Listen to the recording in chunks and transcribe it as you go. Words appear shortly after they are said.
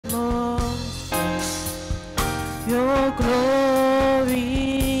your glory,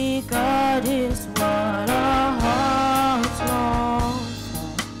 God, is what our hearts long for,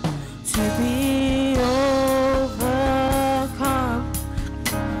 to be overcome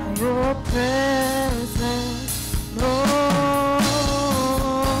by your presence, Lord.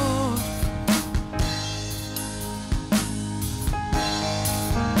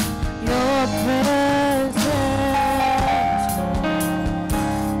 Your presence, Lord.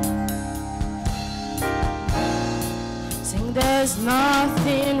 Sing, there's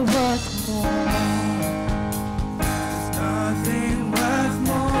nothing worth more. There's nothing worth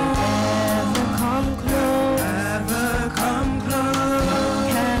more. Ever come close. Ever come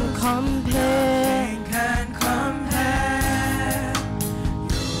close. Can compare. Can compare.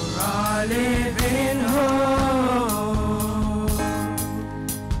 You're our living hope.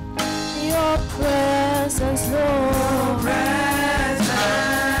 Your presence, Lord.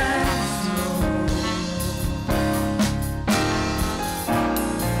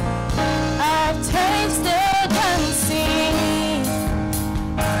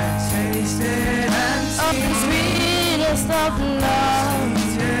 Of love,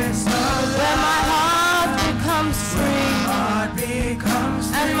 where my heart becomes free,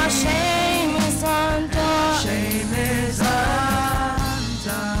 and my shame is undone.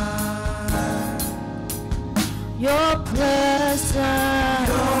 Your presence,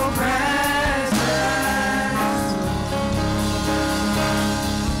 your presence,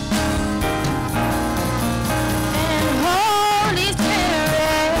 and Holy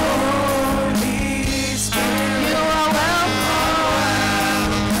Spirit, you are welcome.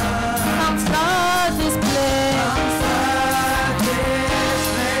 Come flood this place,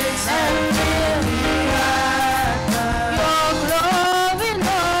 and fill your glory,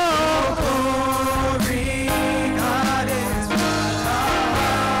 Lord. God is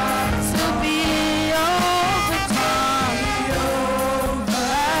to be overcome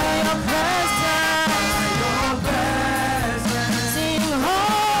by your presence. Sing,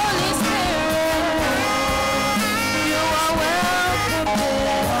 Holy Spirit, you are welcome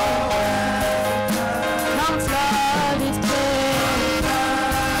here. Come flood this place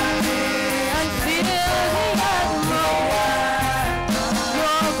and fill the atmosphere.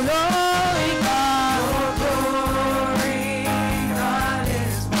 Your glory, God.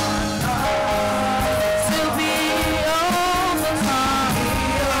 To be overcome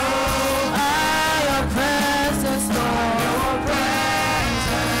by your presence, Lord.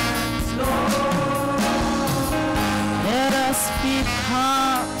 Let us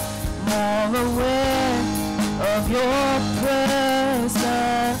become more aware of your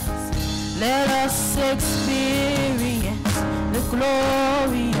presence. Let us experience the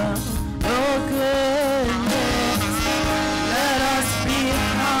glory of your goodness. Let us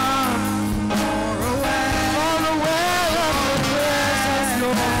become more aware of your presence,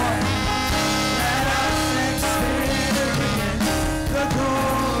 Lord. Let us experience the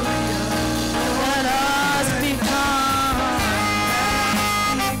glory of your goodness. Let us become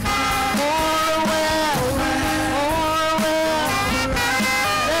more aware.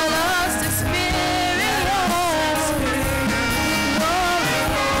 Let us experience the glory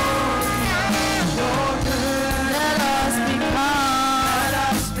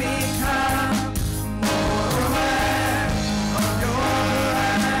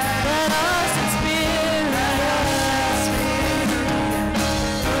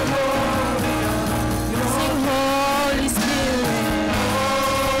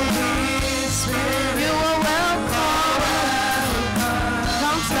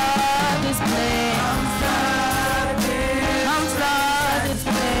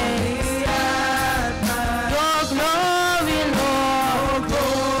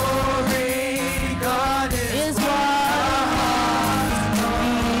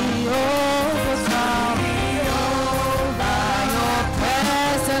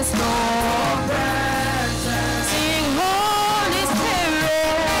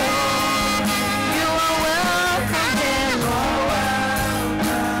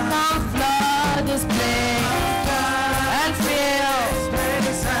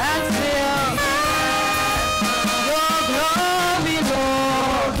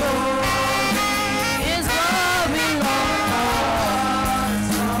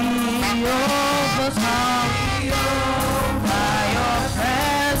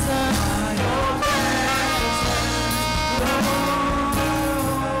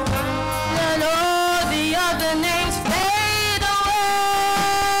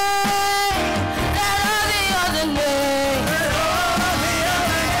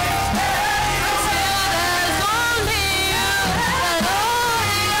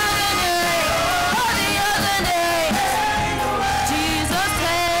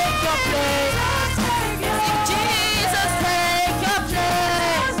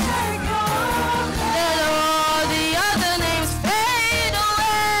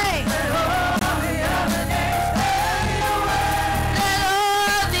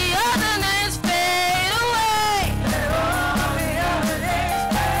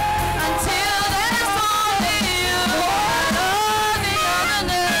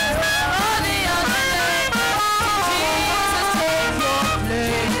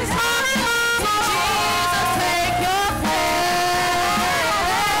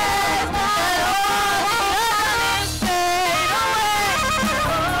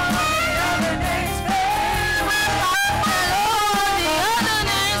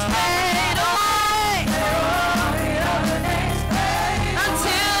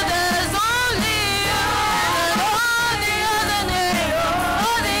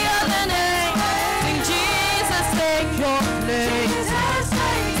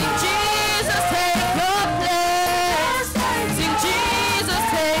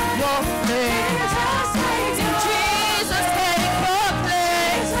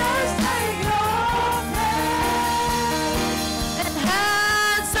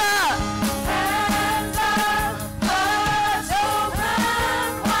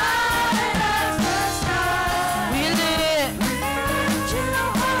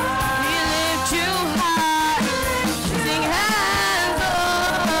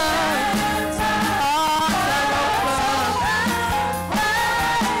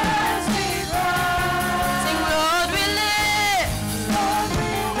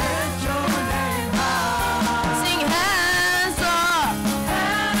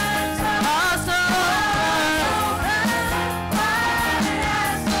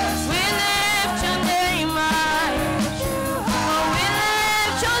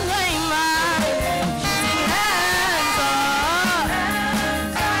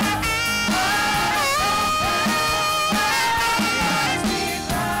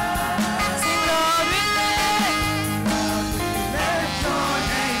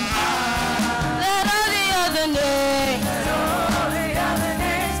other names. Let all the other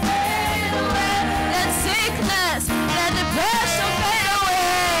names fade away. Let sickness, let depression fade away.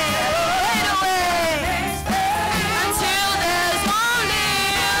 Fade away. Until there's only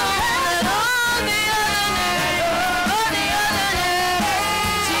you. Let all the other names, all the other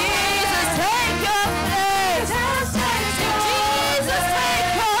names. Jesus, take your place. Jesus, take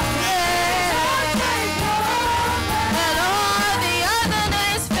your place. Let all the other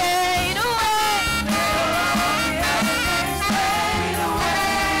names fade away.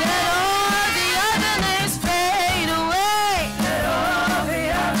 Let all the other names fade away.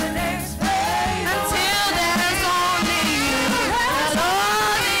 Until there's only you. Let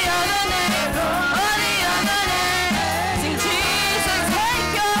all the other names, all the other names. Sing Jesus, take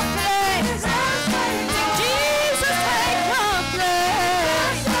your place. Sing Jesus, take your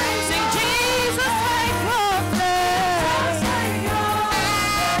place. Sing Jesus, take your place.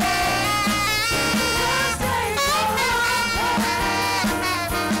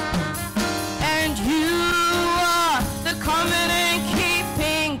 And you are the covenant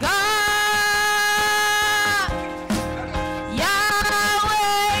keeping God.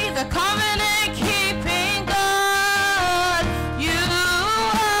 Yahweh, the covenant keeping God. You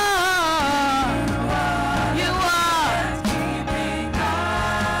are. You are.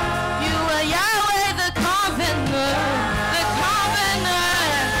 You are Yahweh, the covenant. The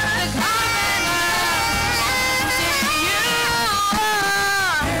covenant. The covenant. Sing you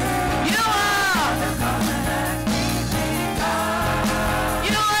are. You are.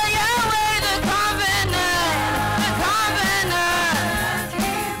 You are Yahweh, the covenant. The covenant.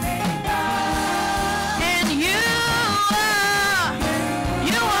 And you are.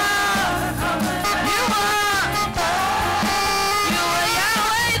 You are. You are. You are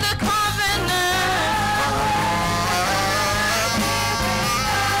Yahweh, the covenant.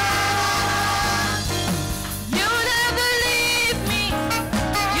 You never leave me.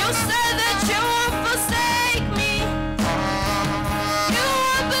 You said that you won't forsake me. You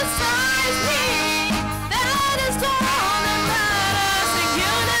are beside me. That is all that matters. And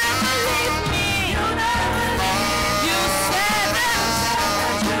you never leave me. You said that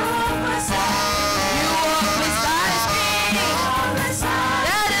you won't forsake me. You walk beside me.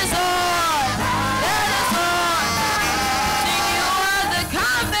 That is all. That is all. Sing you are the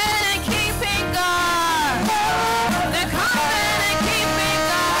covenant keeping God. The covenant keeping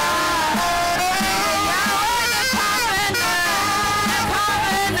God. Yahweh, the covenant. The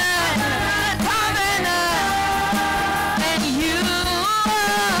covenant. The covenant. And you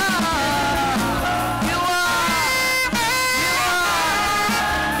are. You are.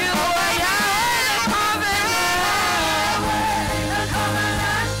 You are Yahweh, the covenant.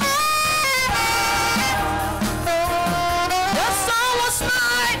 The sun will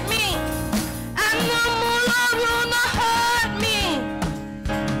smite me, and the moonlight will not hurt me.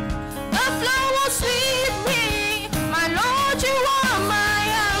 The flood will sweep me, my Lord, you are my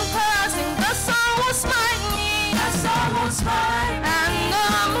anchor. Sing the sun will smite me, and the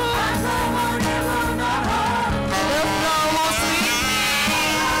moon, the flood will sweep me,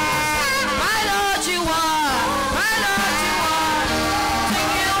 my Lord, you are, my Lord, you are. Sing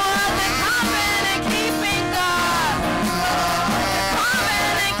you are the covenant keeping God.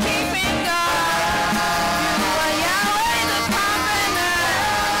 Covenant keeping God. You are Yahweh, the covenant.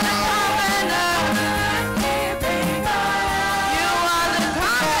 The covenant keeping God. You are the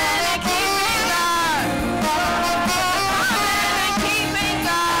covenant keeping God. Covenant keeping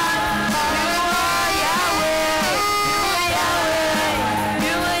God. You are Yahweh. You are Yahweh.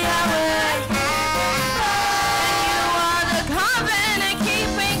 You are Yahweh. And you are the covenant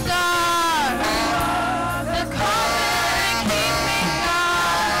keeping God. The covenant keeping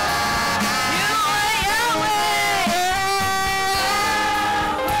God. You are Yahweh.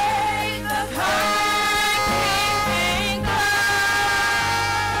 The covenant keeping God.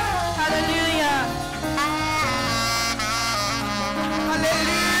 Hallelujah.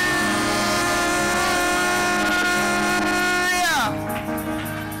 Hallelujah.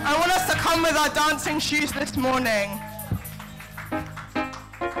 I want us to come with our dancing shoes this morning.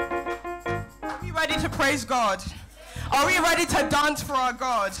 Are we ready to praise God? Are we ready to dance for our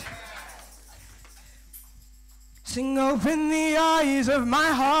God? Sing, open the eyes of my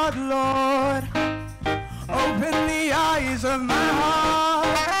heart, Lord. Open the eyes of my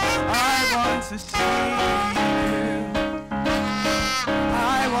heart. I want to see you.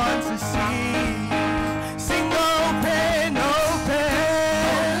 I want to see you. Sing, open,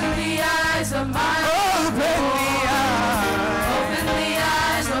 open the eyes of my heart. Open the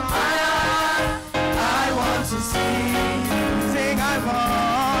eyes of my heart. I want to see you. Sing, I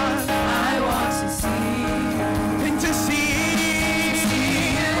want to see you.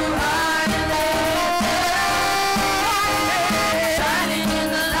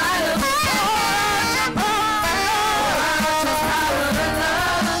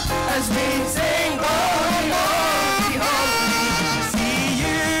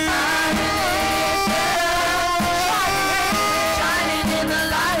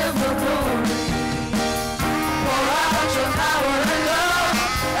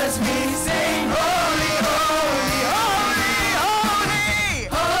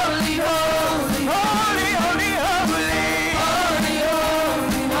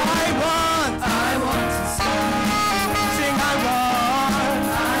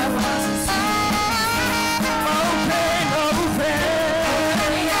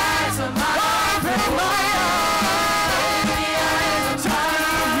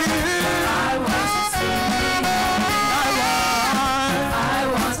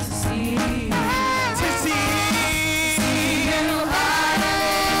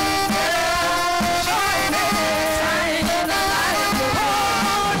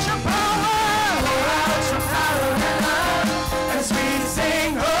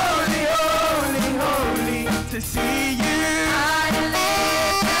 to see you.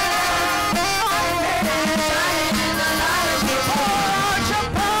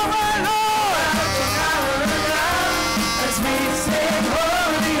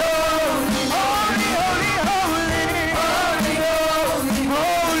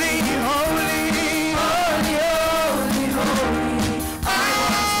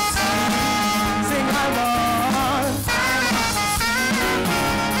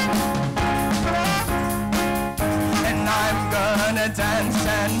 Dance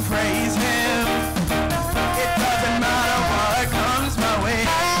and praise him. It doesn't matter what comes my way.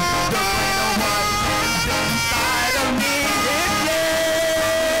 The greater one lives inside of me.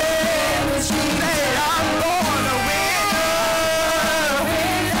 It say I'm gonna win.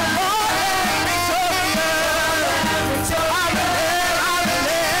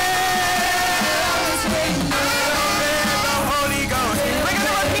 The Holy Ghost. We're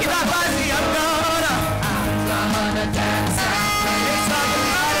gonna repeat that body. I'm gonna dance. It doesn't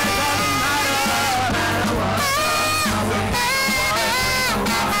matter.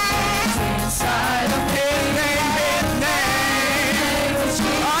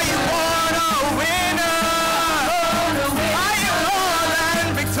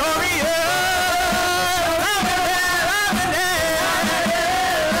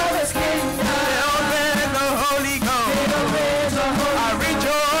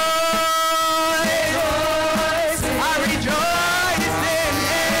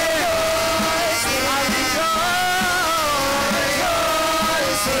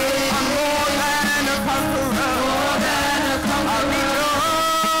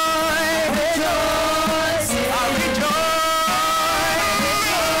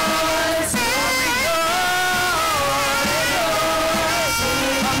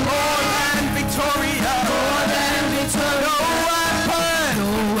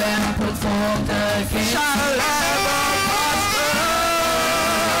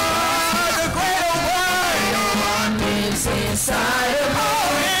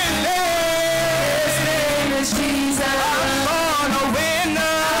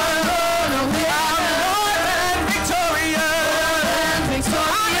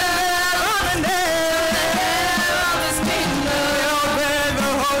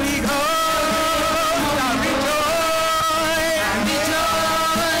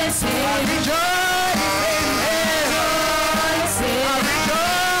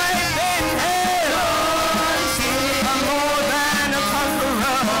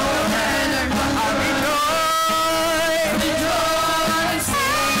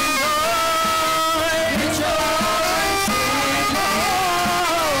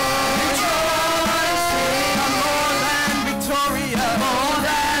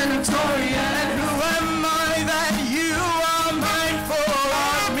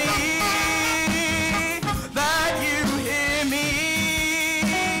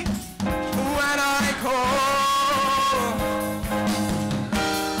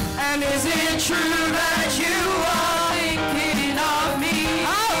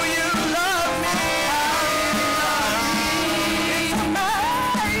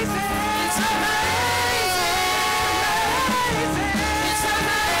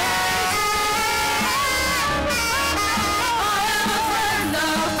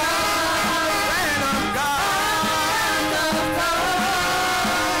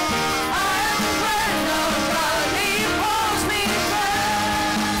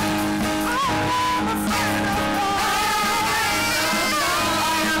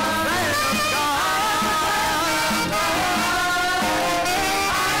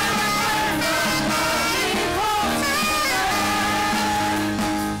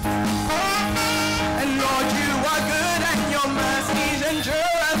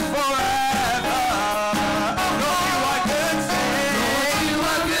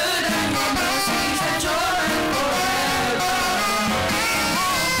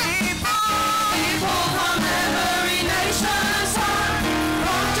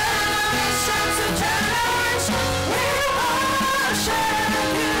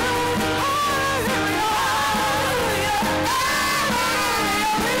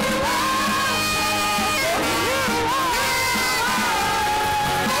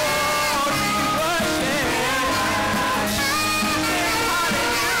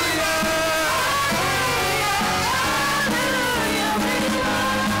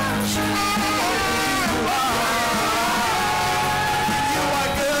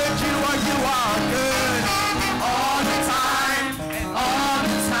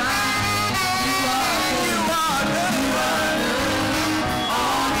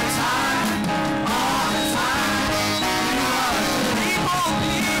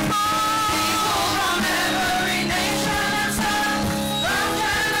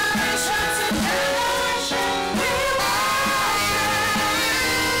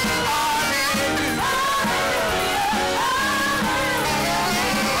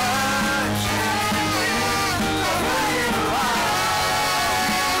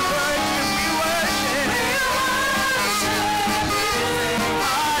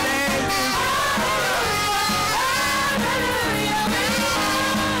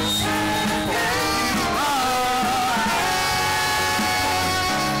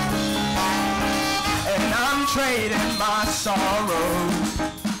 sorrows.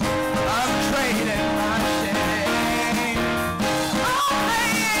 I'm trading my shame. I'm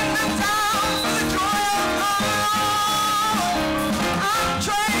laying them down for the joy of God. I'm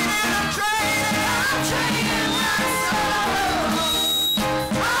trading my sorrows.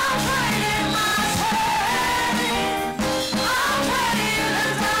 I'm trading my shame. I'm laying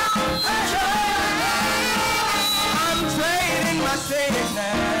them down for the joy of God. I'm trading my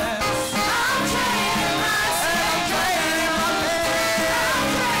sickness. I'm trading my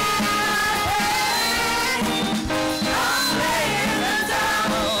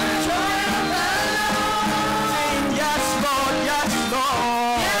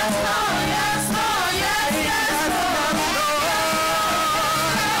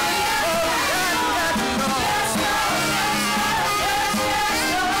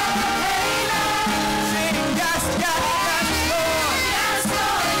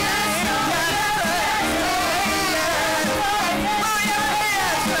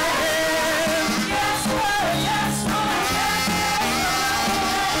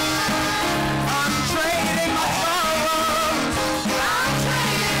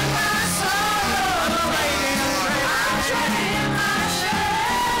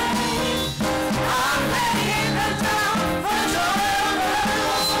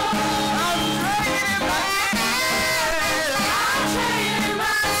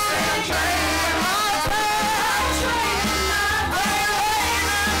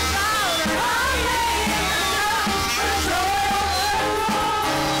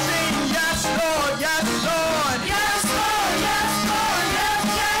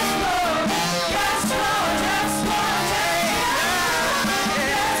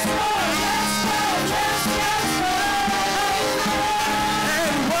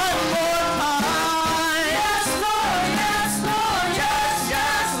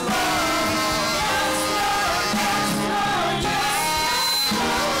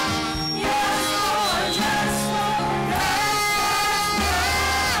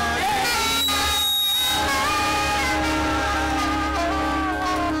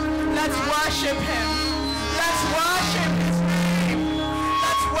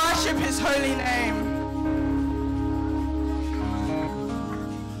holy name.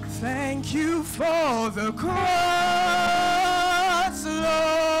 Thank you for the cross, Lord.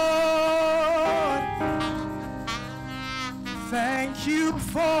 Thank you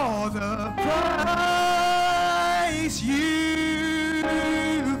for the price you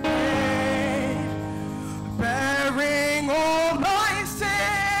paid, bearing all my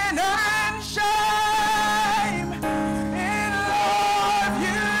sin and shame. In love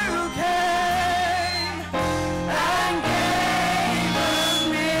you came and gave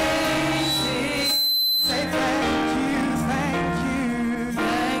amazing. Say thank you, thank you.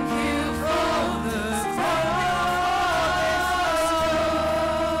 Thank you for the cross.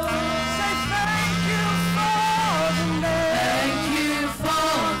 Say thank you for the nail. Thank you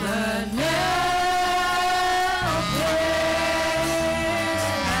for the nail pierced.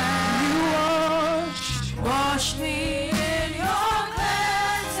 You washed me in your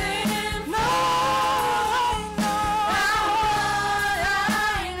cleansing blood. Now I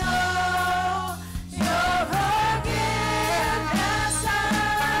know your forgiveness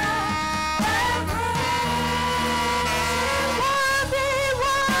and grace. Worthy,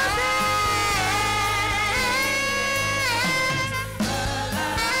 worthy.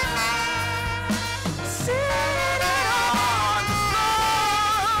 Seated on the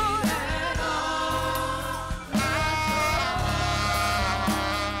throne.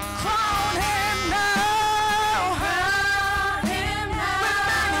 Crown him now. Crown him now. With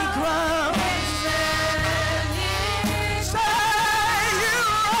many crowns. Say you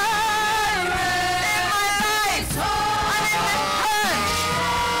reign in my life and in this church.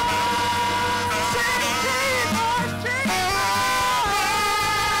 Say Jesus, Jesus.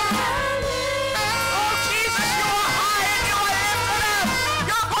 Oh Jesus, you are high and you are lifted up.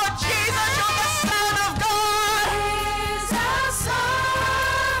 You're called Jesus, you're the Son of God. He's the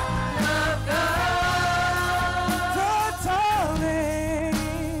Son of God.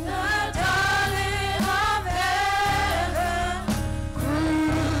 The darling of heaven,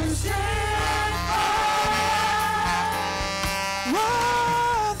 crucified.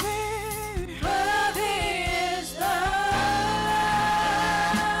 Worthy, worthy is the Lamb.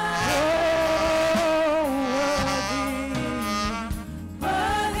 Oh,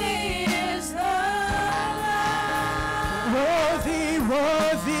 worthy is the Lamb. Worthy,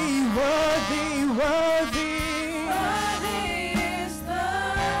 worthy, worthy, worthy. Worthy is the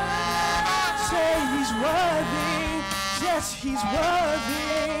Lamb. Say he's worthy. Yes, he's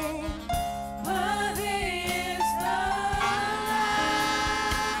worthy. Worthy is the Lamb.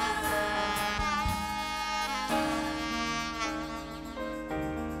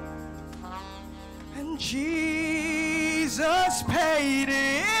 Jesus paid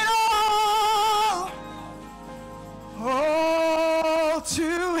it all. All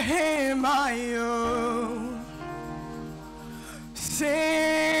to him I owe.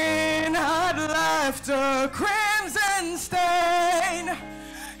 Sin had left a crimson stain.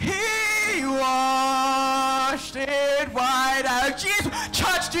 He washed it white out. Jesus,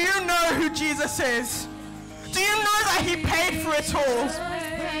 church, do you know who Jesus is? Do you know that he paid for it all?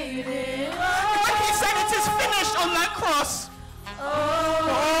 When he said it is finished on that cross.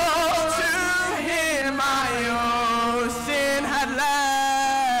 All to him I owe. Sin had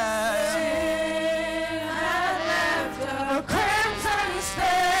left a crimson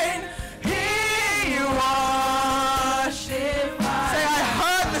stain. He washed it white. Say, I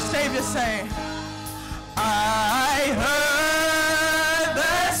heard the Savior say. I heard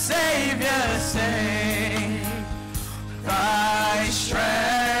the Savior say, thy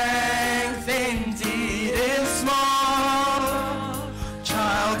strength indeed is small.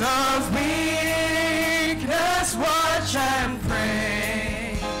 Child of weakness, watch and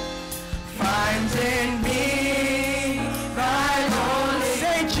pray. Find in me thy Lord.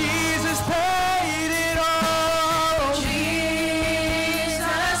 Say, Jesus paid it all.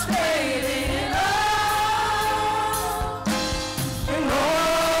 Jesus paid it all. And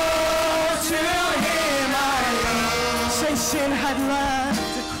all to him I owe. Say, sin had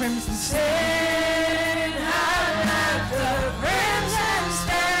left the crimson stain. Sin had left the crimson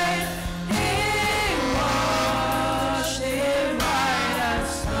stain. He washed it white as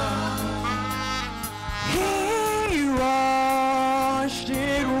snow. He washed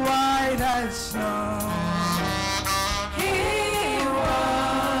it white as snow. He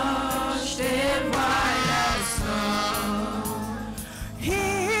washed it white as snow.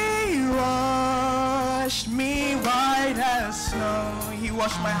 He washed me white as snow. He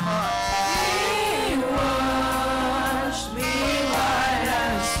washed my heart. He washed me white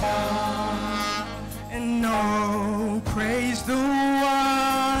as snow. And no, praise the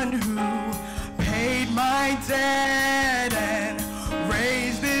one who paid my debt and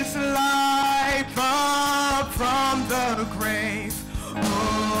raised this life up from the grave.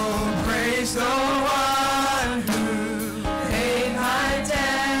 Oh, praise the one who paid my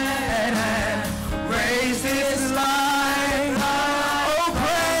debt and raised this life up. Oh,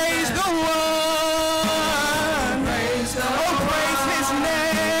 praise the one. Praise the oh, praise his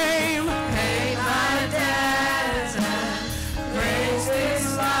name. Paid my debt and raised this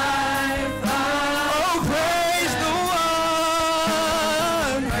life up. Oh, praise the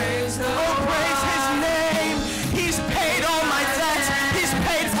one. Praise the oh, praise his name. He's paid all my debts. He's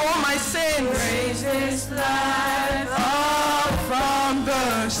paid for all my sins. Praise his life up from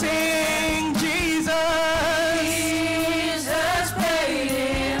the sing Jesus. Jesus paid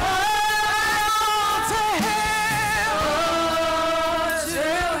it all to him. All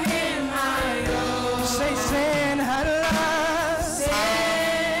to him I owe. Say, sin had left.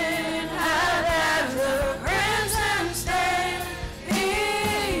 Sin had left the crimson stain.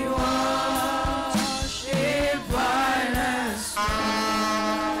 He washed it white as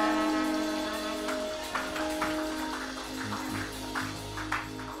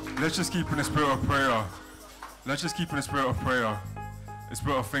Let's just keep in the spirit of prayer. Let's just keep in the spirit of prayer. A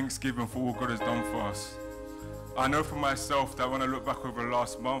spirit of thanksgiving for all God has done for us. I know for myself that when I look back over the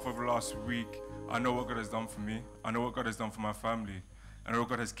last month, over the last week, I know what God has done for me. I know what God has done for my family. I know what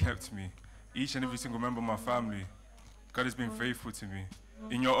God has kept me. Each and every single member of my family. God has been faithful to me.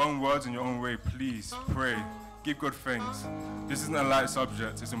 In your own words, in your own way, please pray. Give God thanks. This isn't a light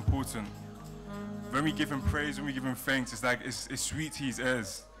subject. It's important. When we give him praise, when we give him thanks, it's like it's sweet to his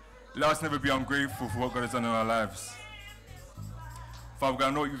ears. Let us never be ungrateful for what God has done in our lives. Father God,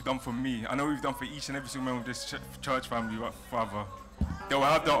 I know what you've done for me. I know what you've done for each and every single member of this church family, Father. They will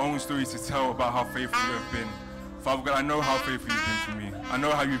have their own stories to tell about how faithful you have been. Father God, I know how faithful you've been to me. I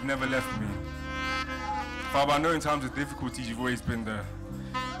know how you've never left me. Father, I know in times of difficulties you've always been there.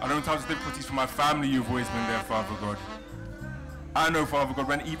 I know in times of difficulties for my family you've always been there, Father God. I know, Father God,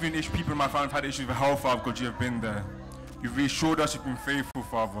 when even if people in my family have had issues with health, Father God, you have been there. You've reassured us you've been faithful,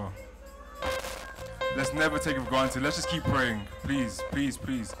 Father. Let's never take it for granted. Let's just keep praying. Please, please,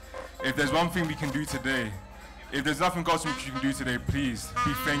 please. If there's one thing we can do today, if there's nothing else you can do today, please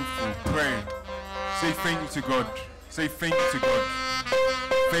be thankful. Pray. Say thank you to God. Say thank you to God.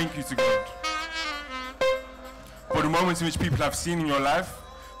 Thank you to God. For the moments in which people have seen in your life,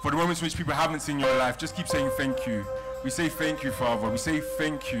 for the moments in which people haven't seen in your life, just keep saying thank you. We say thank you, Father. We say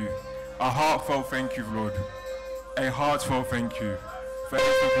thank you. A heartfelt thank you, Lord. A heartfelt thank you for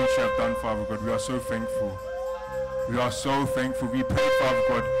everything which you have done, Father God. We are so thankful. We are so thankful. We pray, Father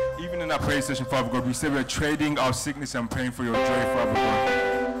God, even in our prayer session, Father God, we say we're trading our sickness and pain for your joy, Father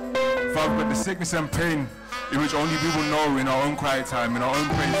God. Father God, the sickness and pain in which only we will know in our own quiet time, in our own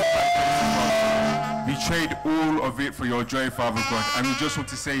praise, we trade all of it for your joy, Father God, and we just want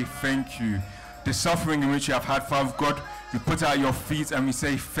to say thank you. The suffering in which you have had, Father God, we put it at your feet and we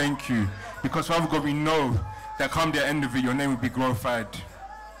say thank you. Because, Father God, we know that come the end of it, your name will be glorified.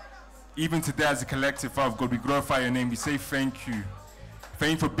 Even today as a collective, Father God, we glorify your name. We say thank you.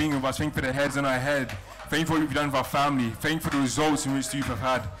 Thank you for being with us. Thank you for the heads on our head. Thank you for what you've done with our family. Thank you for the results in which you have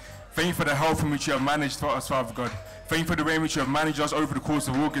had. Thank you for the health in which you have managed for us, Father God. Thank you for the way in which you have managed us over the course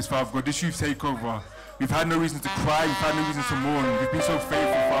of August, Father God. This youth takeover. We've had no reason to cry. We've had no reason to mourn. We've been so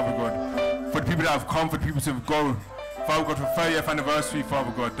faithful, Father God. For the people that have come, for the people to go. Father God, for 30th anniversary,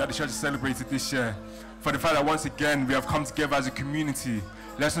 Father God, that the church has celebrated this year. For the fact that once again we have come together as a community.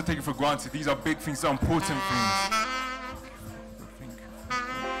 Let's not take it for granted. These are big things, these are important things.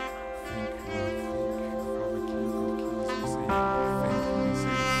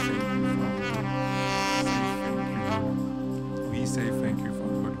 We say thank you,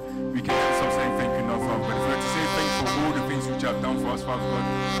 Father God. We can never stop saying thank you now, Father God. If we were to say thank you for all the things which you have done for us, Father God,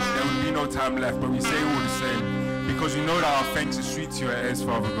 there will be no time left, but we say all the same. Because we know that our thanks is sweet to your ears,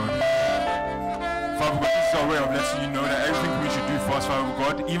 Father God. Father God, this is our way of letting you know that everything we should do for us, Father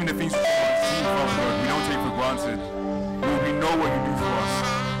God, even the things we haven't seen, Father God, we don't take for granted. Lord, we know what you do for us.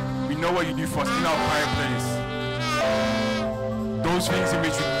 We know what you do for us in our quiet place. Those things in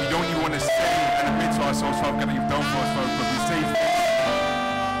which we don't even want to say and admit to ourselves, Father God, that you've done for us, Father God.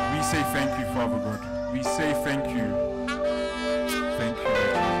 We say thank you, Father God. We say thank you. Thank you,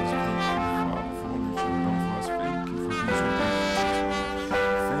 Lord.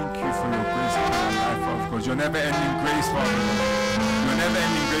 Your never-ending grace, Father God. Your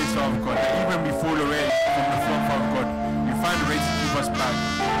never-ending grace, Father God. That even when we fall away from the throne, Father God, you find a way to keep us back.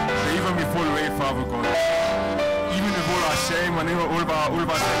 That even when we fall away, Father God, even with all our shame and all of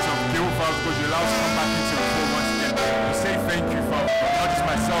our sense of guilt, Father God, you allow us to come back into the fold once again. We say thank you, Father God. Not just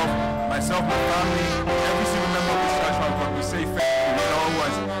myself, my family, every single member of this church, Father God. We say thank you in our own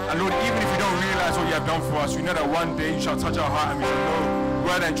words. And Lord, even if you don't realize what you have done for us, we know that one day you shall touch our heart and we shall know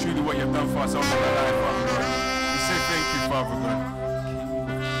well and truly what you have done for us all in our life, Father God. We say thank you, Father God.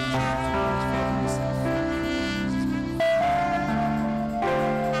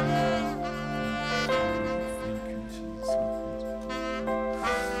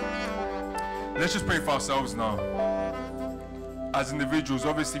 Let's just pray for ourselves now. As individuals,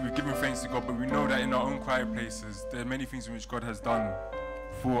 obviously we've given thanks to God, but we know that in our own quiet places, there are many things in which God has done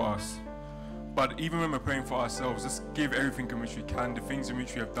for us. But even when we're praying for ourselves, let's give everything in which we can, the things in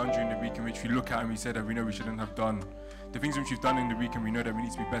which we have done during the week in which we look at and we say that we know we shouldn't have done. The things in which we've done in the week and we know that we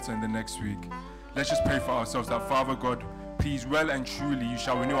need to be better in the next week. Let's just pray for ourselves that, Father God, please, well and truly, you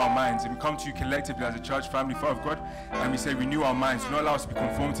shall renew our minds. And we come to you collectively as a church family, Father God, and we say renew our minds. Do not allow us to be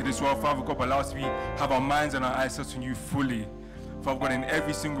conformed to this world, Father God, but allow us to have our minds and our eyes set on you fully. Father God, in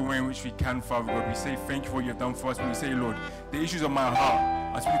every single way in which we can, Father God, we say thank you for what you have done for us. But we say, Lord, the issues of my heart,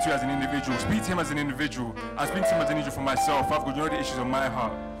 I speak to you as an individual. Speak to him as an individual. I speak to him as an individual for myself. Father God, you know the issues of my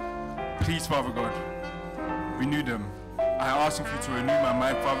heart. Please, Father God, renew them. I ask you to renew my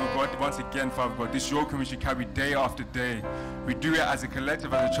mind, Father God. Once again, Father God, this yoke in which we carry day after day. We do it as a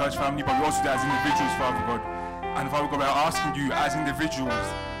collective, as a church family, but we also do it as individuals, Father God. And Father God, we are asking you as individuals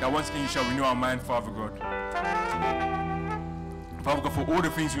that once again you shall renew our mind, Father God. Father God, for all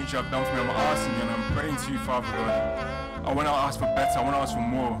the things which you have done for me, I'm asking you and I'm praying to you, Father God. I want to ask for better. I want to ask for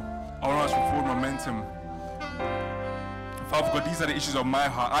more. I want to ask for forward momentum. Father God, these are the issues of my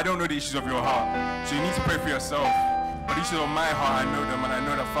heart. I don't know the issues of your heart, so you need to pray for yourself. But the issues of my heart, I know them, and I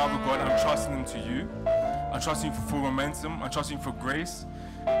know that, Father God, I'm trusting them to you. I'm trusting you for full momentum. I'm trusting you for grace.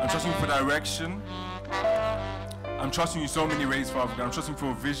 I'm trusting you for direction. I'm trusting you in so many ways, Father God. I'm trusting you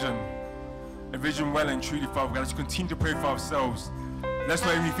for a vision well and truly, Father God. As you continue to pray for ourselves, let's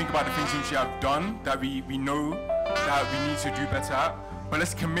not only think about the things which you have done that we know that we need to do better at, but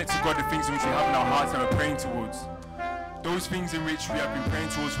let's commit to God the things in which we have in our hearts that we're praying towards. Those things in which we have been praying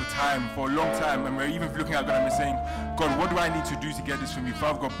towards for a long time, and we're even looking at God and we're saying, God, what do I need to do to get this from you?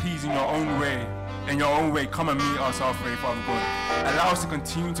 Father God, please, in your own way, come and meet us halfway, Father God. Allow us to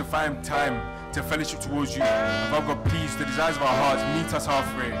continue to find time to fellowship towards you. Father God, please, the desires of our hearts, meet us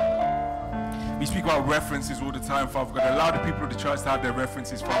halfway. We speak about references all the time, Father God. Allow the people of the church to have their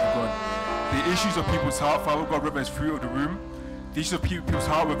references, Father God. The issues of people's heart, Father God, whether it's fruit of the room, the issues of people's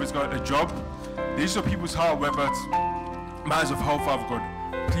heart, whether it's got a job, the issues of people's heart, whether it's matters of health, Father God,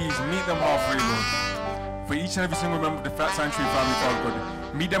 please meet them halfway, Lord. For each and every single member of the Fat Sanctuary family, Father God,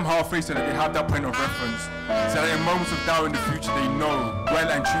 Meet them halfway so that they have that point of reference. So that in moments of doubt in the future, they know well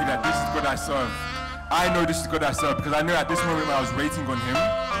and truly that this is God I serve. I know this is God I serve because I know at this moment when I was waiting on him,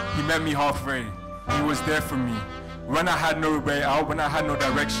 he met me halfway. He was there for me. When I had no way out, when I had no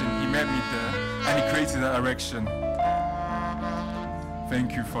direction, he met me there and he created that direction.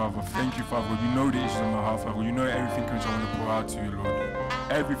 Thank you, Father. Thank you, Father. You know the issues of my heart, Father. You know everything which I want to pour out to you, Lord.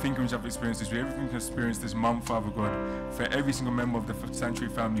 Everything which I've experienced this week, everything I've experienced this month, Father God. For every single member of the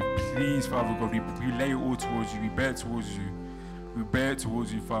Sanctuary family, please, Father God, we lay it all towards you. We bear it towards you. We bear it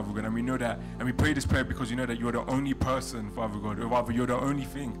towards you, Father God. And we know that, and we pray this prayer because you know that you're the only person, Father God, or rather you're the only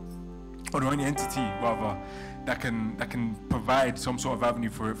thing, or the only entity, rather, that can provide some sort of avenue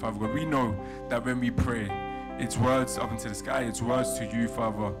for it, Father God. We know that when we pray, it's words up into the sky, it's words to you,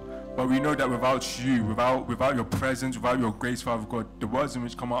 Father. But we know that without you, without your presence, without your grace, Father God, the words in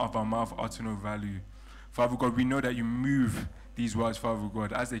which come out of our mouth are to no value. Father God, we know that you move these words, Father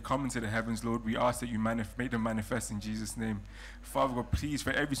God. As they come into the heavens, Lord, we ask that you make them manifest in Jesus' name. Father God, please,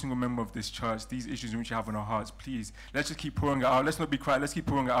 for every single member of this church, these issues in which you have on our hearts, please, let's just keep pouring it out. Let's not be quiet. Let's keep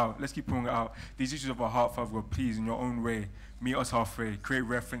pouring it out. Let's keep pouring it out. These issues of our heart, Father God, please, in your own way, meet us halfway. Create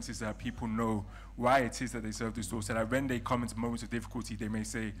references that people know why it is that they serve this Lord, so that when they come into moments of difficulty, they may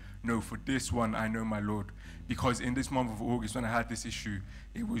say, no, for this one, I know my Lord. Because in this month of August, when I had this issue,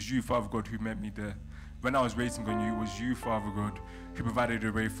 it was you, Father God, who met me there. When I was waiting on you, it was you, Father God, who provided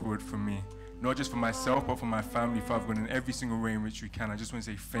a way forward for me. Not just for myself, but for my family, Father God, in every single way in which we can. I just want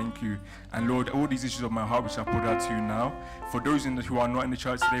to say thank you. And Lord, all these issues of my heart, which I put out to you now, for those who are not in the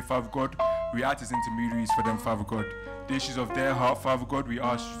church today, Father God, we act as intermediaries for them, Father God. The issues of their heart, Father God, we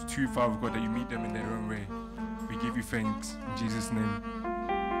ask you too, Father God, that you meet them in their own way. We give you thanks in Jesus' name.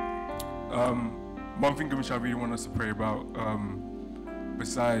 One thing which I really want us to pray about,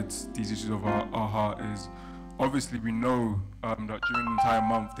 besides these issues of our heart, is obviously we know that during the entire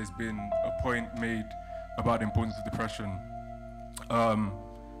month there's been a point made about the importance of depression.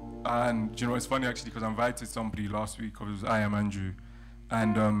 And you know, it's funny actually because I invited somebody last week, it was I Am Andrew,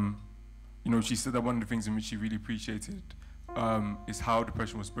 and you know, she said that one of the things in which she really appreciated is how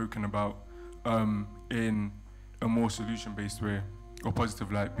depression was spoken about in a more solution-based way or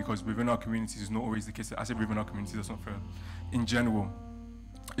positive light, because within our communities it's not always the case. I say within our communities, that's not fair. In general,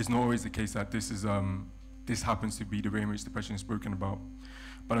 it's not always the case that this happens to be the way in which depression is spoken about.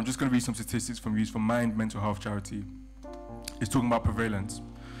 But I'm just going to read some statistics from Mind Mental Health Charity. It's talking about prevalence.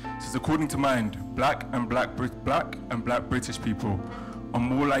 It says, according to Mind, black and black British people are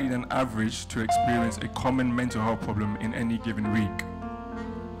more likely than average to experience a common mental health problem in any given week,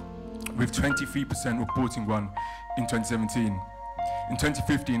 with 23% reporting one in 2017. In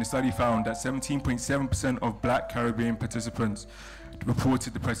 2015, a study found that 17.7% of black Caribbean participants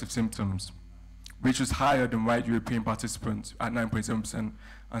reported depressive symptoms, which was higher than white European participants at 9.7%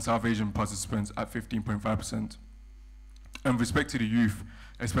 and South Asian participants at 15.5%. And with respect to the youth,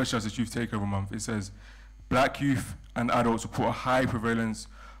 especially as it's Youth Takeover Month, it says, black youth and adults report a high prevalence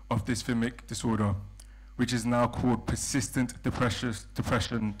of dysthymic disorder, which is now called persistent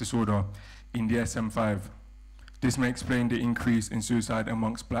depression disorder in the DSM-5. This may explain the increase in suicide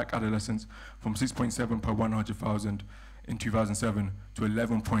amongst black adolescents from 6.7 per 100,000 in 2007 to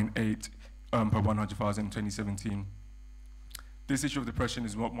 11.8 per 100,000 in 2017. This issue of depression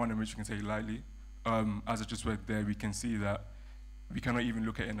is not one in which we can take lightly. As I just read there, we can see that we cannot even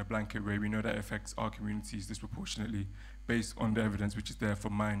look at it in a blanket way. We know that it affects our communities disproportionately based on the evidence which is there for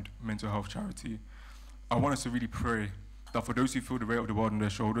Mind Mental Health Charity. I want us to really pray that for those who feel the weight of the world on their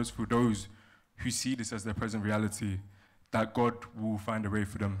shoulders, for those who see this as their present reality, that God will find a way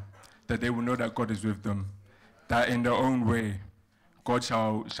for them, that they will know that God is with them, that in their own way, God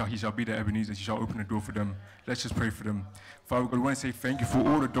shall be their Ebenezer, he shall open the door for them. Let's just pray for them. Father God, we want to say thank you for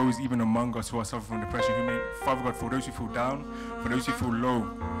all of those, even among us, who are suffering from depression. Father God, for those who feel down, for those who feel low,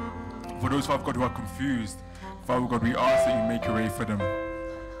 for those, Father God, who are confused, Father God, we ask that you make a way for them.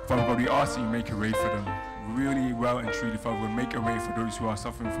 Father God, we ask that you make a way for them. Really well and truly, Father God, make a way for those who are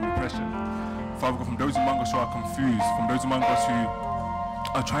suffering from depression. Father God, from those among us who are confused, from those among us who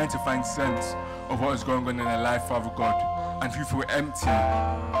are trying to find sense of what is going on in their life, Father God, and who feel empty,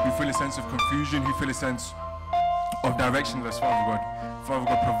 who feel a sense of confusion, who feel a sense of directionless, Father God. Father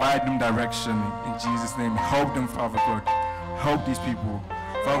God, provide them direction in Jesus' name. Help them, Father God. Help these people.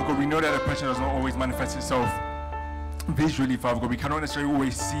 Father God, we know that depression does not always manifest itself visually, Father God. We cannot necessarily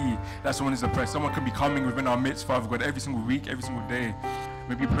always see that someone is depressed. Someone can be coming within our midst, Father God, every single week, every single day.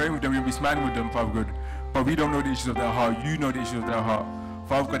 We'll be praying with them, we'll be smiling with them, Father God. But we don't know the issues of their heart. You know the issues of their heart.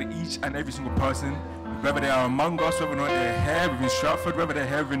 Father God, each and every single person, whether they are among us, whether or not they're here within Stratford, whether they're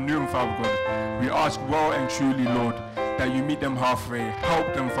here within Newham, Father God, we ask well and truly, Lord, that you meet them halfway.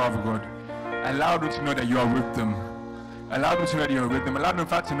 Help them, Father God. Allow them to know that you are with them. Allow them to know that you are with them. Allow them, in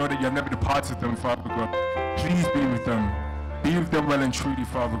fact, to know that you have never departed them, Father God. Please be with them. Be with them well and truly,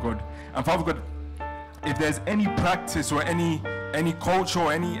 Father God. And Father God, if there's any practice or any culture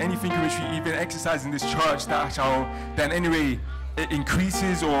or anything in which we even exercise in this church that in any way it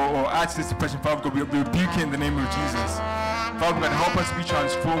increases or adds to this depression, Father God, we rebuke it in the name of Jesus. Father God, help us to be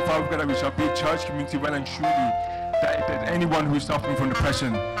transformed, Father God, that we shall be a church community well and truly, that if there's anyone who is suffering from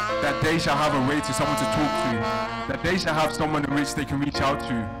depression, that they shall have a way to someone to talk to, that they shall have someone in which they can reach out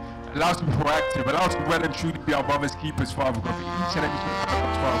to. Allow us to be proactive, allow us to well and truly be our brother's keepers, Father God, for each and every single one of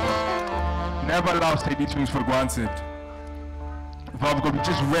us, Father God. Never allow us to take these things for granted. Father God, we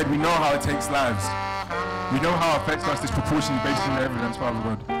just read, we know how it takes lives. We know how it affects us disproportionately based on the evidence, Father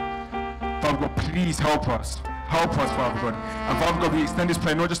God. Father God, please help us. Help us, Father God. And Father God, we extend this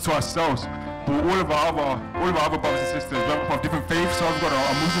prayer not just to ourselves, but all of our other brothers and sisters, whether from different faiths, Father God,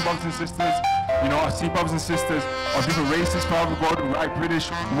 our Muslim brothers and sisters, our Sikh brothers and sisters, of different races, Father God, white, British,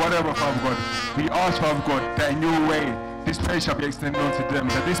 whatever, Father God. We ask, Father God, that in your way, this prayer shall be extended unto them,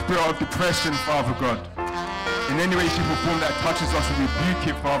 that this spirit of depression, Father God, in any way, shape, or form that touches us, we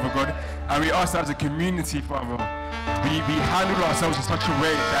rebuke it, Father God, and we ask that as a community, Father, we handle ourselves in such a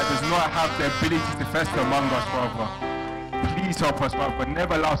way that does not have the ability to fester among us, Father. Please help us, Father, but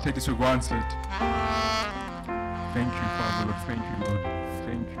never allow us to take this for granted. Thank you, Father, Lord. Thank you, Lord.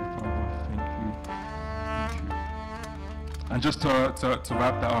 Thank you, Father. Thank you. Thank you. And just to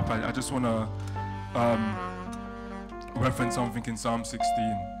wrap that up, I just want to reference something in Psalm 16,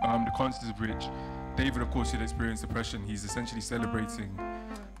 the context of which David, of course, had experienced depression. He's essentially celebrating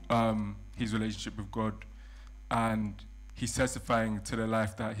his relationship with God, and he's testifying to the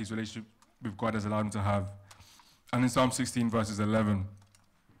life that his relationship with God has allowed him to have. And in Psalm 16, verses 11,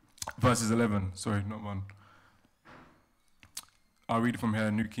 sorry, not one. I'll read it from here,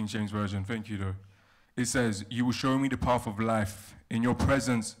 New King James Version. Thank you, though. It says, "You will show me the path of life. In your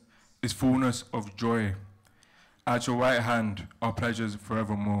presence is fullness of joy. At your right hand are pleasures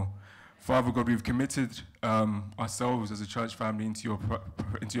forevermore." Father God, we've committed ourselves as a church family into your heart,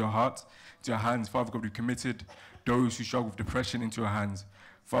 into your hands. Father God, we've committed those who struggle with depression into your hands.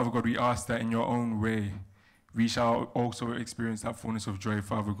 Father God, we ask that in your own way, we shall also experience that fullness of joy,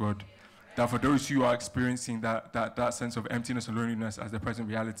 Father God. That for those who are experiencing that sense of emptiness and loneliness as their present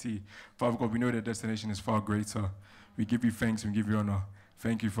reality, Father God, we know their destination is far greater. We give you thanks and give you honor.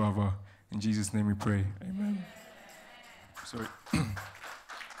 Thank you, Father. In Jesus' name we pray. Amen. Sorry.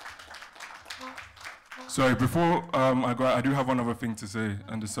 Sorry, before I go, I do have one other thing to say,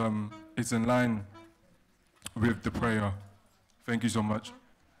 and it's in line with the prayer. Thank you so much.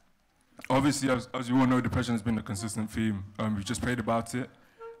 Obviously, as you all know, depression has been a consistent theme. We've just prayed about it.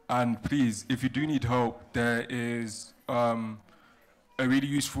 And please, if you do need help, there is a really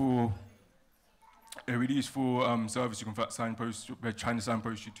useful service you can signpost. We're trying to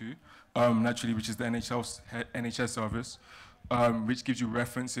signpost you to, naturally, which is the NHS service, which gives you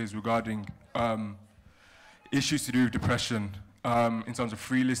references regarding issues to do with depression in terms of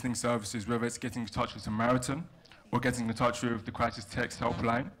free listening services, whether it's getting in touch with Samaritan or getting in touch with the crisis text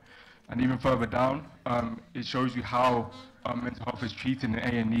helpline. And even further down, it shows you how mental health is treated in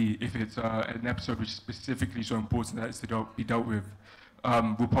A&E if it's an episode which is specifically so important that it's to be dealt with.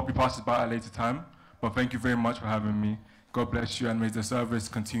 We'll probably pass it by at a later time, but thank you very much for having me. God bless you, and may the service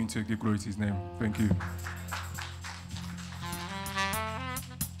continue to give glory to his name. Thank you.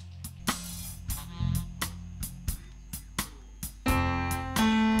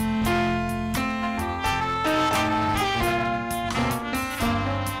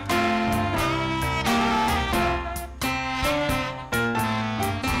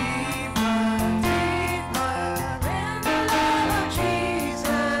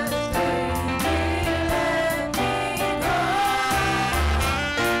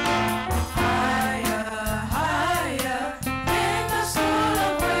 Higher, higher.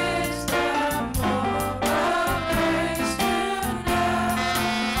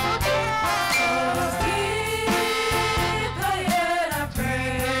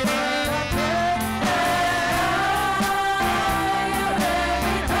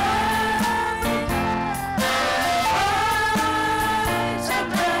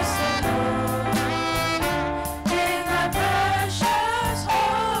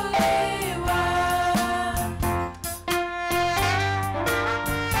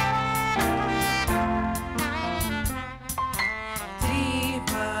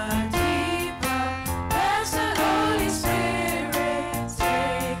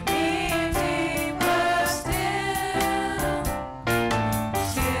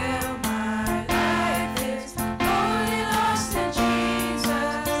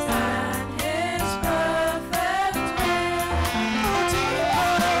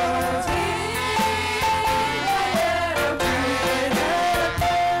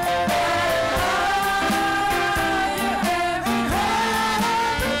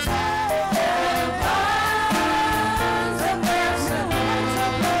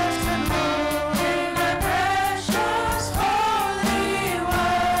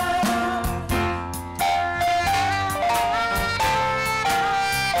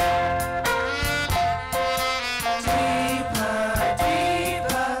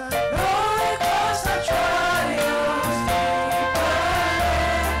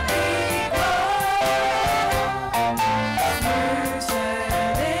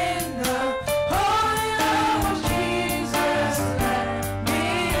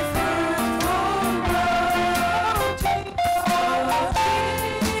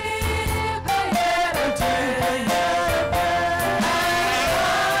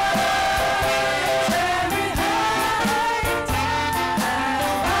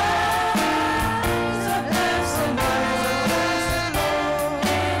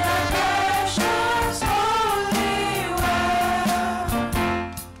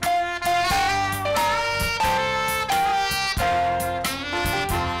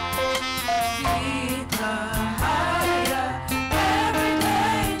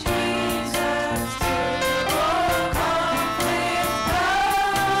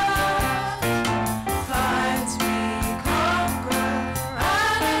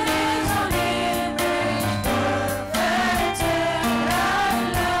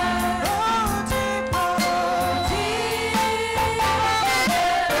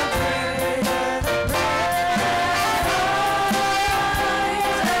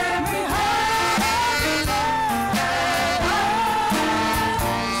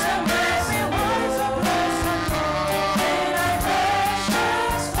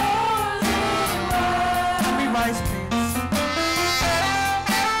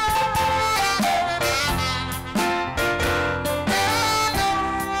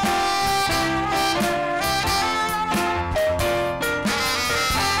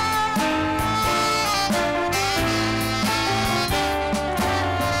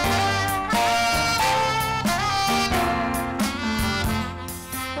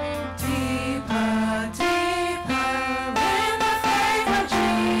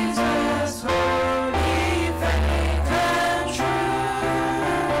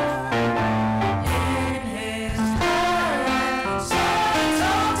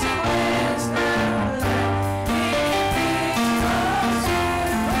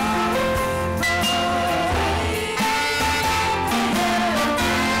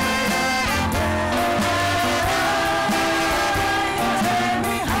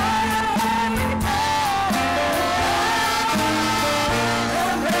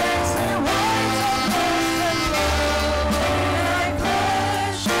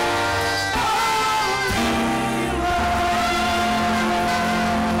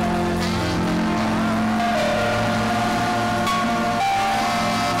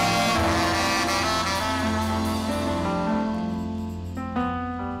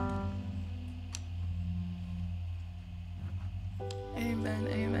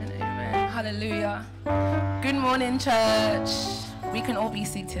 Hallelujah. Good morning, church. We can all be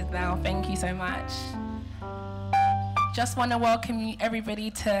seated now. Thank you so much. Just want to welcome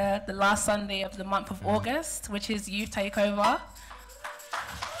everybody to the last Sunday of the month of August, which is Youth Takeover.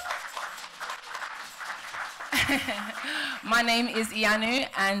 My name is Ianu,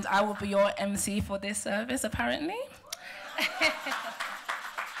 and I will be your MC for this service, apparently.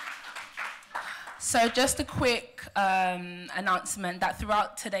 So just a quick announcement that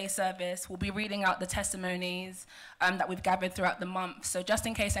throughout today's service, we'll be reading out the testimonies that we've gathered throughout the month. So just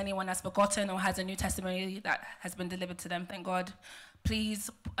in case anyone has forgotten or has a new testimony that has been delivered to them, thank God, please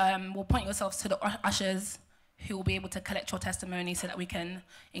we'll point yourselves to the ushers who will be able to collect your testimony so that we can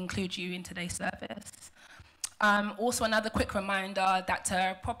include you in today's service. Also, another quick reminder that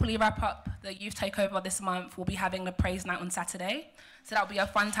to properly wrap up the Youth Takeover this month, we'll be having the Praise Night on Saturday. So that'll be a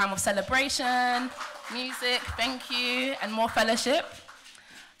fun time of celebration, music, thank you, and more fellowship.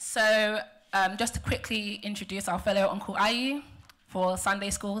 So just to quickly introduce our fellow Uncle Ayi for Sunday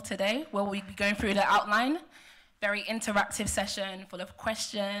school today, where we'll be going through the outline. Very interactive session full of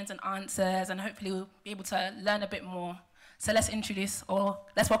questions and answers, and hopefully we'll be able to learn a bit more. So let's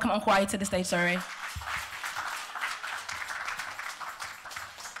welcome Uncle Ayi to the stage, sorry.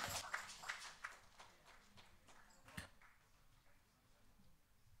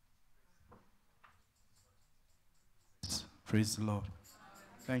 Praise the Lord.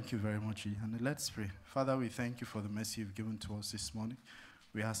 Thank you very much, and let's pray. Father, we thank you for the mercy you've given to us this morning.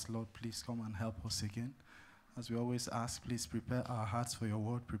 We ask, Lord, please come and help us again. As we always ask, please prepare our hearts for your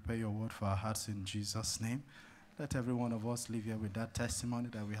word. Prepare your word for our hearts in Jesus' name. Let every one of us live here with that testimony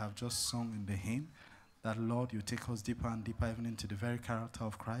that we have just sung in the hymn, that, Lord, you take us deeper and deeper even into the very character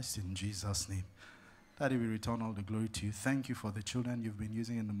of Christ in Jesus' name. Daddy, we return all the glory to you. Thank you for the children you've been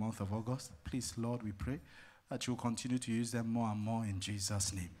using in the month of August. Please, Lord, we pray that you will continue to use them more and more in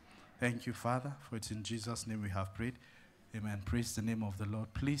Jesus' name. Thank you, Father, for it's in Jesus' name we have prayed. Amen. Praise the name of the Lord.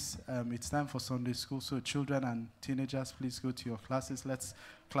 Please, it's time for Sunday school, so children and teenagers, please go to your classes. Let's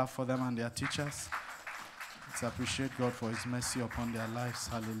clap for them and their teachers. Let's appreciate God for his mercy upon their lives.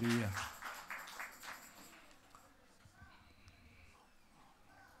 Hallelujah.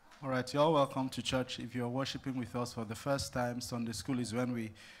 All right, you're all welcome to church. If you're worshiping with us for the first time, Sunday school is when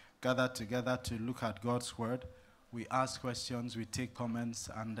we gather together to look at God's word. We ask questions, we take comments,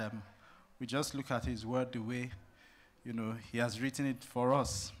 and we just look at his word the way, he has written it for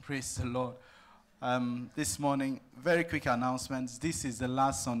us. Praise the Lord. This morning, very quick announcements. This is the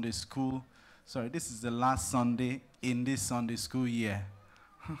last Sunday school. This is the last Sunday in this Sunday school year.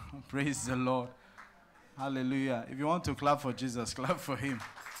 Praise the Lord. Hallelujah. If you want to clap for Jesus, clap for him.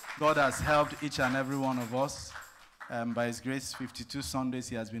 God has helped each and every one of us. By his grace, 52 Sundays,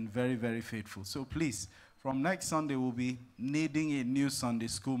 he has been very, very faithful. So please, from next Sunday, we'll be needing a new Sunday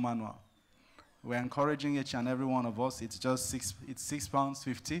school manual. We're encouraging each and every one of us. It's just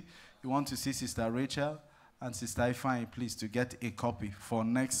 £6.50. You want to see Sister Rachel and Sister Ifeanyi, please, to get a copy for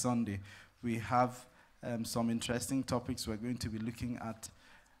next Sunday. We have some interesting topics we're going to be looking at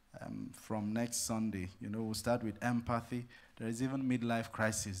from next Sunday. We'll start with empathy. There is even midlife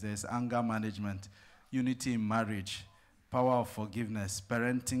crisis. There's anger management, unity in marriage, power of forgiveness,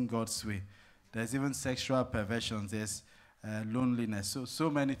 parenting God's way. There's even sexual perversions. There's loneliness. So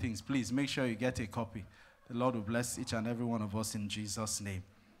many things. Please make sure you get a copy. The Lord will bless each and every one of us in Jesus' name.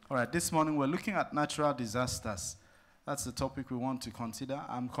 All right, this morning we're looking at natural disasters. That's the topic we want to consider.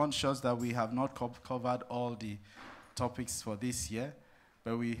 I'm conscious that we have not covered all the topics for this year,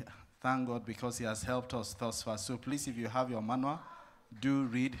 but we thank God because he has helped us thus far. So please, if you have your manual, do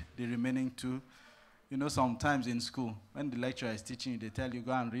read the remaining two. Sometimes in school, when the lecturer is teaching you, they tell you,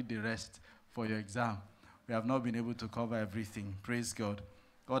 go and read the rest for your exam. We have not been able to cover everything. Praise God.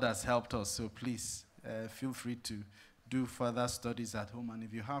 God has helped us, so please feel free to do further studies at home. And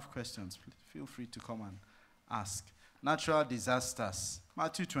if you have questions, feel free to come and ask. Natural disasters.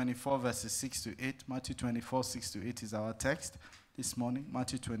 Matthew 24, verses 6 to 8. Matthew 24, 6 to 8 is our text this morning.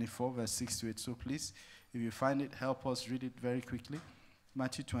 Matthew 24, verse 6 to 8. So please, if you find it, help us read it very quickly.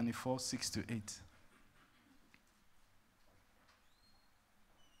 Matthew 24, 6 to 8.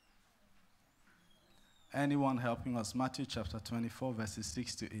 Anyone helping us? Matthew chapter 24, verses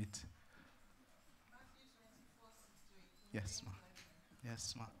 6 to 8. Matthew 24, 6 to 8. Yes, ma'am.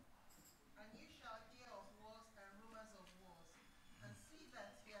 Yes, ma'am. And you shall hear of wars and rumors of wars, and see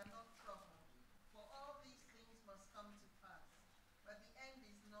that ye are not troubled, for all these things must come to pass. But the end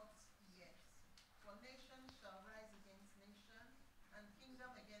is not yet. For nation shall rise against nation, and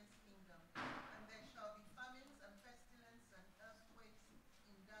kingdom against kingdom, and there shall be famines and pestilence and earthquakes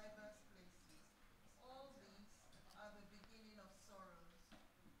in divers places. All these are the beginning of sorrows.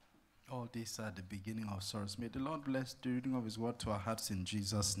 All this at the beginning of sorrows. May the Lord bless the reading of his word to our hearts in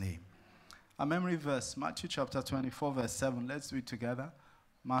Jesus' name. Our memory verse, Matthew chapter 24, verse 7. Let's read together.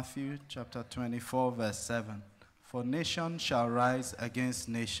 Matthew chapter 24, verse 7. For nation shall rise against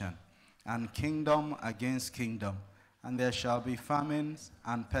nation, and kingdom against kingdom, and there shall be famines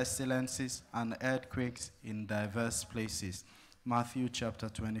and pestilences and earthquakes in diverse places. Matthew chapter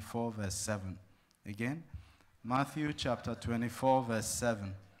 24, verse 7. Again, Matthew chapter 24, verse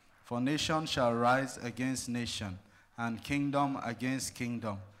 7. For nation shall rise against nation, and kingdom against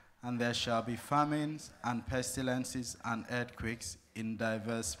kingdom, and there shall be famines and pestilences and earthquakes in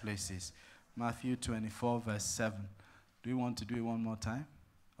diverse places. Matthew 24, verse 7. Do you want to do it one more time?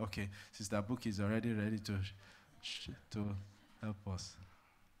 Okay, Sister Book is already ready to help us.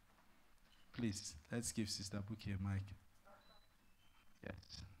 Please, let's give Sister Book a mic.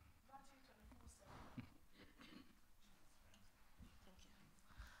 Yes.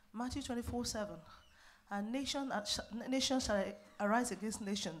 Matthew 24:7. And nation shall arise against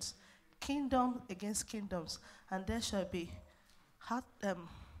nations, kingdom against kingdoms, and there shall be I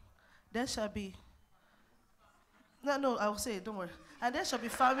will say it, don't worry. And there shall be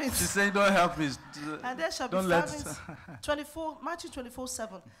famines. She's saying, don't help me. And there shall be famines. 24, Matthew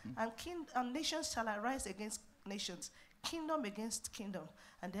 24:7. And nations shall arise against nations, kingdom against kingdom,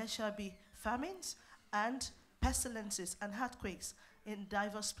 and there shall be famines and pestilences and earthquakes in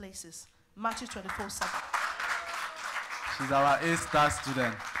diverse places. Matthew 24:7. She's our A-star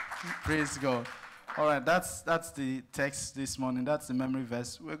student. Praise God. All right, that's the text this morning. That's the memory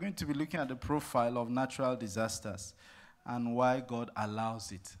verse. We're going to be looking at the profile of natural disasters and why God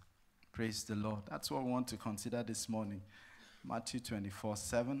allows it. Praise the Lord. That's what we want to consider this morning. Matthew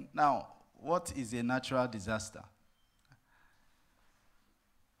 24:7. Now, what is a natural disaster?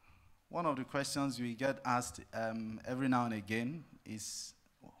 One of the questions we get asked every now and again is,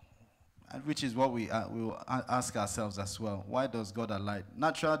 which is what we will ask ourselves as well. Why does God allow it?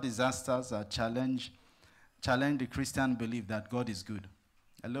 Natural disasters are challenge the Christian belief that God is good.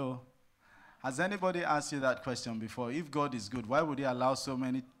 Hello? Has anybody asked you that question before? If God is good, why would he allow so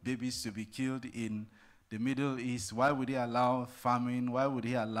many babies to be killed in the Middle East? Why would he allow famine? Why would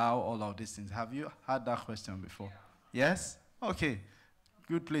he allow all of these things? Have you had that question before? Yes? Okay.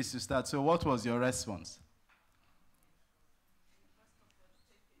 Good place to start. So what was your response?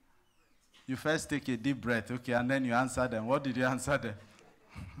 You first take a deep breath, okay, and then you answer them. What did you answer them?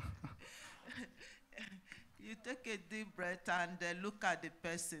 You take a deep breath and look at the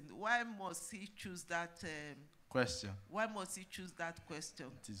person. Why must he choose that question? Why must he choose that question?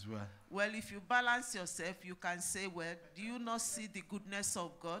 It is well. Well, if you balance yourself, you can say, well, do you not see the goodness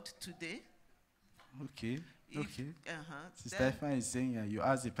of God today? Okay. Okay. Sister Stefan is saying you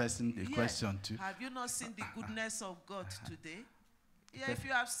ask the person a question too. Have you not seen the goodness of God today? Yeah, if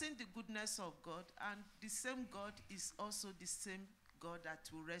you have seen the goodness of God, and the same God is also the same God that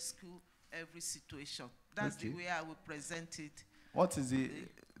will rescue every situation. That's the way I will present it. What is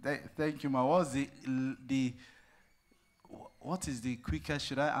thank you, ma. What is the quickest,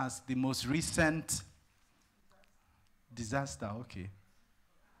 should I ask, the most recent disaster? Okay.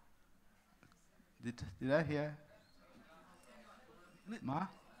 Did I hear? Ma?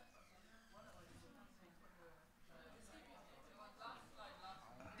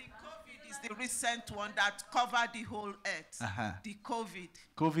 The recent one that covered the whole earth. The COVID.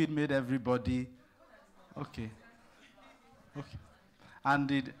 COVID made everybody. Okay. Okay. And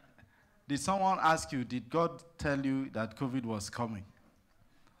did someone ask you, did God tell you that COVID was coming?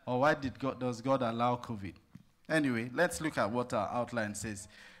 Or why does God allow COVID? Anyway, let's look at what our outline says.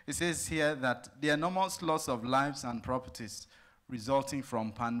 It says here that the enormous loss of lives and properties resulting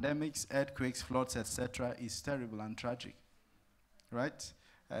from pandemics, earthquakes, floods, etc. is terrible and tragic. Right?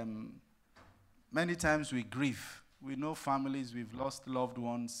 Many times we grieve. We know families, we've lost loved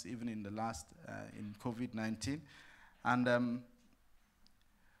ones, even in the last, in COVID-19. And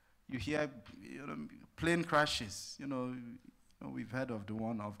you hear, plane crashes. We've heard of the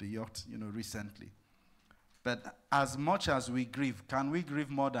one of the yacht, recently. But as much as we grieve, can we grieve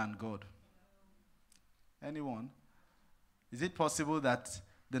more than God? Anyone? Is it possible that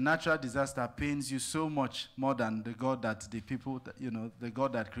the natural disaster pains you so much more than the God that the people, the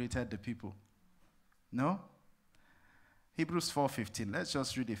God that created the people? No? Hebrews 4:15. Let's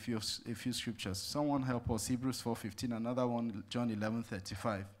just read a few scriptures. Someone help us. Hebrews 4:15. Another one, John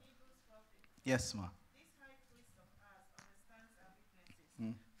 11:35. Yes, ma. This high priest of ours understands our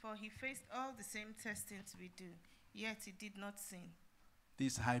weaknesses, for he faced all the same testings we do, yet he did not sin.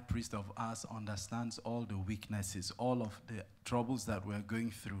 This high priest of ours understands all the weaknesses, all of the troubles that we're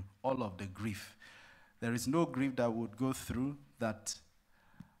going through, all of the grief. There is no grief that would go through that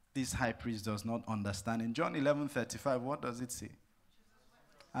this high priest does not understand. In John 11:35, what does it say?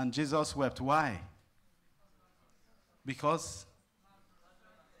 And Jesus wept. Why? Because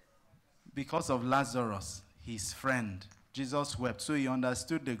of Lazarus, his friend. Jesus wept. So he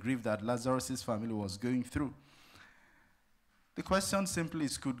understood the grief that Lazarus' family was going through. The question simply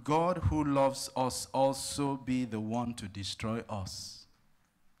is, could God who loves us also be the one to destroy us?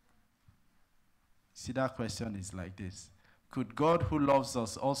 See, that question is like this. Could God who loves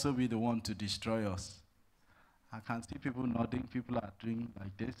us also be the one to destroy us? I can see people nodding. People are doing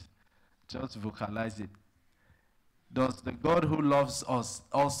like this. Just vocalize it. Does the God who loves us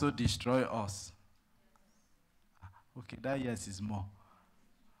also destroy us? Okay, that yes is more.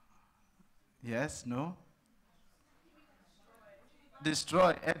 Yes, no?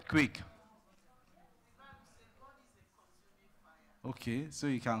 Destroy, earthquake. Okay, so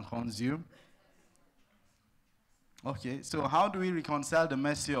you can consume. Okay, so how do we reconcile the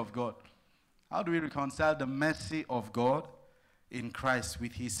mercy of God? How do we reconcile the mercy of God in Christ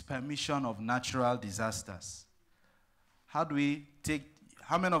with his permission of natural disasters? How many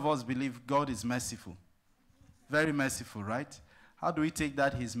of us believe God is merciful? Very merciful, right? How do we take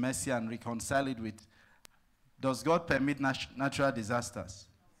that his mercy and reconcile it with, does God permit natural disasters?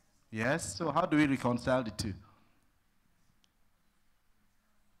 Yes, so how do we reconcile the two?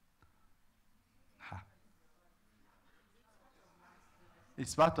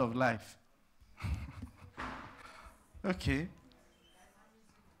 It's part of life. Okay.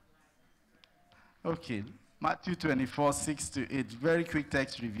 Okay. Matthew 24:6-8. Very quick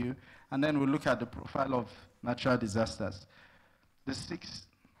text review. And then we'll look at the profile of natural disasters. The 6.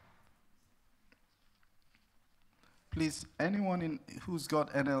 Please, anyone who's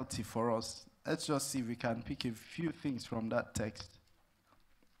got NLT for us, let's just see if we can pick a few things from that text.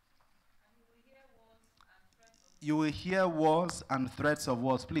 You will hear wars and threats of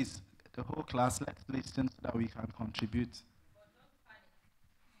wars. Please, the whole class, let's listen so that we can contribute. But don't panic.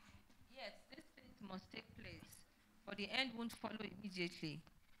 Yes, these things must take place, but the end won't follow immediately.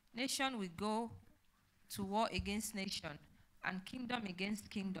 Nation will go to war against nation, and kingdom against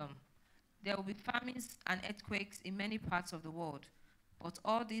kingdom. There will be famines and earthquakes in many parts of the world, but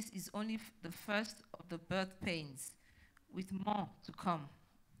all this is only the first of the birth pains, with more to come.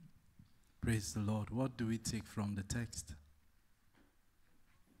 Praise the Lord. What do we take from the text?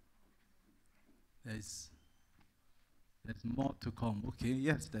 There's more to come. Okay,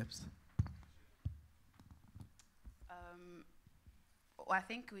 yes, Debs. What I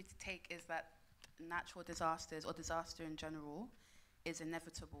think we take is that natural disasters or disaster in general is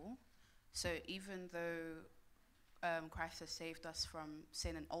inevitable. So even though Christ has saved us from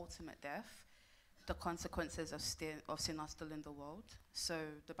sin and ultimate death, the consequences of sin are still in the world. So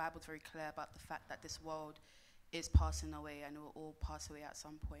the Bible's very clear about the fact that this world is passing away and it will all pass away at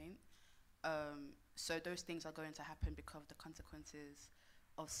some point. So those things are going to happen because of the consequences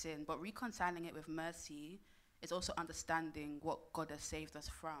of sin. But reconciling it with mercy is also understanding what God has saved us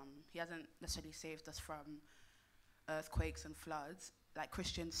from. He hasn't necessarily saved us from earthquakes and floods. Like,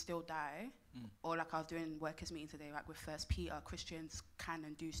 Christians still die. Or like I was doing workers meeting today, like with 1 Peter, Christians can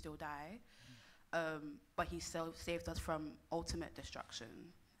and do still die. But he still saved us from ultimate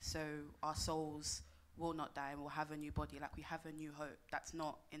destruction. So our souls will not die and we'll have a new body. Like, we have a new hope that's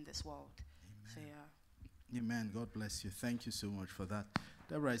not in this world. Amen. So yeah. Amen. God bless you. Thank you so much for that.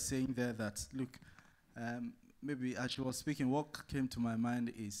 Deborah is saying there that, look, maybe as she was speaking, what came to my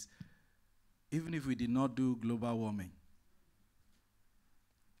mind is, even if we did not do global warming,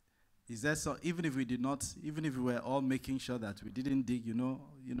 is there so, even if we were all making sure that we didn't dig, you know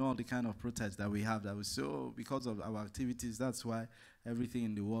all the kind of protests that we have, that was so, because of our activities, that's why everything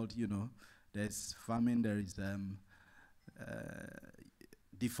in the world, there's famine, there is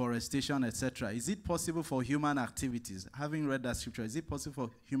deforestation, etc. Is it possible for human activities, having read that scripture, is it possible for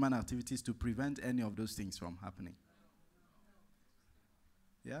human activities to prevent any of those things from happening?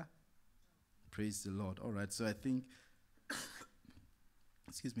 Yeah? Praise the Lord. All right, so I think,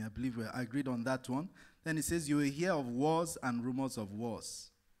 I believe we agreed on that one. Then it says, you will hear of wars and rumors of wars.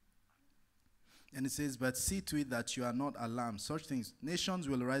 And it says, but see to it that you are not alarmed. Such things, nations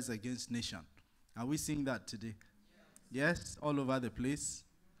will rise against nation. Are we seeing that today? Yes, all over the place.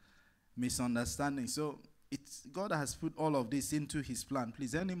 Misunderstanding. So God has put all of this into his plan.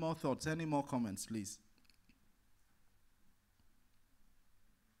 Please, any more thoughts, any more comments, please?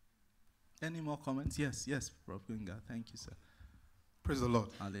 Any more comments? Yes, Prof. Gunga. Thank you, sir. Praise the Lord.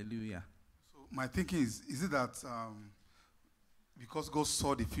 Hallelujah. So my thinking is it that because God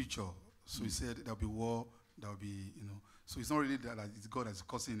saw the future, so he said there'll be war, there'll be, so it's not really that it's God that's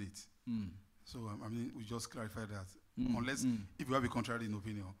causing it. So, we just clarify that. unless if you have a contrary in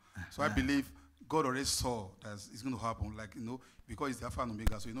opinion. So I believe God already saw that it's going to happen, like, because it's the Alpha and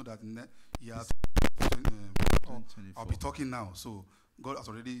Omega, so you know that in the year I'll be talking now. So God has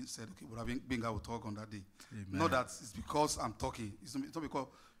already said, okay, we'll being I will talk on that day. Amen. Not that it's because I'm talking. It's not because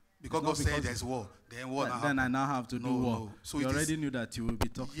God said there's war. Then war now then I now have to do war. No. So you already knew that you will be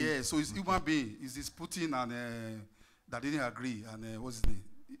talking. Yeah, so it's human being. It's this Putin and that didn't agree. And what's his name?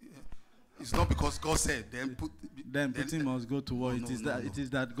 It's not because God said. Then Putin must go to war. It is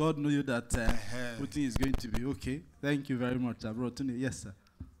that God knew that Putin is going to be okay. Thank you very much, Abrotuni. Yes, sir.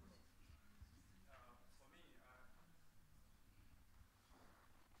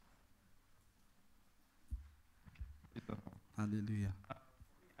 Hallelujah.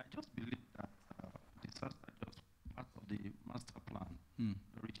 I just believe that disaster is just part of the master plan, the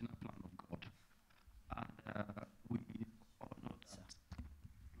original plan of God. And we all know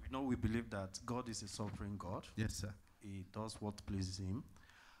that. We believe that God is a sovereign God. Yes, sir. He does what pleases him.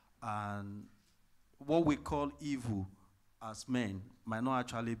 And what we call evil as men might not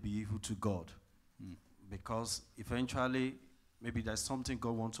actually be evil to God. Because eventually, maybe there's something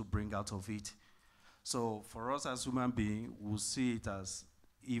God wants to bring out of it. So for us as human beings, we'll see it as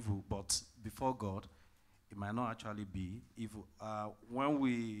evil, but before God, it might not actually be evil.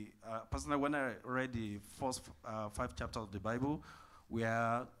 Personally, when I read the first 5 chapters of the Bible,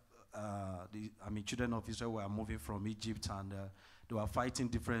 where children of Israel were moving from Egypt and they were fighting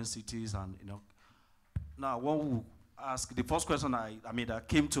different cities, and now one will ask, the first question that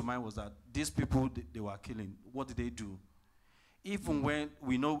came to mind was that these people they were killing, what did they do? Even when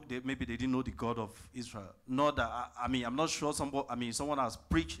we know that maybe they didn't know the God of Israel. Not that, I'm not sure someone has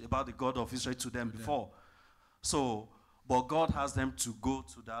preached about the God of Israel to them before. So, but God has them to go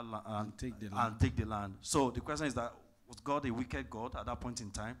to that land and take the land. So the question is that, was God a wicked God at that point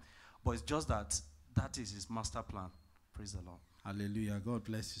in time? But it's just that is his master plan. Praise the Lord. Hallelujah. God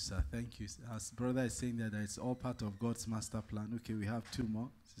bless you, sir. Thank you. As brother is saying that it's all part of God's master plan. Okay, we have 2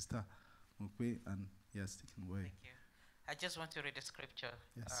 more. Sister Mukwe and yes, taken away. Thank you. I just want to read the scripture,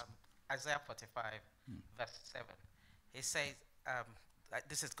 Yes. Isaiah 45, verse 7. He says,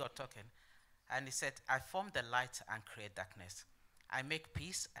 this is God talking, and he said, I form the light and create darkness. I make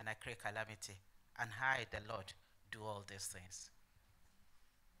peace and I create calamity. And I, the Lord, do all these things.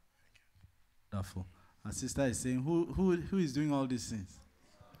 Wonderful. Our sister is saying, who is doing all these things?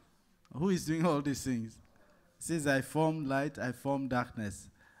 Who is doing all these things? It says, I form light, I form darkness.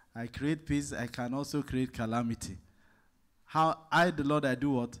 I create peace, I can also create calamity. How I, the Lord, I do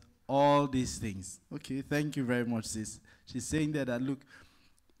what? All these things. Okay, thank you very much, sis. She's saying that look,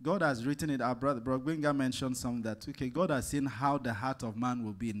 God has written it. Our brother Brogbenga mentioned something that, okay, God has seen how the heart of man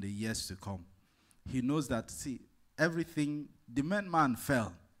will be in the years to come. He knows that, see, everything, the man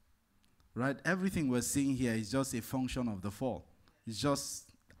fell, right? Everything we're seeing here is just a function of the fall. It's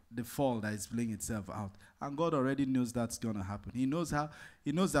just the fall that is playing itself out. And God already knows that's going to happen. He knows I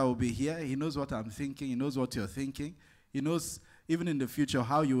will be here. He knows what I'm thinking. He knows what you're thinking. He knows, even in the future,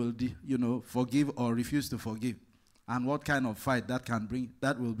 how you will, forgive or refuse to forgive, and what kind of fight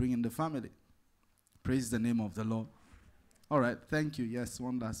that will bring in the family. Praise the name of the Lord. All right, thank you. Yes,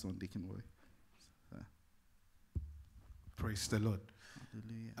 one last one, Deacon Way. Praise the Lord.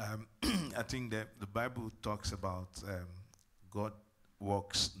 Hallelujah. I think that the Bible talks about God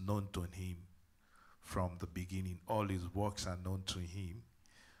works known to him from the beginning. All his works are known to him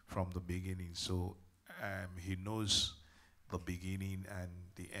from the beginning. So he knows the beginning and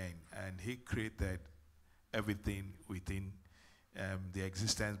the end. And he created everything within the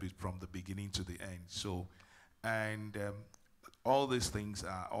existence from the beginning to the end. So, and all these things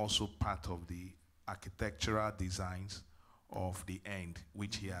are also part of the architectural designs of the end,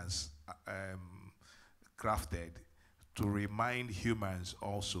 which he has crafted to remind humans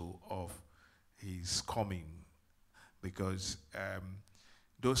also of his coming, because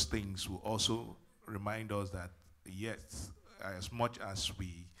those things will also remind us that, yes, as much as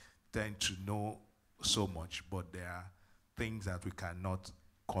we tend to know so much, but there are things that we cannot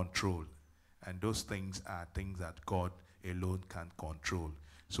control, and those things are things that God alone can control.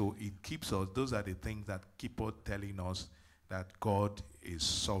 So it keeps us, those are the things that keep on telling us that God is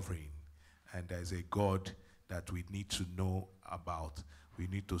sovereign, and there's a God that we need to know about. We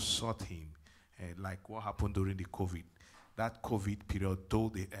need to sort him. And like what happened during the COVID, that COVID period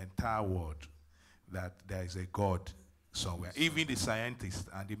told the entire world that there is a God somewhere. Even the scientists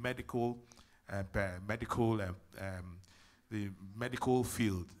and the medical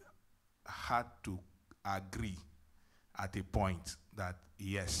field had to agree at a point that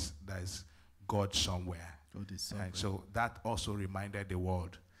yes, there's God somewhere. God is sovereign. And so that also reminded the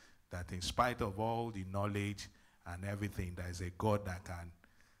world that in spite of all the knowledge and everything. There is a God that can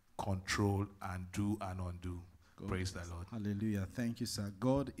control and do and undo. God. Praise the Lord. Hallelujah. Thank you, sir.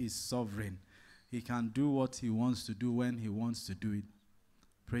 God is sovereign. He can do what he wants to do when he wants to do it.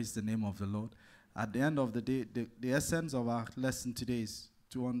 Praise the name of the Lord. At the end of the day, the essence of our lesson today is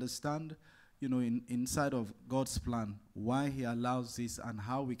to understand, inside of God's plan, why he allows this and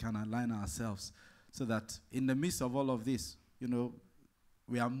how we can align ourselves so that in the midst of all of this,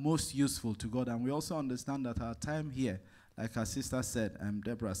 we are most useful to God. And we also understand that our time here, like our sister said,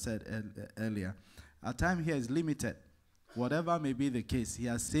 Deborah said earlier, our time here is limited. Whatever may be the case, he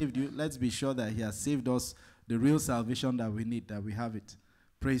has saved you. Let's be sure that he has saved us the real salvation that we need, that we have it.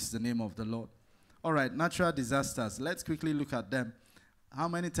 Praise the name of the Lord. All right, natural disasters. Let's quickly look at them. How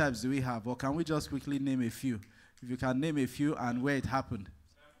many types do we have? Or can we just quickly name a few? If you can name a few and where it happened.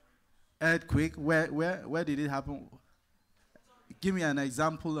 Earthquake, where did it happen? Give me an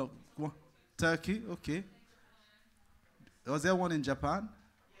example of Turkey, okay. Was there one in Japan?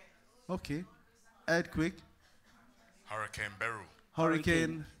 Okay. Earthquake. Hurricane Beru.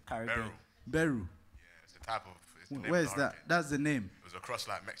 Hurricane Beru. Yeah, it's a type of. It's the name Where of is the that? hurricane. That's the name. It was across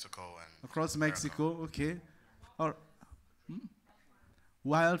like Mexico and. Across Mexico, okay. Or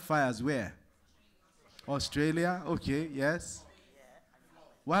wildfires where? Australia, okay, yes.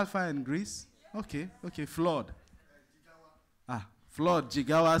 Wildfire in Greece, okay. Flood. Flood,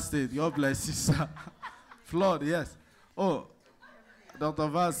 Jigawa State. God bless you, sir. Flood, yes. Oh, Dr.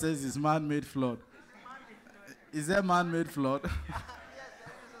 Vaz says it's man-made flood. Is there man-made flood?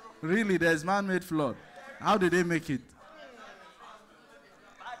 Really, there's man-made flood. How did they make it?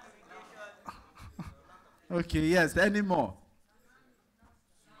 Okay, yes. Any more?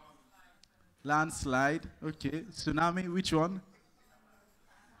 Landslide. Okay. Tsunami. Which one?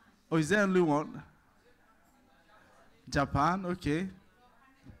 Oh, is there only one? Japan. Okay.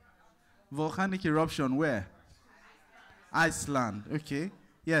 Volcanic eruption. Where? Iceland. Okay.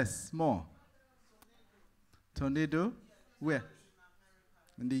 Yes. More. Tornado. Where?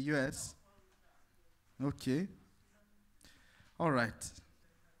 In the US. Okay. All right.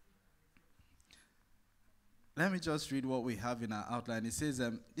 Let me just read what we have in our outline. It says,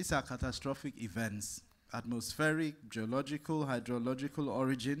 these are catastrophic events, atmospheric, geological, hydrological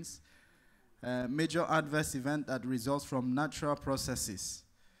origins, major adverse event that results from natural processes.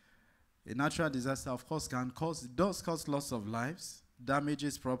 A natural disaster, of course, does cause loss of lives,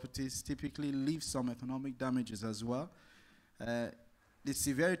 damages properties, typically leaves some economic damages as well. The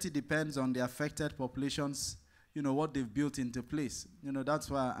severity depends on the affected populations, what they've built into place. That's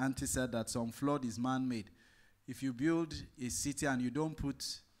why Auntie said that some flood is man-made. If you build a city and you don't put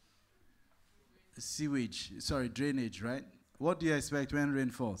drainage, right? What do you expect when rain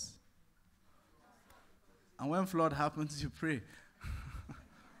falls? And when flood happens, you pray.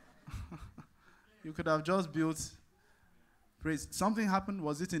 You could have just built, praise. Something happened,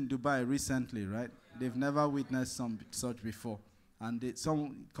 was it in Dubai recently, right? They've never witnessed such before. And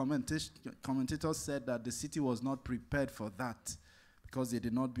some commentators said that the city was not prepared for that because they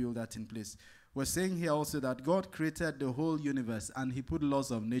did not build that in place. We're saying here also that God created the whole universe and he put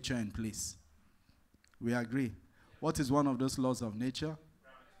laws of nature in place. We agree. What is one of those laws of nature?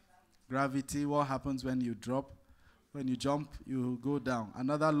 Gravity. What happens when you drop? When you jump, you go down.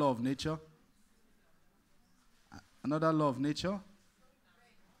 Another law of nature. Another law of nature.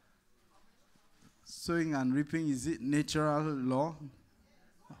 Sowing and reaping, is it natural law?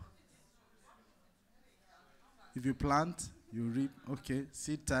 If you plant, you reap, okay.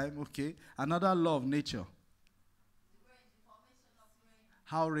 Seed time, okay. Another law of nature.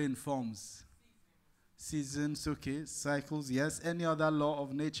 How rain forms. Seasons, okay. Cycles, yes. Any other law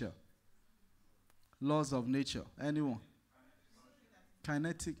of nature? Laws of nature. Anyone?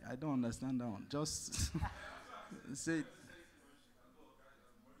 Kinetic, I don't understand that one. Just say it.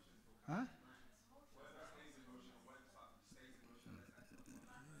 Huh?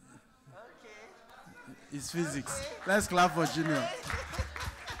 It's physics. Let's clap for Junior.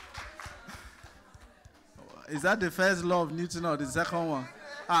 Is that the first law of Newton or the second one?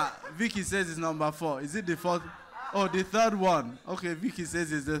 Vicky says it's number 4. Is it the fourth? Oh, the third one. Okay, Vicky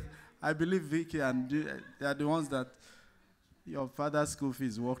says it's the... I believe Vicky and they are the ones that your father's school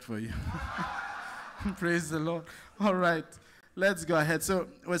fees worked for you. Praise the Lord. All right, let's go ahead. So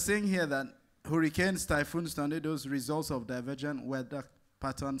we're saying here that hurricanes, typhoons, tornadoes, results of divergent weather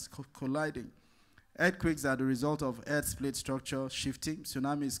patterns colliding. Earthquakes are the result of Earth's plate structure shifting.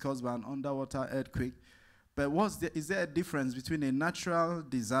 Tsunami is caused by an underwater earthquake. But is there a difference between a natural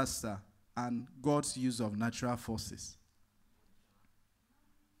disaster and God's use of natural forces?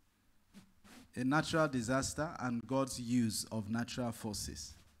 A natural disaster and God's use of natural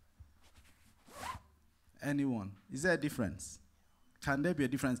forces. Anyone? Is there a difference? Can there be a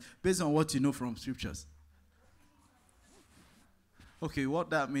difference based on what you know from scriptures? Okay, what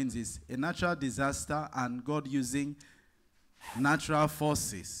that means is a natural disaster and God using natural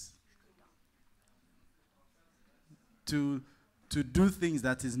forces to do things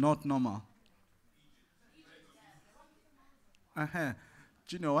that is not normal.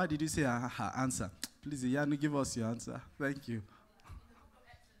 Junior, why did you say answer? Please, Yanu, give us your answer. Thank you.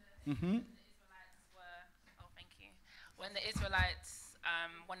 Mm-hmm. Thank you. When the Israelites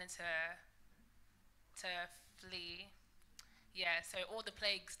wanted to flee, so all the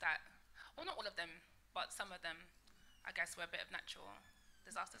plagues that, well, not all of them, but some of them, I guess, were a bit of natural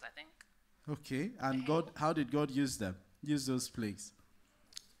disasters, I think. Okay, and how did God use them? Use those plagues?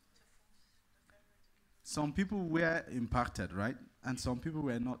 Some people were impacted, right? And some people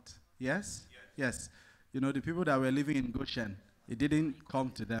were not. Yes? Yes. You know, the people that were living in Goshen, it didn't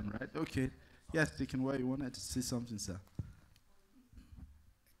come to them, right? Okay. Yes, Deacon, where you wanted to say something, sir?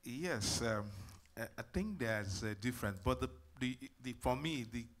 Yes, I think there's a difference. But for me,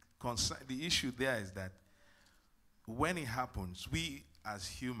 the issue there is that when it happens, we as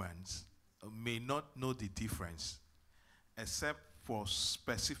humans may not know the difference, except for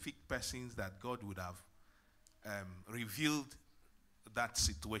specific persons that God would have revealed that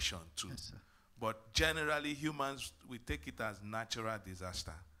situation to. Yes, sir. But generally, humans, we take it as natural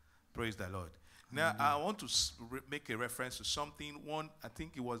disaster. Praise the Lord. Now, I want to make a reference to something. I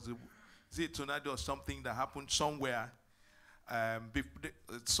think it was a tornado or something that happened somewhere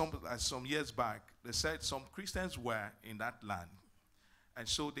some years back. They said some Christians were in that land. And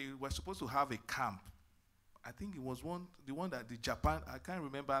so they were supposed to have a camp. I think it was the one that the Japan, I can't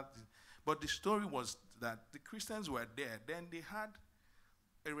remember. But the story was that the Christians were there. Then they had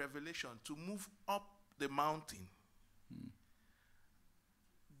a revelation to move up the mountain.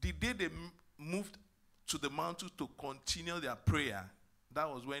 The day they moved to the mountain to continue their prayer, that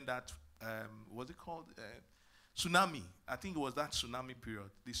was when that, what's it called? Tsunami. I think it was that tsunami period.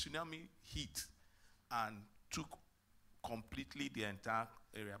 The tsunami hit and took completely the entire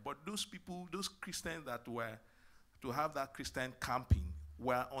area. But those people, those Christians that were to have that Christian camping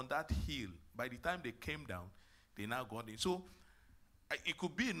were on that hill. By the time they came down, they now got in. So it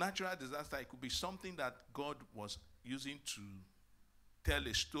could be a natural disaster. It could be something that God was using to tell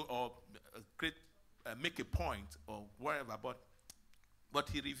a story or make a point or whatever. But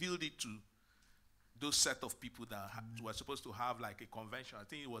he revealed it to those set of people that were supposed to have like a convention. I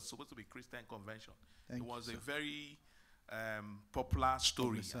think it was supposed to be a Christian convention. It was a very popular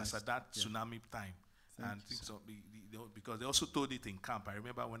story as at that tsunami time. Because they also told it in camp. I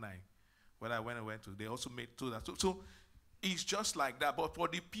remember when I went to, they also told that. So it's just like that. But for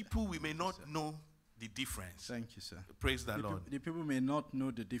the people, we may not know the difference. Thank you, sir. Praise the Lord. The people may not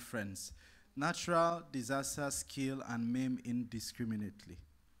know the difference. Natural disasters kill and maim indiscriminately.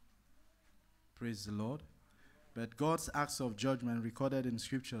 Praise the Lord. But God's acts of judgment recorded in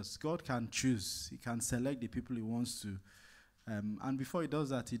scriptures, God can choose. He can select the people he wants to. And before he does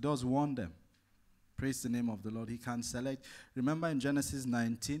that, he does warn them. Praise the name of the Lord. He can select. Remember in Genesis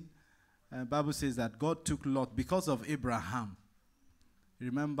 19, Bible says that God took Lot because of Abraham.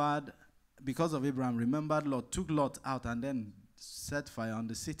 Remembered Lot, took Lot out and then set fire on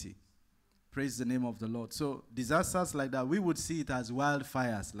the city. Praise the name of the Lord. So disasters like that, we would see it as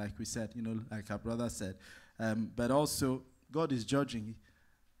wildfires, like we said, like our brother said. But also, God is judging.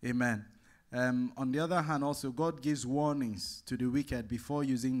 Amen. On the other hand, also, God gives warnings to the wicked before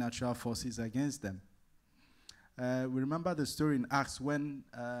using natural forces against them. We remember the story in Acts when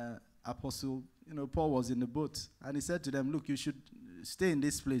Apostle, Paul was in the boat. And he said to them, look, you should stay in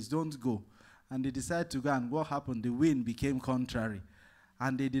this place. Don't go. And they decided to go. And what happened? The wind became contrary.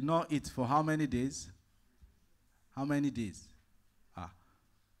 And they did not eat for how many days? How many days? How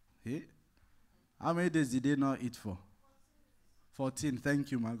many days did they not eat for? 14.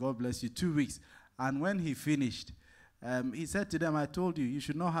 Thank you, my God bless you. 2 weeks. And when he finished, he said to them, I told you, you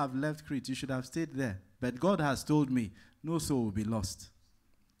should not have left Crete. You should have stayed there. But God has told me, no soul will be lost.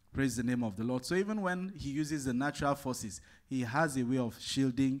 Praise the name of the Lord. So even when he uses the natural forces, he has a way of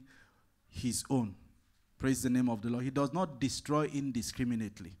shielding his own. Praise the name of the Lord. He does not destroy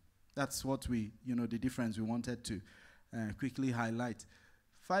indiscriminately. That's what the difference we wanted to quickly highlight.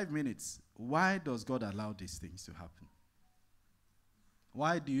 5 minutes. Why does God allow these things to happen?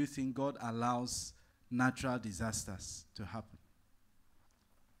 Why do you think God allows natural disasters to happen?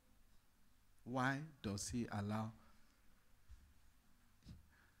 Why does he allow?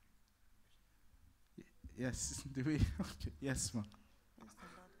 Yes, do we? Okay. Yes, ma'am.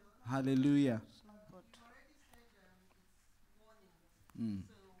 Hallelujah.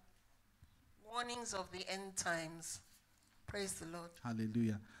 So, warnings of the end times. Praise the Lord.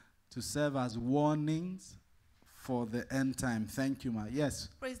 Hallelujah. To serve as warnings for the end time. Thank you, ma. Yes.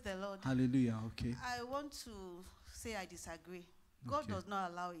 Praise the Lord. Hallelujah. Okay. I want to say I disagree. God Okay. does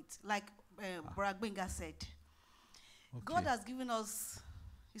not allow it. Like Brother Benga said, God has given us,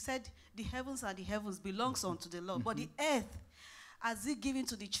 he said, the heavens and the heavens belongs unto the Lord, but the earth has he given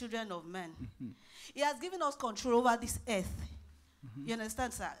to the children of men. He has given us control over this earth. You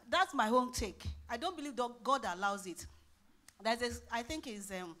understand, sir? That's my own take. I don't believe that God allows it. I think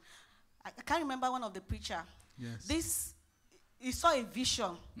is I can't remember one of the preacher. Yes. He saw a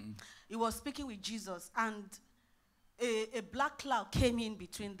vision. He was speaking with Jesus, and a black cloud came in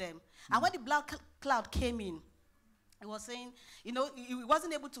between them. And when the black cloud came in, he was saying, he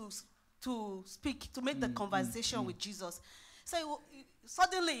wasn't able to speak, to make the conversation with Jesus. So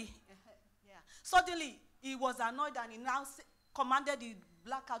suddenly he was annoyed, and he now commanded the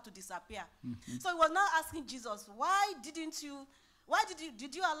black cloud to disappear. So he was now asking Jesus,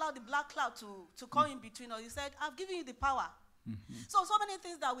 did you allow the black cloud to come in between us? He said, I've given you the power. So many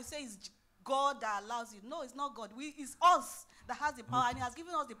things that we say is God that allows you. No, it's not God. It's us that has the power, and he has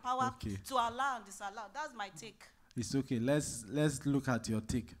given us the power to allow and disallow. That's my take. It's okay. Let's look at your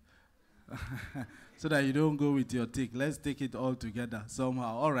take. So that you don't go with your take. Let's take it all together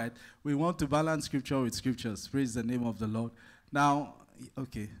somehow. All right. We want to balance scripture with scriptures. Praise the name of the Lord. Now,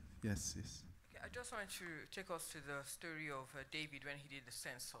 okay. Yes. Okay, I just want to take us to the story of David when he did the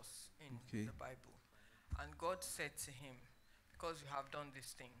census in the Bible. And God said to him, because you have done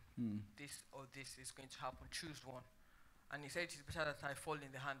this thing, this or this is going to happen, choose one. And he said, it's better that I fall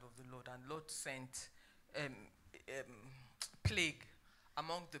in the hand of the Lord. And Lord sent plague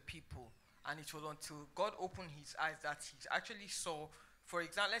among the people. And it was until God opened his eyes that he actually saw, for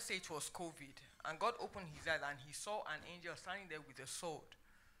example, let's say it was COVID, and God opened his eyes and he saw an angel standing there with a sword.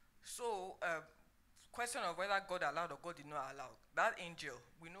 So, question of whether God allowed or God did not allow, that angel,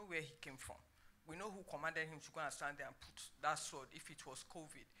 we know where he came from. We know who commanded him to go and stand there and put that sword, if it was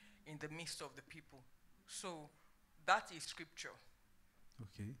COVID, in the midst of the people. So, that is scripture.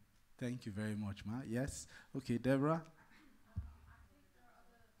 Okay. Thank you very much, ma. Yes. Okay, Deborah.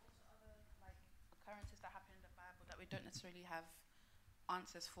 Occurrences that happen in the Bible that we don't necessarily have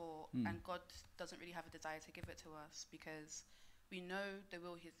answers for, and God doesn't really have a desire to give it to us, because we know the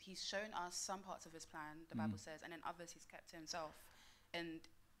will. He's shown us some parts of his plan, the Bible says, and in others he's kept to himself, and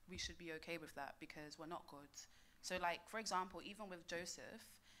we should be okay with that because we're not God. So, like, for example, even with Joseph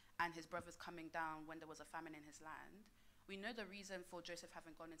and his brothers coming down when there was a famine in his land, we know the reason for Joseph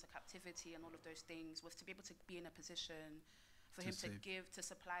having gone into captivity and all of those things was to be able to be in a position for him to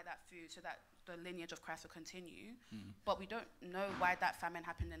supply that food so that the lineage of Christ will continue. But we don't know why that famine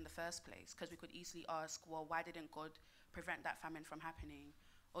happened in the first place, because we could easily ask, well, why didn't God prevent that famine from happening?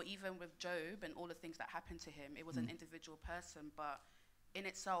 Or even with Job and all the things that happened to him, it was an individual person, but in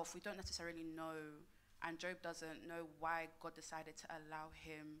itself, we don't necessarily know, and Job doesn't know why God decided to allow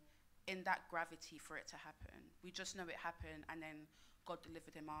him in that gravity for it to happen. We just know it happened, and then God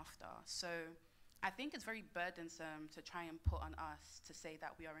delivered him after. So I think it's very burdensome to try and put on us to say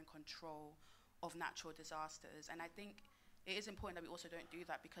that we are in control of natural disasters. And I think it is important that we also don't do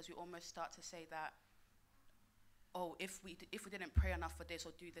that, because we almost start to say that, oh, if we didn't pray enough for this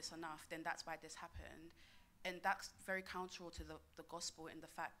or do this enough, then that's why this happened. And that's very counter to the gospel, in the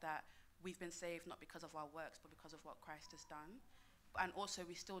fact that we've been saved not because of our works, but because of what Christ has done. And also,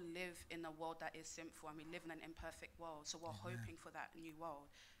 we still live in a world that is sinful, and we live in an imperfect world. So we're hoping for that new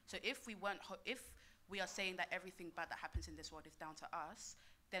world. So if we are saying that everything bad that happens in this world is down to us,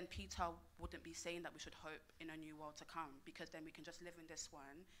 then Peter wouldn't be saying that we should hope in a new world to come, because then we can just live in this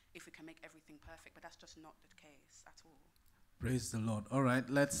one if we can make everything perfect. But that's just not the case at all. Praise the Lord. All right,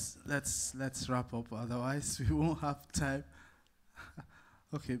 let's wrap up. Otherwise, we won't have time.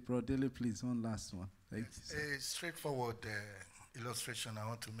 Okay, Bro Dele, please, one last one. Thank you, sir. A straightforward illustration I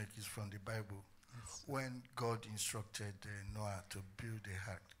want to make is from the Bible. Yes. When God instructed Noah to build a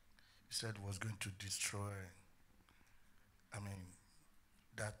ark, he said he was going to destroy,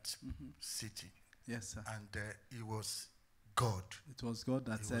 that city. Yes, sir. And it was God. It was God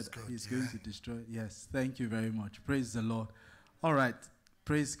that said he's going to destroy. Yes, thank you very much. Praise the Lord. All right,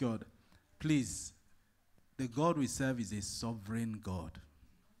 praise God. Please, the God we serve is a sovereign God.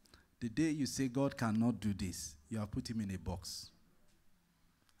 The day you say God cannot do this, you have put him in a box.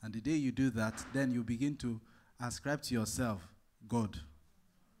 And the day you do that, then you begin to ascribe to yourself God.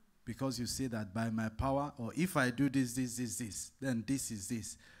 Because you say that by my power, or if I do this, then this is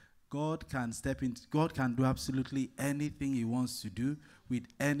this. God can step in. God can do absolutely anything he wants to do with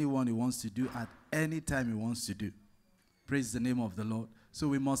anyone he wants to do at any time he wants to do. Praise the name of the Lord. So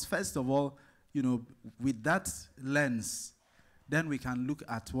we must first of all with that lens, then we can look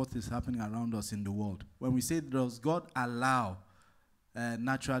at what is happening around us in the world. When we say, does God allow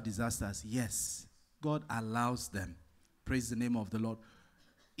natural disasters? Yes, God allows them. Praise the name of the Lord.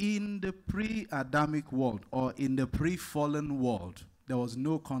 In the pre-Adamic world, or in the pre-fallen world, there was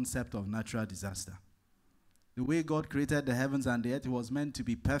no concept of natural disaster. The way God created the heavens and the earth, it was meant to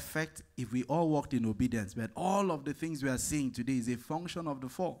be perfect if we all walked in obedience. But all of the things we are seeing today is a function of the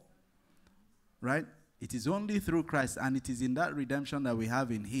fall. Right? It is only through Christ, and it is in that redemption that we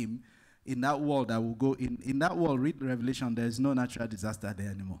have in him, in that world that will go in that world. Read Revelation, there is no natural disaster there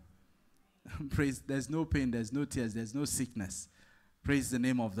anymore. Praise, there's no pain, there's no tears, there's no sickness. Praise the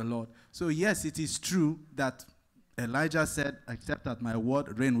name of the Lord. So yes, it is true that Elijah said, except at my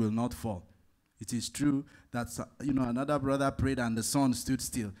word, rain will not fall. It is true that another brother prayed and the sun stood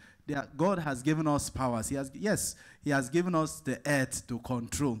still. God has given us powers. He has given us the earth to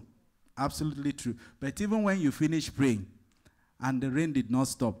control. Absolutely true. But even when you finish praying and the rain did not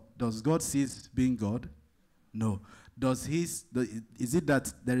stop, does God cease being God? No. Is it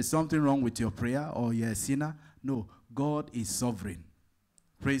that there is something wrong with your prayer or you're a sinner? No. God is sovereign.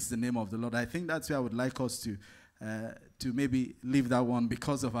 Praise the name of the Lord. I think that's where I would like us to maybe leave that one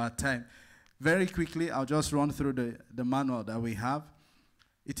because of our time. Very quickly, I'll just run through the manual that we have.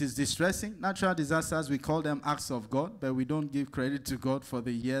 It is distressing. Natural disasters, we call them acts of God, but we don't give credit to God for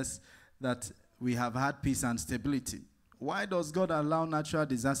the years that we have had peace and stability. Why does God allow natural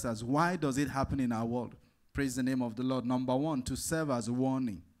disasters? Why does it happen in our world? Praise the name of the Lord. Number one, to serve as a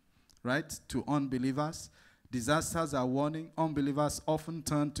warning, right, to unbelievers. Disasters are warning. Unbelievers often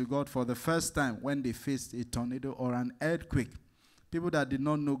turn to God for the first time when they faced a tornado or an earthquake. People that did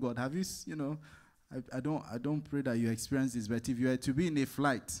not know God. Have you, I don't pray that you experience this, but if you are to be in a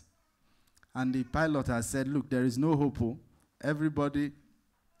flight and the pilot has said, look, there is no hope. Everybody,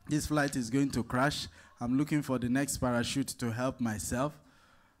 this flight is going to crash. I'm looking for the next parachute to help myself.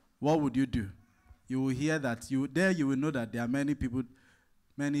 What would you do? You will hear that. You will know that there are many people,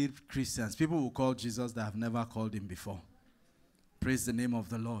 many Christians, people who call Jesus that have never called him before. Praise the name of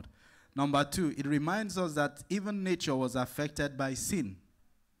the Lord. Number two, it reminds us that even nature was affected by sin.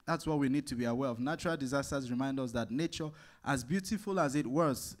 That's what we need to be aware of. Natural disasters remind us that nature, as beautiful as it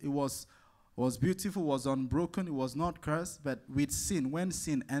was beautiful, was unbroken, it was not cursed, but with sin, when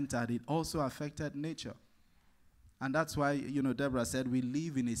sin entered, it also affected nature. And that's why, Deborah said, we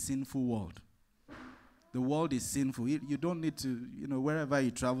live in a sinful world. The world is sinful. You don't need to, wherever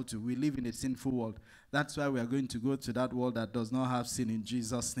you travel to, we live in a sinful world. That's why we are going to go to that world that does not have sin in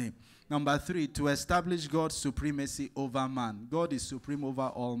Jesus' name. Number three, to establish God's supremacy over man. God is supreme over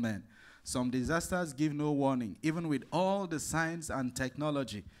all men. Some disasters give no warning. Even with all the science and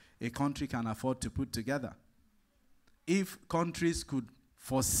technology a country can afford to put together. If countries could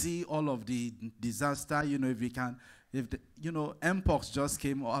foresee all of the disaster, Mpox just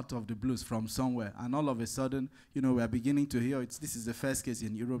came out of the blues from somewhere, and all of a sudden, we are beginning to hear this is the first case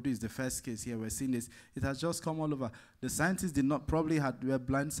in Europe, this is the first case here, we're seeing this. It has just come all over. The scientists were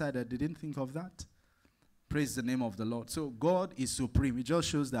blindsided, they didn't think of that. Praise the name of the Lord. So God is supreme. It just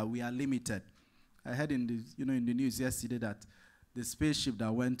shows that we are limited. I heard in the news yesterday that the spaceship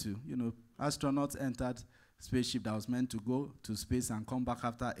that went to, astronauts entered spaceship that was meant to go to space and come back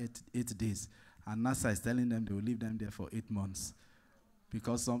after 8 days. And NASA is telling them they will leave them there for 8 months.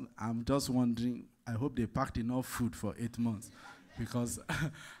 Because I'm just wondering, I hope they packed enough food for 8 months. Because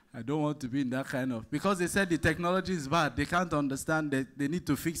I don't want to be in that kind of... Because they said the technology is bad. They can't understand that they need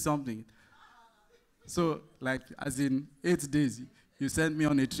to fix something. So, as in 8 days, you sent me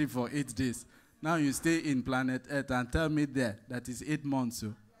on a trip for 8 days. Now you stay in planet Earth and tell me there that is 8 months.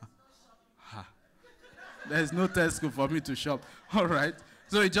 So. There's no Tesco for me to shop. All right.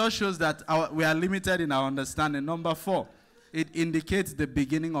 So it just shows that we are limited in our understanding. Number four, it indicates the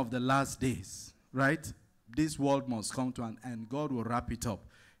beginning of the last days, right? This world must come to an end. God will wrap it up.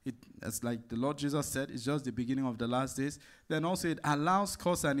 It's like the Lord Jesus said, it's just the beginning of the last days. Then also it allows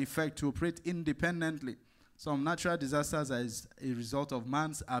cause and effect to operate independently. Some natural disasters are a result of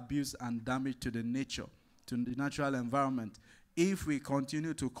man's abuse and damage to the nature, to the natural environment. If we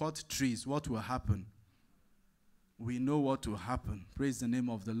continue to cut trees, what will happen? We know what will happen. Praise the name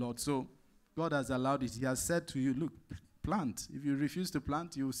of the Lord. So God has allowed it. He has said to you, look, plant. If you refuse to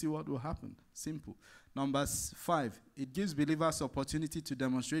plant, you will see what will happen. Simple. Number 5, it gives believers opportunity to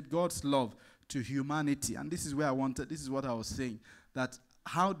demonstrate God's love to humanity. And this is where this is what I was saying, that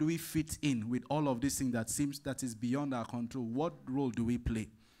how do we fit in with all of this thing that is beyond our control? What role do we play?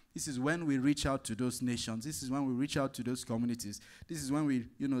 This is when we reach out to those nations. This is when we reach out to those communities. This is when we,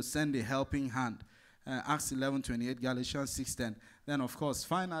 send a helping hand. Acts 11:28, Galatians 6:10. Then, of course,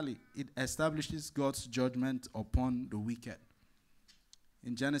 finally, it establishes God's judgment upon the wicked.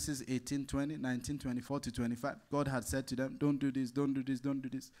 In Genesis 18:20, 19:24 to 25, God had said to them, don't do this, don't do this, don't do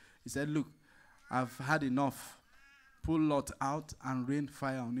this. He said, look, I've had enough. Pull Lot out and rain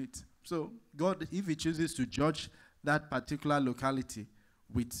fire on it. So God, if he chooses to judge that particular locality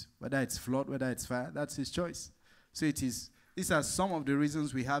with whether it's flood, whether it's fire, that's his choice. So these are some of the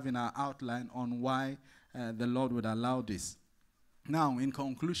reasons we have in our outline on why the Lord would allow this. Now, in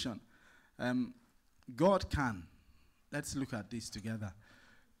conclusion, God can, let's look at this together.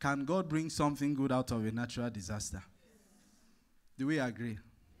 Can God bring something good out of a natural disaster? Do we agree?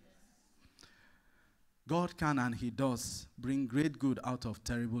 God can, and he does, bring great good out of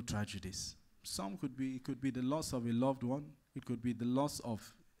terrible tragedies. Some it could be the loss of a loved one. It could be the loss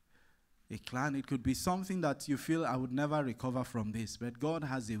of a clan. It could be something that you feel, I would never recover from this. But God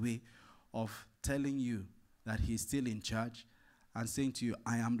has a way of telling you that he's still in charge and saying to you,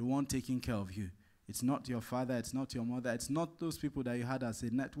 I am the one taking care of you. It's not your father, it's not your mother, it's not those people that you had as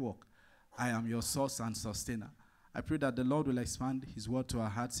a network. I am your source and sustainer. I pray that the Lord will expand his word to our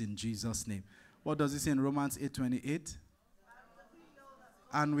hearts in Jesus' name. What does it say in Romans 8:28?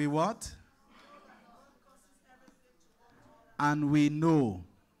 And we what? And we know.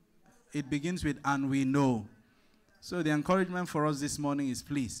 It begins with and we know. So the encouragement for us this morning is,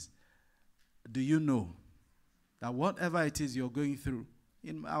 please, do you know that whatever it is you're going through,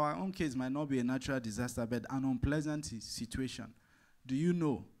 in our own case might not be a natural disaster, but an unpleasant situation. Do you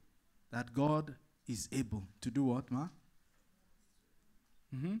know that God is able to do what, ma?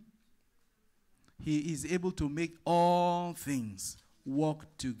 He is able to make all things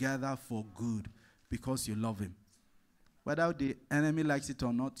work together for good because you love him. Whether the enemy likes it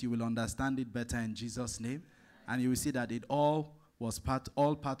or not, you will understand it better in Jesus' name. And you will see that it all was part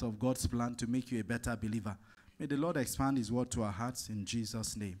of God's plan to make you a better believer. May the Lord expand his word to our hearts in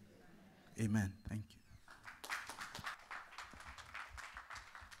Jesus' name. Amen. Thank you.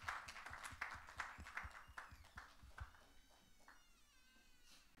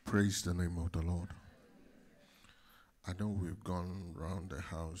 Praise the name of the Lord. I know we've gone around the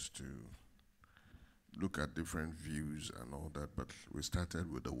house to look at different views and all that, but we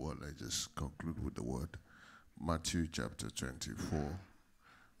started with the word. I just conclude with the word. Matthew chapter 24,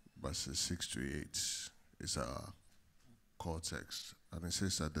 verses 6 to 8 is our core text. And it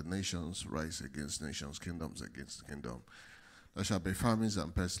says that the nations rise against nations, kingdoms against kingdom. There shall be famines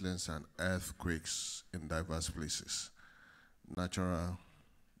and pestilence and earthquakes in diverse places. Natural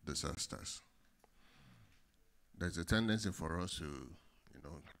disasters. There's a tendency for us to,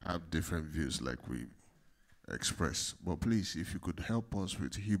 have different views like we express. But please, if you could help us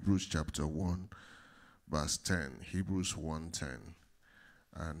with Hebrews chapter 1, verse 10. Hebrews 1:10.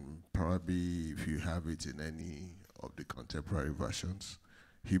 And probably if you have it in any of the contemporary versions,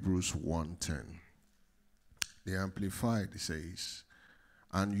 Hebrews 1:10. The Amplified says,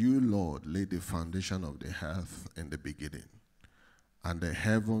 and you, Lord, laid the foundation of the earth in the beginning, and the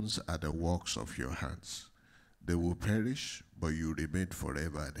heavens are the works of your hands. They will perish, but you remain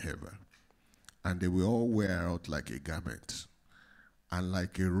forever and ever. And they will all wear out like a garment. And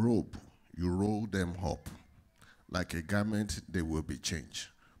like a robe, you roll them up. Like a garment, they will be changed.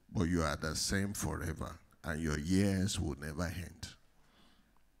 But you are the same forever, and your years will never end.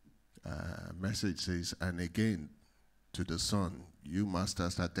 Message says, and again, to the Son, you, Master,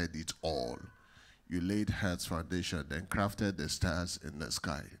 started it all. You laid earth's foundation, then crafted the stars in the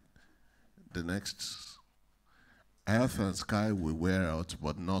sky. The next, earth and sky will wear out,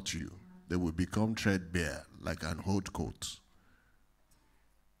 but not you. They will become threadbare like an old coat.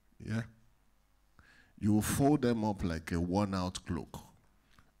 Yeah? You will fold them up like a worn-out cloak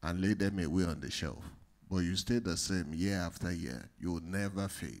and lay them away on the shelf. But you stay the same year after year. You will never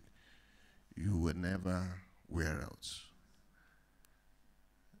fade. You will never wear out.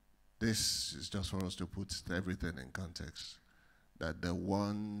 This is just for us to put everything in context. That the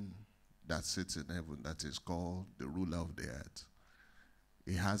one that sits in heaven, that is called the ruler of the earth,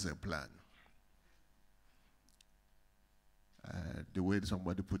 he has a plan. The way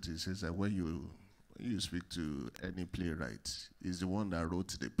somebody put it, says that when you speak to any playwright, he's the one that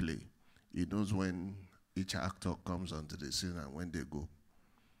wrote the play. He knows when each actor comes onto the scene and when they go.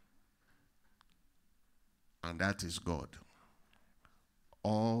 And that is God.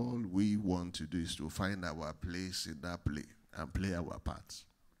 All we want to do is to find our place in that play and play our parts.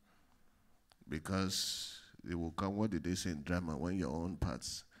 Because it will come, what did they say in drama, when your own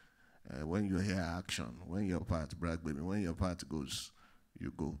parts, when you hear action, when your part, brag baby, when your part goes,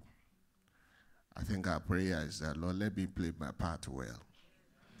 you go. I think our prayer is that, Lord, let me play my part well.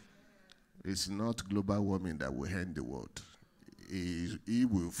 It's not global warming that will end the world. He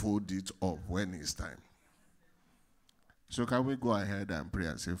will fold it up when it's time. So can we go ahead and pray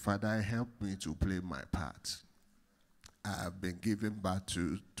and say, Father, help me to play my part. I have been given back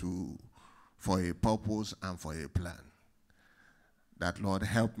for a purpose and for a plan. That, Lord,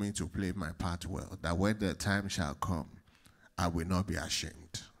 help me to play my part well, that when the time shall come, I will not be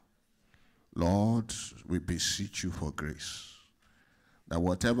ashamed. Lord, we beseech you for grace. That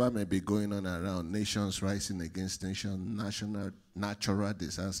whatever may be going on around, nations rising against nations, natural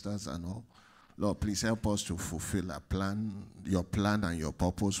disasters and all, Lord, please help us to fulfill your plan and your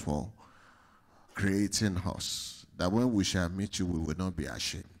purpose for creating us. That when we shall meet you, we will not be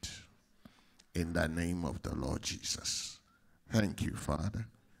ashamed. In the name of the Lord Jesus. Thank you, Father.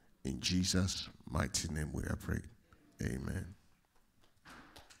 In Jesus' mighty name we are praying. Amen.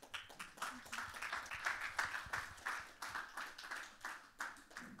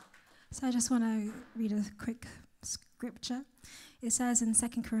 So I just want to read a quick scripture. It says in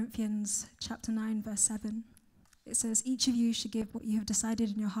 2 Corinthians chapter 9, verse 7, it says, each of you should give what you have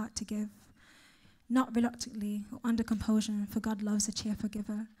decided in your heart to give, not reluctantly or under compulsion, for God loves a cheerful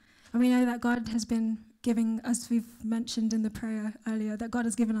giver. And we know that God has been giving, as we've mentioned in the prayer earlier, that God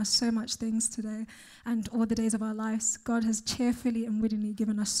has given us so much things today and all the days of our lives. God has cheerfully and willingly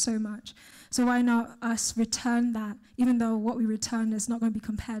given us so much. So why not us return that, even though what we return is not going to be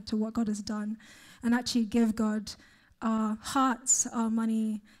compared to what God has done, and actually give God our hearts, our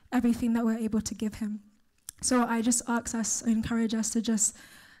money, everything that we're able to give him. So I just ask us, encourage us to just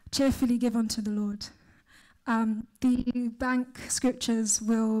cheerfully give unto the Lord. The bank scriptures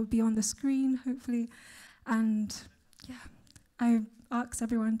will be on the screen, hopefully. And yeah, I ask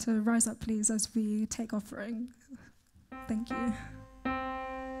everyone to rise up, please, as we take offering. Thank you.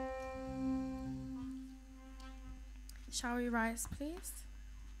 Shall we rise, please?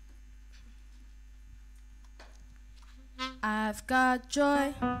 I've got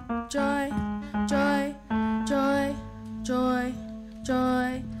joy, joy, joy, joy, joy,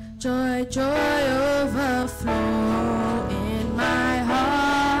 joy, joy, joy overflow in my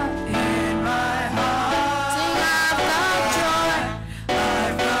heart, in my heart. Sing, I've got joy,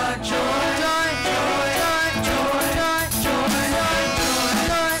 I've got joy, joy, joy, joy, joy, joy, joy, joy, joy, joy,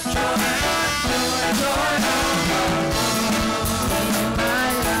 joy, in my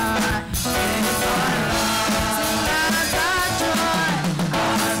life, in my life. Sing, I've got joy,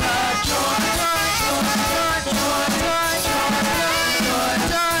 I've got joy, joy, joy, joy, joy, joy, joy, joy, joy,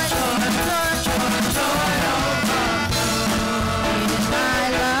 joy, joy, joy, joy, joy,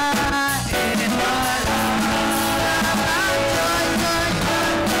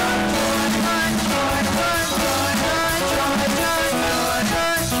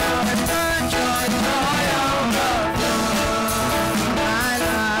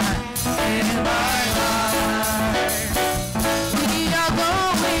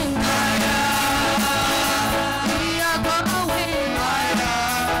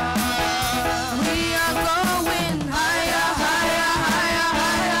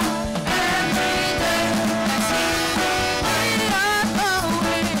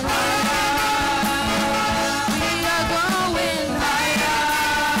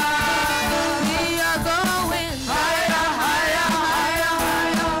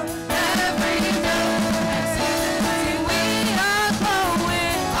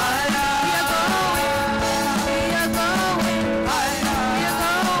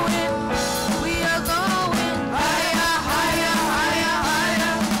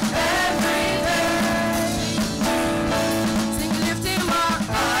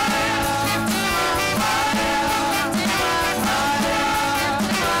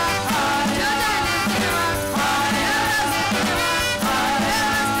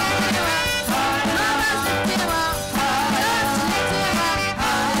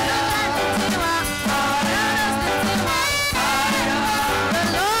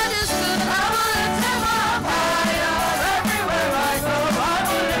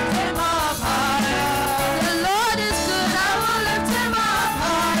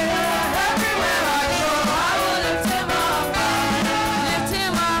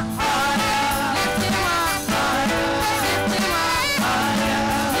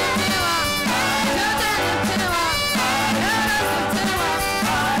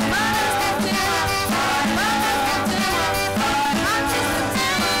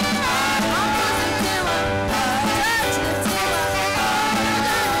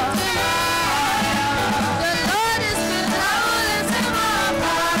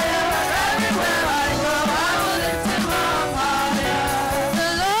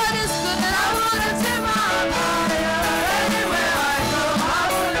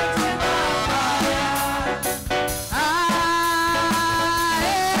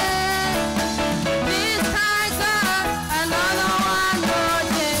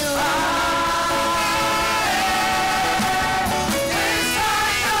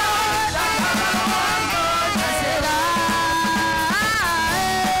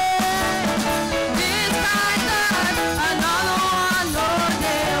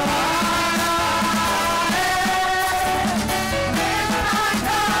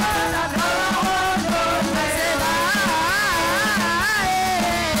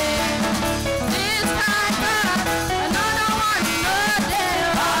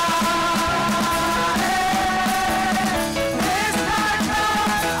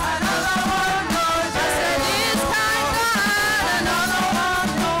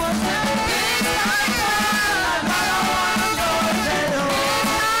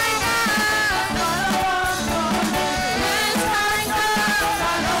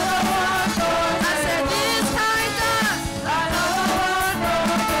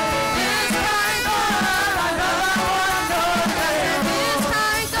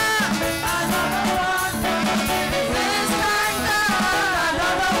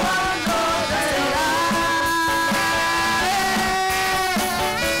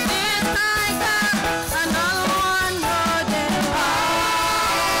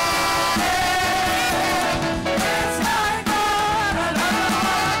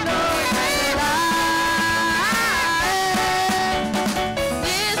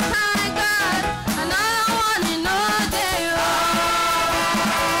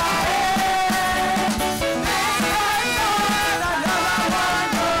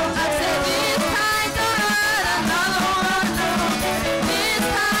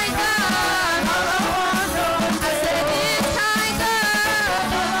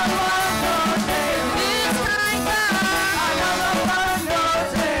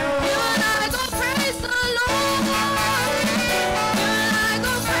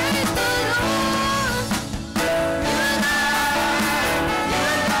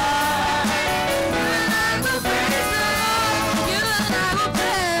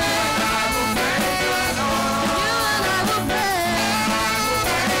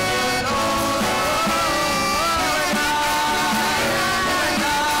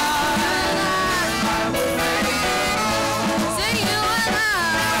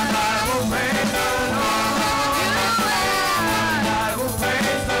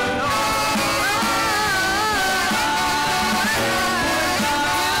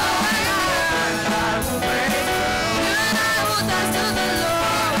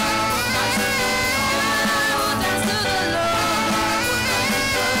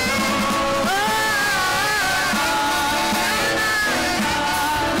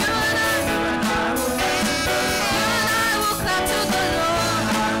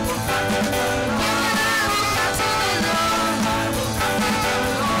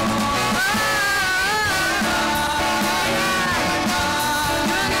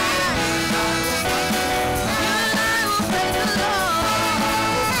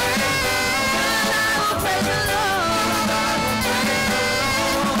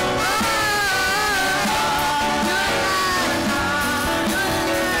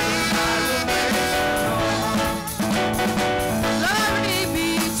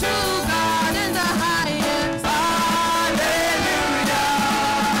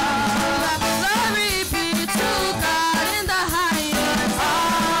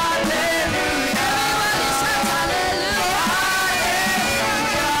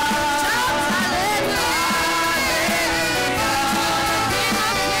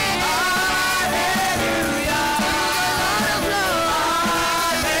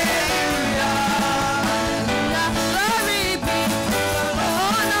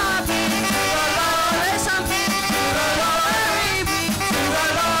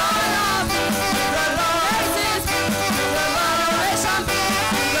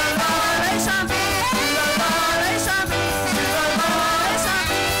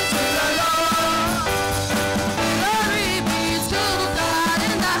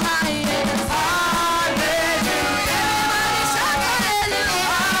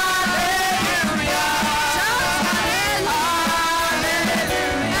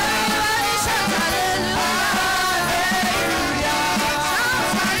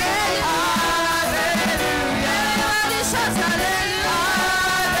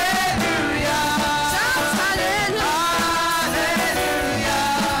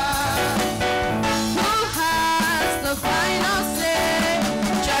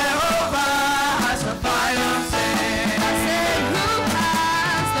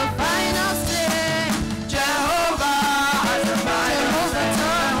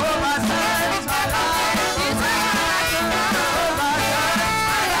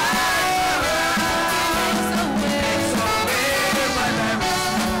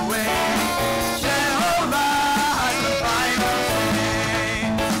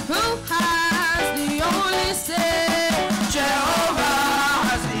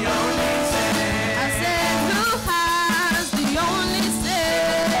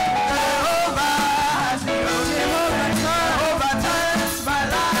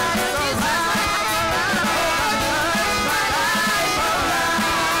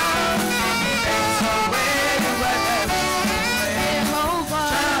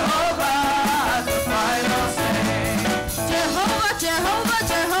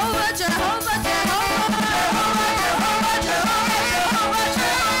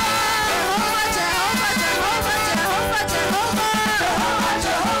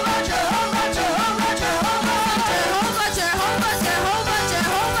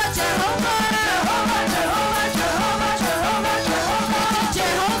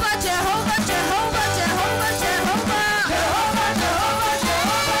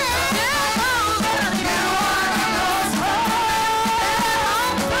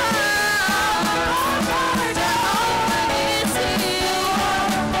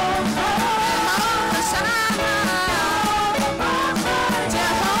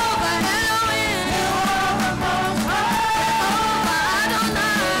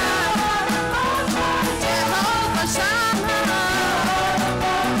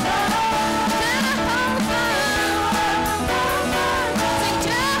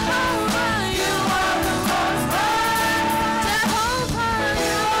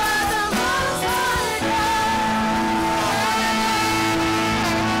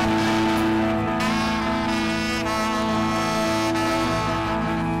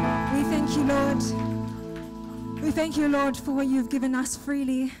 We thank you, Lord, for what you've given us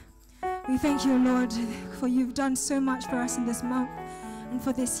freely. We thank you, Lord, for you've done so much for us in this month and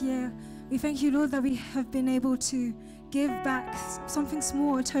for this year. We thank you, Lord, that we have been able to give back something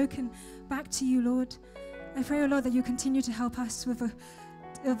small, a token back to you, Lord. I pray, oh Lord, that you continue to help us with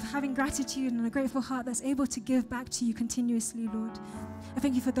of having gratitude and a grateful heart that's able to give back to you continuously, Lord. I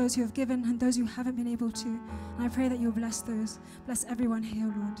thank you for those who have given and those who haven't been able to. And I pray that you'll bless those. Bless everyone here,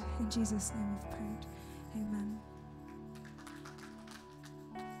 Lord. In Jesus' name we've prayed. Amen.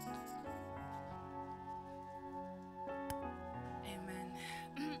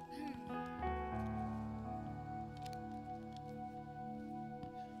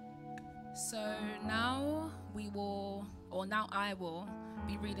 So now now I will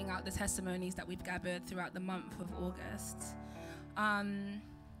be reading out the testimonies that we've gathered throughout the month of August.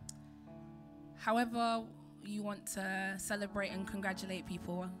 However you want to celebrate and congratulate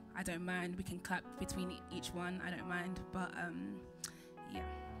people, I don't mind. We can clap between each one, I don't mind. But yeah.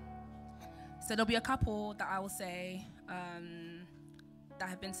 So there'll be a couple that I will say that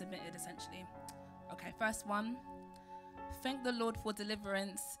have been submitted essentially. Okay, first one. Thank the Lord for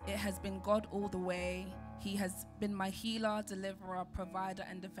deliverance. It has been God all the way. He has been my healer, deliverer, provider,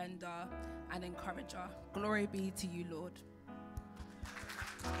 and defender, and encourager. Glory be to you, Lord.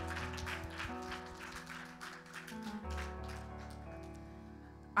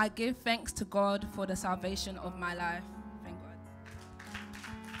 I give thanks to God for the salvation of my life. Thank God.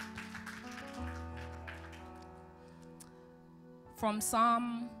 From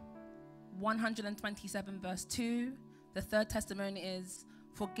Psalm 127 verse 2, the third testimony is,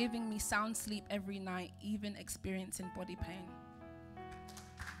 for giving me sound sleep every night, even experiencing body pain.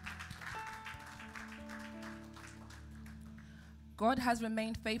 God has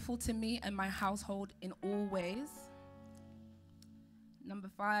remained faithful to me and my household in all ways. Number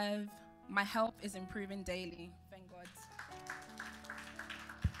 5, my health is improving daily. Thank God.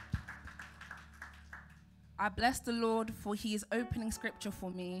 I bless the Lord, for he is opening scripture for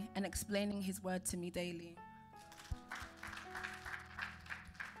me and explaining his word to me daily.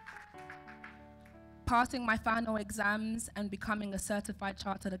 Passing my final exams and becoming a certified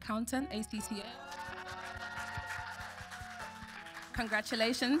chartered accountant, ACCA.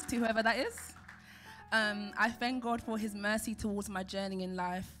 Congratulations to whoever that is. I thank God for his mercy towards my journey in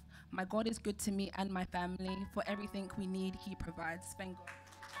life. My God is good to me and my family. For everything we need, he provides. Thank God.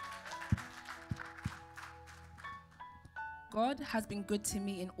 God has been good to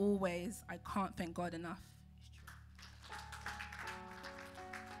me in all ways. I can't thank God enough.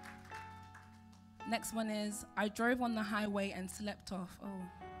 Next one is, I drove on the highway and slept off.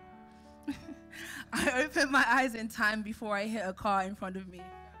 Oh. I opened my eyes in time before I hit a car in front of me.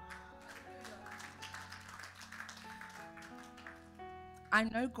 I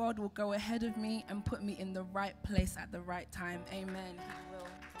know God will go ahead of me and put me in the right place at the right time. Amen. He will.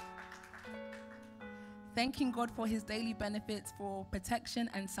 Thanking God for his daily benefits for protection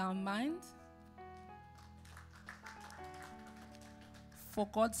and sound mind. For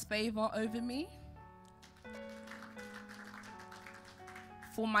God's favor over me.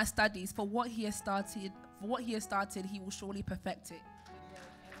 For my studies, for what he has started, he will surely perfect it. Amen.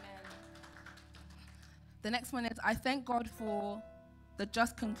 The next one is, I thank God for the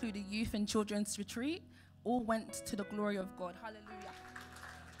just concluded youth and children's retreat. All went to the glory of God. Hallelujah.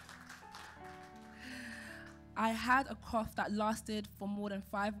 I had a cough that lasted for more than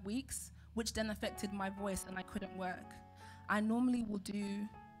 5 weeks, which then affected my voice and I couldn't work. I normally will do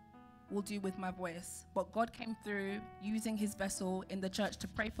with my voice, but God came through using his vessel in the church to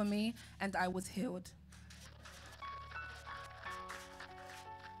pray for me, and I was healed.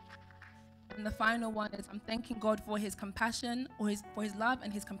 And the final one is, I'm thanking God for his compassion, for his love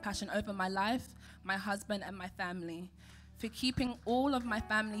and his compassion over my life, my husband, and my family, for keeping all of my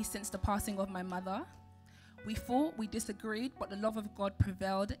family since the passing of my mother. We fought, we disagreed, but the love of God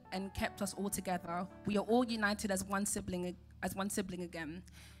prevailed and kept us all together. We are all united as one sibling again.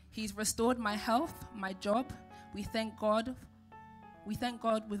 He's restored my health, my job. We thank God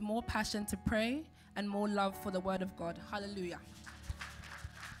with more passion to pray and more love for the word of God. Hallelujah.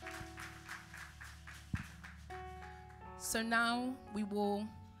 So now we will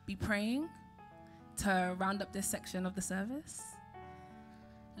be praying to round up this section of the service.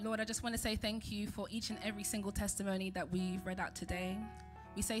 Lord, I just want to say thank you for each and every single testimony that we've read out today.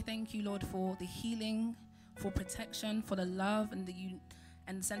 We say thank you, Lord, for the healing, for protection, for the love and the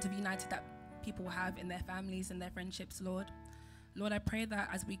sense of unity that people have in their families and their friendships, Lord. Lord, I pray that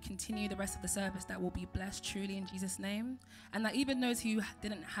as we continue the rest of the service, that we'll be blessed truly in Jesus' name. And that even those who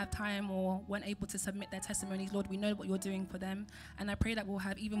didn't have time or weren't able to submit their testimonies, Lord, we know what you're doing for them. And I pray that we'll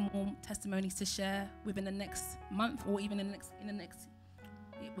have even more testimonies to share within the next month, or even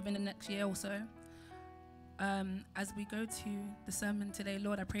within the next year or so. As we go to the sermon today,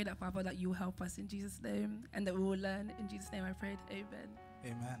 Lord, I pray that, Father, that you will help us in Jesus' name, and that we will learn. In Jesus' name I prayed. Amen.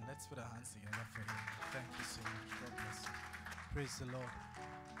 Amen. Let's put our hands together for him. Thank you so much. God bless you. Praise the Lord.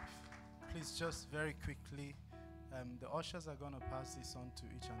 Please, just very quickly, the ushers are going to pass this on to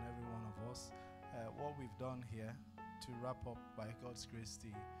each and every one of us. What we've done here to wrap up, by God's grace,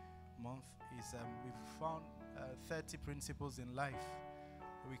 the month is we've found 30 principles in life.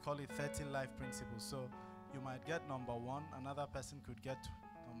 We call it 30 life principles. So you might get number 1, another person could get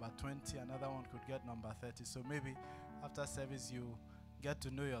number 20, another one could get number 30. So maybe after service you get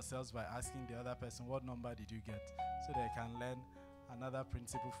to know yourselves by asking the other person, what number did you get? So they can learn another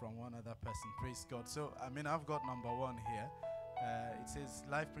principle from one other person. Praise God. So, I've got number 1 here. It says,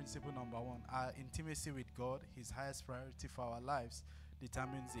 life principle number 1, our intimacy with God, his highest priority for our lives,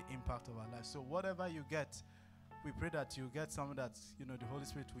 determines the impact of our lives. So whatever you get, we pray that you get something that, the Holy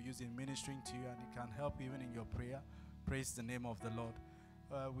Spirit will use in ministering to you, and it can help even in your prayer. Praise the name of the Lord.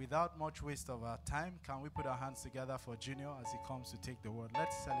 Without much waste of our time, can we put our hands together for Junior as he comes to take the word?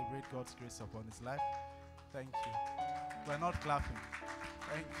 Let's celebrate God's grace upon his life. Thank you. We're not clapping.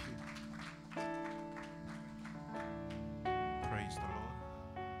 Thank you. Praise the Lord.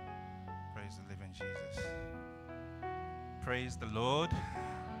 Praise the living Jesus. Praise the Lord.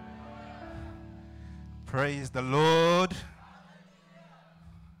 Praise the Lord.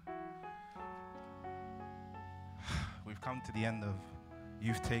 We've come to the end of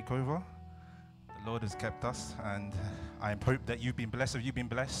Youth Takeover. The Lord has kept us, and I hope that you've been blessed. Have you been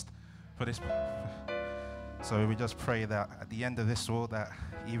blessed for this? So we just pray that at the end of this all, that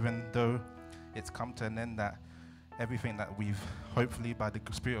even though it's come to an end, that everything that we've hopefully by the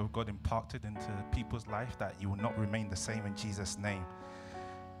Spirit of God imparted into people's life, that you will not remain the same in Jesus' name.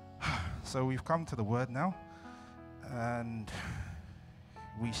 So we've come to the word now, and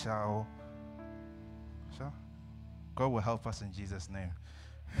we shall God will help us in Jesus' name.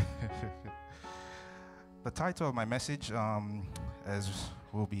 The title of my message, as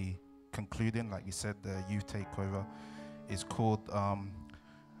we'll be concluding, like we said, the Youth Takeover, is called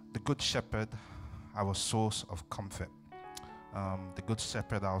The Good Shepherd, Our Source of Comfort. The Good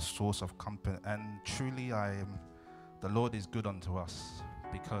Shepherd, Our Source of Comfort. And truly, the Lord is good unto us,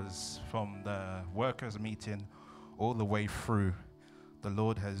 because from the workers' meeting all the way through, the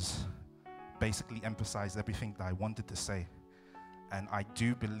Lord has basically emphasized everything that I wanted to say. And I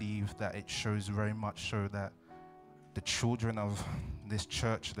do believe that it shows very much so that the children of this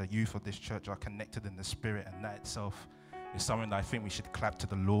church, the youth of this church, are connected in the Spirit, and that itself is something that I think we should clap to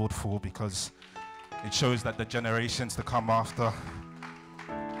the Lord for, because it shows that the generations to come after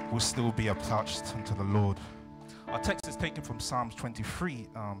will still be attached unto the Lord. Our text is taken from Psalms 23,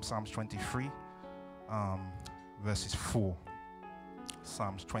 verses 4.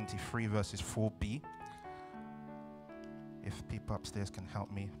 Psalms 23, verses 4b. If people upstairs can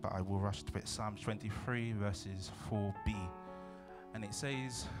help me, but I will rush to it. Psalms 23, verses 4b. And it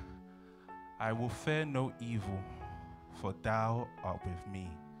says, I will fear no evil, for thou art with me.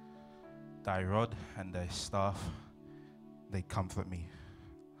 Thy rod and thy staff, they comfort me.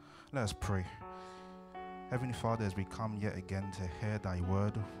 Let us pray. Heavenly Father, as we come yet again to hear thy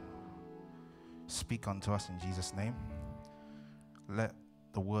word, speak unto us in Jesus' name. Let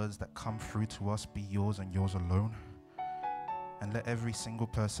the words that come through to us be yours and yours alone. And let every single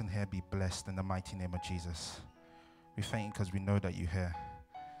person here be blessed in the mighty name of Jesus. We thank you because we know that you hear.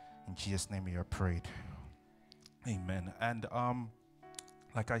 In Jesus' name we are prayed. Amen. And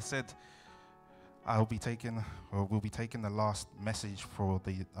like I said, we'll be taking the last message for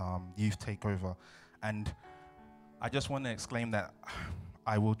the youth takeover. And I just want to exclaim that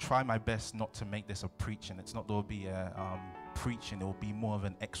I will try my best not to make this a preaching. It's not there will be a preaching, it will be more of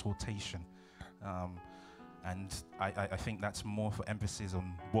an exhortation. And I think that's more for emphasis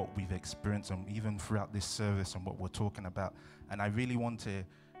on what we've experienced, and even throughout this service and what we're talking about. And I really want to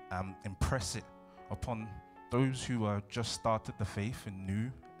impress it upon those who are just started the faith and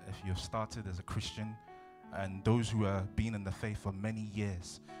new, if you've started as a Christian, and those who have been in the faith for many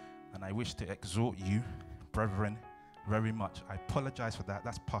years. And I wish to exhort you, brethren, very much. I apologize for that.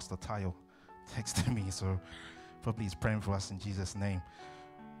 That's Pastor Tayo texting me, so probably he's praying for us in Jesus' name.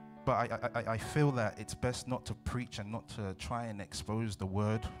 But I feel that it's best not to preach and not to try and expose the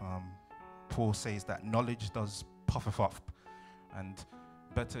word. Paul says that knowledge does puffeth up, and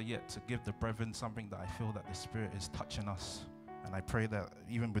better yet, to give the brethren something that I feel that the Spirit is touching us And I pray that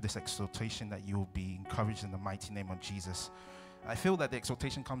even with this exhortation that you will be encouraged in the mighty name of Jesus. I feel that the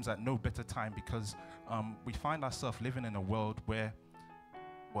exhortation comes at no better time because we find ourselves living in a world where,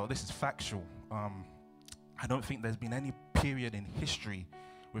 well, this is factual. I don't think there's been any period in history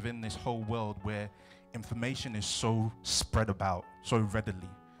within this whole world where information is so spread about so readily.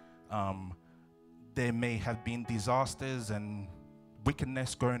 There may have been disasters and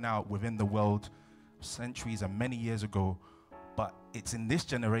wickedness going out within the world centuries and many years ago, but it's in this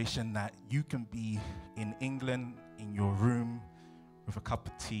generation that you can be in England in your room with a cup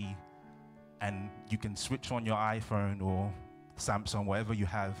of tea and you can switch on your iPhone or Samsung, whatever you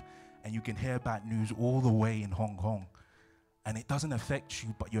have, and you can hear about news all the way in Hong Kong. And it doesn't affect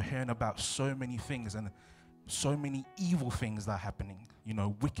you, but you're hearing about so many things and so many evil things that are happening, you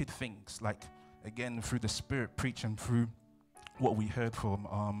know, wicked things, like, again, through the Spirit preaching through what we heard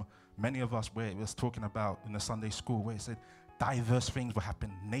from many of us, where it was talking about in the Sunday school, where it said diverse things will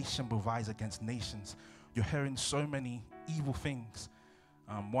happen, nation will rise against nations. You're hearing so many evil things.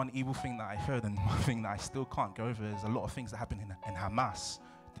 One evil thing that I heard and one thing that I still can't go over is a lot of things that happen in Hamas.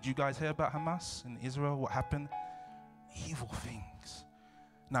 Did you guys hear about Hamas in Israel? What happened? Evil things.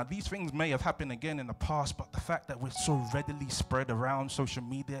 Now, these things may have happened again in the past, but the fact that we're so readily spread around social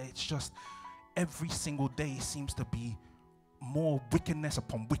media, it's just every single day seems to be more wickedness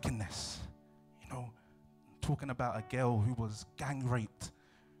upon wickedness. You know, talking about a girl who was gang raped.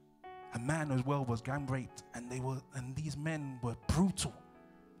 A man as well was gang raped, and these men were brutal.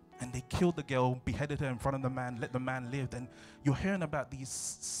 And they killed the girl, beheaded her in front of the man, let the man live. And you're hearing about these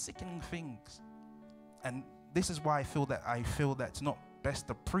sickening things. And this is why I feel that it's not best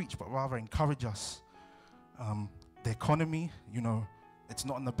to preach, but rather encourage us. The economy, you know, it's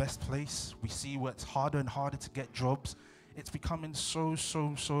not in the best place. We see where it's harder and harder to get jobs. It's becoming so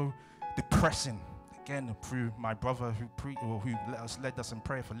depressing. Again, through my brother who led us in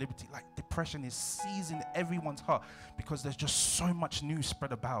prayer for liberty, like depression is seizing everyone's heart because there's just so much news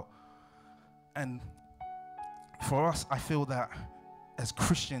spread about. And for us, I feel that as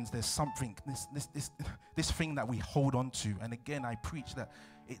Christians, there's something, this thing that we hold on to. And again, I preach that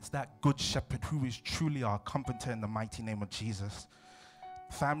it's that good shepherd who is truly our comforter in the mighty name of Jesus.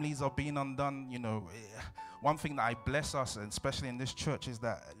 Families are being undone, you know. One thing that I bless us, and especially in this church, is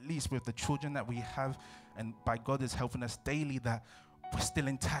that at least with the children that we have, and by God is helping us daily, that we're still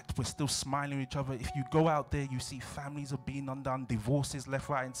intact, we're still smiling at each other. If you go out there, you see families are being undone, divorces left,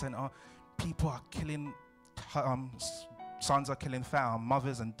 right, and center. People are killing, sons are killing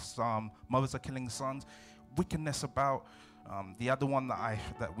mothers, and mothers are killing sons. Wickedness about. The other one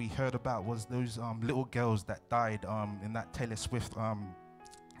that we heard about was those little girls that died in that Taylor Swift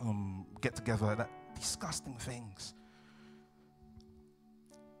get together. That disgusting things.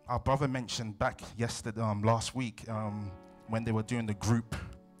 Our brother mentioned back last week when they were doing the group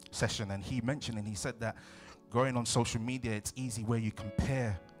session, and he mentioned and he said that going on social media, it's easy where you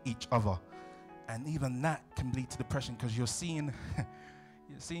compare each other, and even that can lead to depression because you're seeing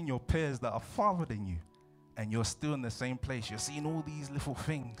your peers that are farther than you, and you're still in the same place. You're seeing all these little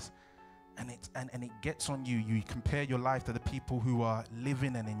things, and it gets on you. You compare your life to the people who are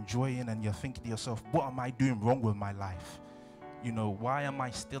living and enjoying, and you're thinking to yourself, what am I doing wrong with my life? You know, why am I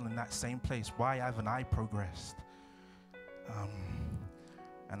still in that same place? Why haven't I progressed?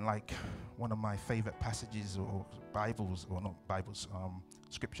 And like one of my favorite passages or Bibles, or not Bibles,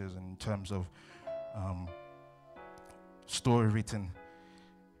 scriptures in terms of story written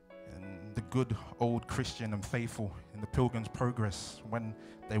in the good old Christian and faithful in the Pilgrim's Progress, when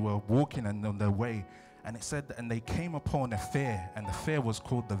they were walking and on their way, and it said that, and they came upon a fair, and the fair was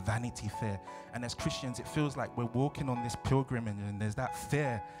called the Vanity Fair. And as Christians, it feels like we're walking on this pilgrimage, and there's that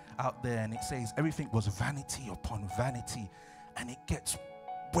fair out there, and it says everything was vanity upon vanity, and it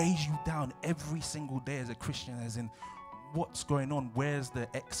weighs you down every single day as a Christian, as in what's going on, where's the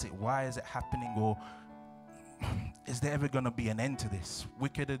exit, why is it happening, or is there ever going to be an end to this?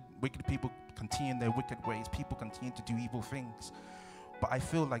 Wicked people continue in their wicked ways, people continue to do evil things. But I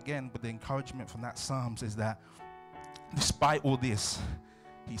feel, again, with the encouragement from that Psalms is that despite all this,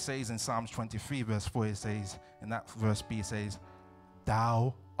 he says in Psalms 23 verse 4, it says, in that verse B, it says,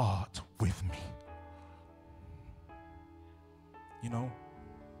 thou art with me. You know,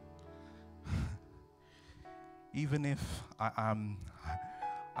 even if I'm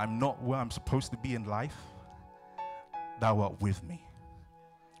not where I'm supposed to be in life, thou art with me.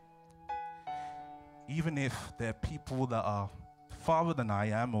 Even if there are people that are farther than I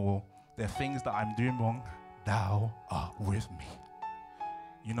am, or there are things that I'm doing wrong, thou art with me.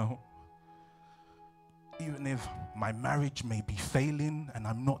 You know, even if my marriage may be failing and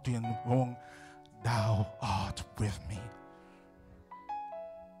I'm not doing wrong, thou art with me.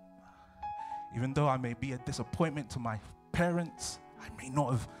 Even though I may be a disappointment to my parents, I may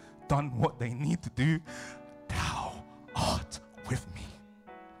not have done what they need to do, thou art with me.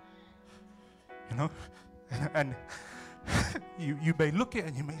 You know? And you may look at it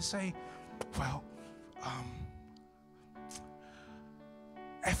and you may say, well,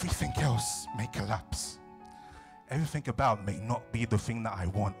 everything else may collapse. Everything about may not be the thing that I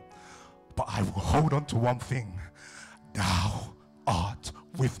want, but I will hold on to one thing. Thou art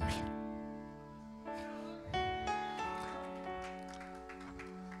with me.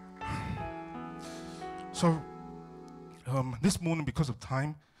 So, this morning, because of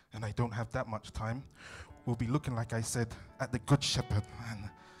time, and I don't have that much time, we'll be looking, like I said, at the Good Shepherd, and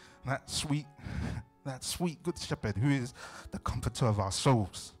that sweet Good Shepherd who is the comforter of our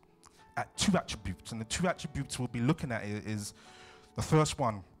souls, at two attributes. And the two attributes we'll be looking at is, the first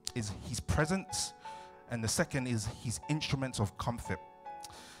one is his presence, and the second is his instruments of comfort.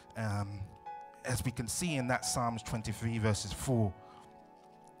 As we can see in that Psalms 23 verses 4,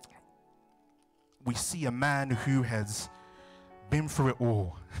 we see a man who has been through it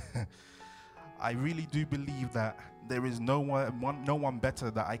all. I really do believe that there is no one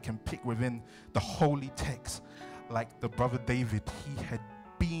better that I can pick within the holy text like the brother David. He had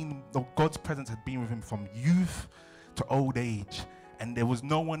been, God's presence had been with him from youth to old age, and there was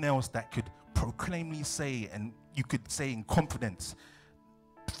no one else that could proclaimly say, and you could say in confidence,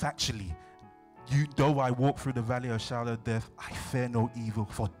 factually, though I walk through the valley of shadow of death, I fear no evil,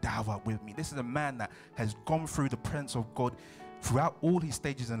 for thou art with me. This is a man that has gone through the presence of God throughout all his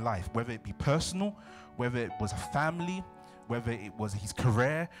stages in life, whether it be personal, whether it was a family, whether it was his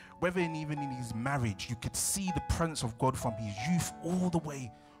career, whether even in his marriage. You could see the presence of God from his youth all the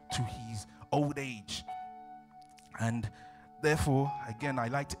way to his old age. And therefore, again, I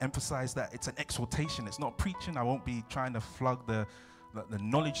like to emphasize that it's an exhortation. It's not preaching. I won't be trying to flog the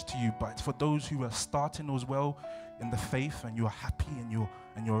knowledge to you, but it's for those who are starting as well in the faith, and you're happy and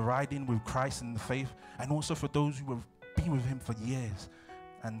you're riding with Christ in the faith, and also for those who have been with him for years.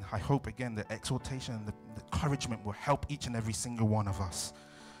 And I hope, again, the exhortation and the encouragement will help each and every single one of us.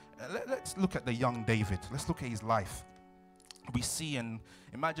 Let's look at the young David. Let's look at his life. We see, and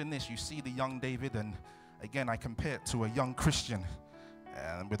imagine this, you see the young David, and again, I compare it to a young Christian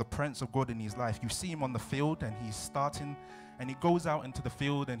with the presence of God in his life. You see him on the field, and he's starting, and he goes out into the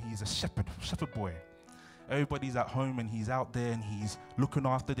field, and he's a shepherd boy. Everybody's at home, and he's out there, and he's looking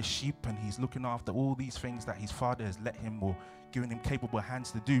after the sheep, and he's looking after all these things that his father has let him, or given him capable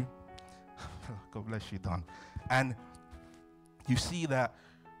hands to do. God bless you, Don. And you see that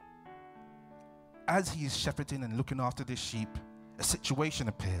as he's shepherding and looking after this sheep, a situation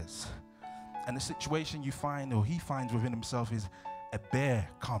appears. And the situation you find, or he finds within himself, is a bear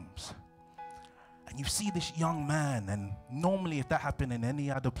comes. And you see this young man, and normally if that happened in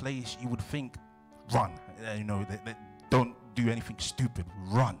any other place, you would think, run. Don't do anything stupid,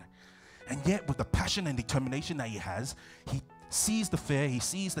 run. And yet with the passion and determination that he has, he sees the fear, he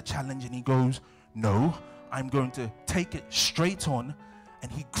sees the challenge, and he goes, no, I'm going to take it straight on.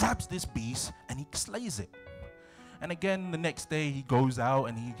 And he grabs this beast and he slays it. And again, the next day he goes out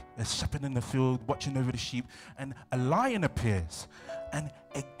and he is shepherding in the field, watching over the sheep, and a lion appears. And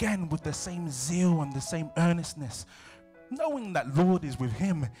again, with the same zeal and the same earnestness, knowing that Lord is with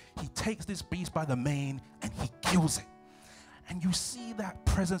him, he takes this beast by the mane and he kills it. And you see that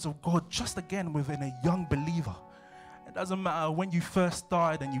presence of God just again within a young believer. It doesn't matter when you first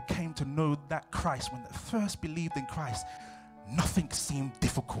started and you came to know that Christ, when you first believed in Christ, nothing seemed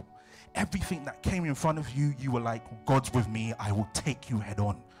difficult. Everything that came in front of you, you were like, God's with me, I will take you head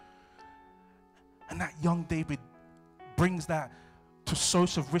on. And that young David brings that to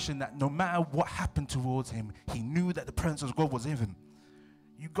social fruition, that no matter what happened towards him, he knew that the presence of God was in him.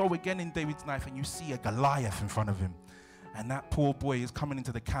 You go again in David's life and you see a Goliath in front of him. And that poor boy is coming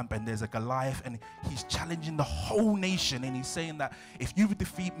into the camp, and there's a Goliath, and he's challenging the whole nation, and he's saying that if you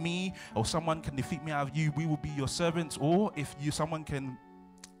defeat me, or someone can defeat me out of you, we will be your servants, or if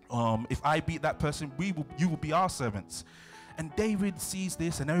I beat that person, you will be our servants. And David sees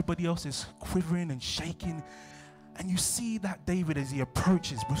this, and everybody else is quivering and shaking. And you see that David, as he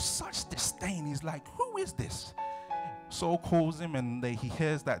approaches with such disdain, he's like, who is this? Saul calls him, and he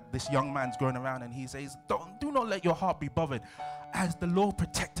hears that this young man's going around, and he says, do not let your heart be bothered. As the Lord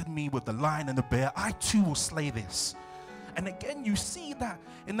protected me with the lion and the bear, I too will slay this. And again, you see that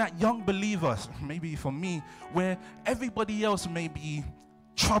in that young believer, maybe for me, where everybody else may be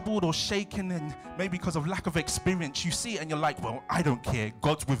troubled or shaken, and maybe because of lack of experience, you see it and you're like, well, I don't care,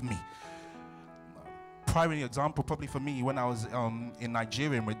 God's with me. Primary example probably for me, when I was in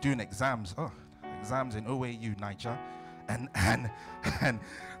Nigeria and we're doing exams in OAU, Niger, and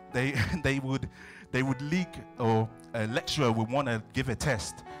they they would leak, or a lecturer would want to give a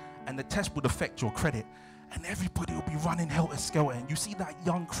test, and the test would affect your credit, and everybody will be running helter-skelter, and you see that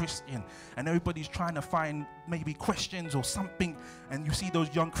young Christian, and everybody's trying to find maybe questions or something, and you see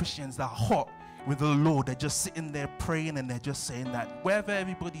those young Christians that are hot with the Lord. They're just sitting there praying, and they're just saying that wherever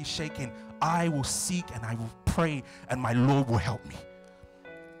everybody's shaking, I will seek and I will pray, and my Lord will help me.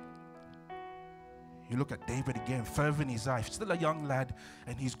 You look at David again, further in his life, still a young lad,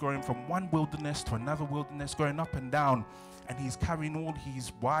 and he's going from one wilderness to another wilderness, going up and down, and he's carrying all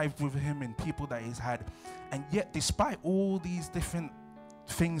his wives with him and people that he's had. And yet, despite all these different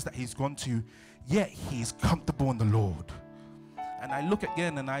things that he's gone to, yet he's comfortable in the Lord. And I look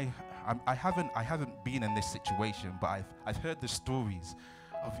again, and I haven't been in this situation, but I've heard the stories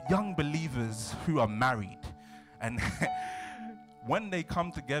of young believers who are married, and when they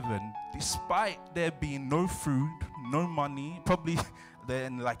come together, and despite there being no food, no money, probably they're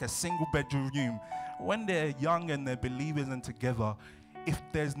in like a single bedroom, when they're young and they're believers and together, if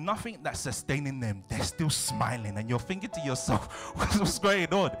there's nothing that's sustaining them, they're still smiling, and you're thinking to yourself, what's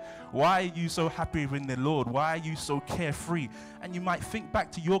going on? Why are you so happy in the Lord? Why are you so carefree? And you might think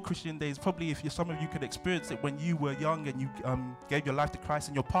back to your Christian days, probably if some of you could experience it when you were young and you gave your life to Christ,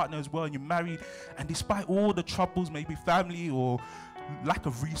 and your partner as well, and you're married, and despite all the troubles, maybe family or lack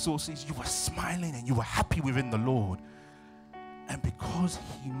of resources, you were smiling and you were happy within the Lord. And because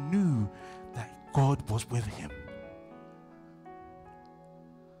he knew that God was with him.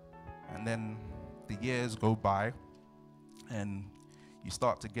 And then the years go by, and you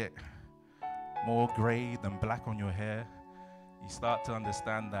start to get more gray than black on your hair. You start to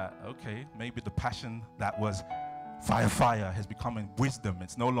understand that, okay, maybe the passion that was fire has become wisdom.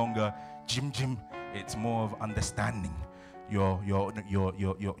 It's no longer Jim. It's more of understanding. You're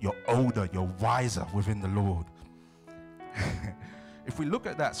older, you're wiser within the Lord. If we look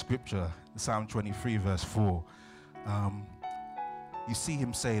at that scripture, Psalm 23 verse 4, you see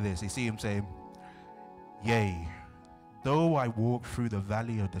him say this. You see him say, yea, though I walk through the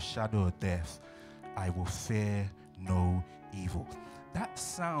valley of the shadow of death, I will fear no evil. That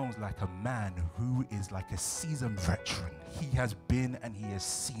sounds like a man who is like a seasoned veteran. He has been and he has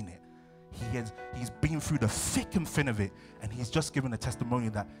seen it. He's been through the thick and thin of it, and he's just given a testimony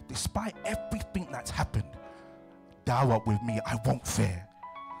that despite everything that's happened, thou art with me, I won't fear.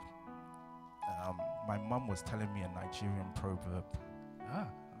 My mum was telling me a Nigerian proverb. I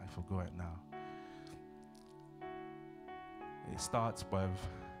forgot it now. It starts with,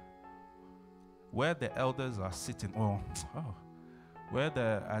 where the elders are sitting, where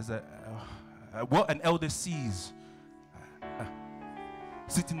what an elder sees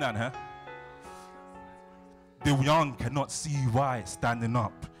sitting down, the young cannot see why it's standing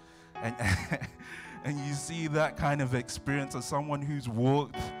up. And you see that kind of experience of someone who's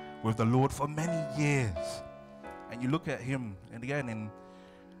walked with the Lord for many years. And you look at him, and again, in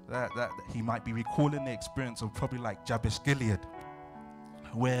that he might be recalling the experience of probably like Jabesh Gilead,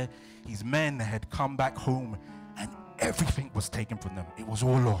 where his men had come back home and everything was taken from them. It was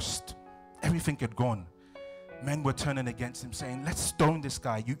all lost. Everything had gone. Men were turning against him, saying, let's stone this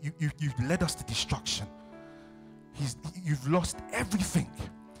guy. You've led us to destruction. You've lost everything.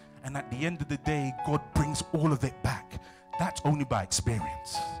 And at the end of the day, God brings all of it back. That's only by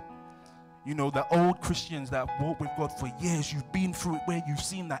experience. You know, the old Christians that walk with God for years, you've been through it where you've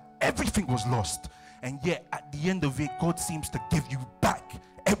seen that everything was lost. And yet, at the end of it, God seems to give you back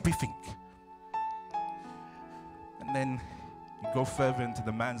everything. And then you go further into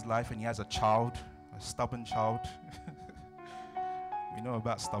the man's life, and he has a child, a stubborn child. We know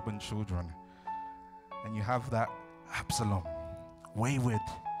about stubborn children. And you have that Absalom, wayward,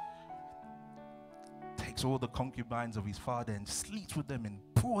 takes all the concubines of his father and sleeps with them in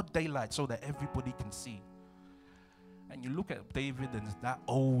broad daylight so that everybody can see. And you look at David and that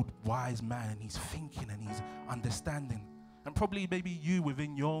old wise man, and he's thinking and he's understanding. And probably maybe you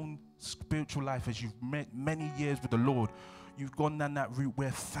within your own spiritual life, as you've met many years with the Lord, you've gone down that route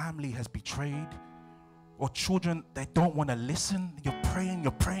where family has betrayed, or children, they don't want to listen. You're praying,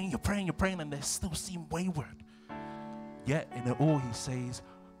 and they still seem wayward. Yet in it all he says,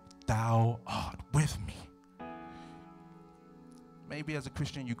 thou art with me. Maybe as a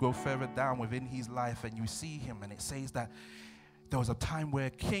Christian you go further down within his life and you see him, and it says that there was a time where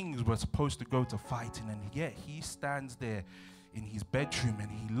kings were supposed to go to fighting, and yet he stands there in his bedroom and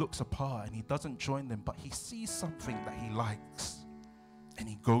he looks apart and he doesn't join them, but he sees something that he likes and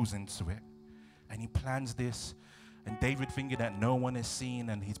he goes into it and he plans this. And David, thinking that no one has seen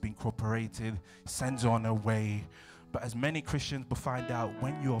and he's been cooperated, sends on away. But as many Christians will find out,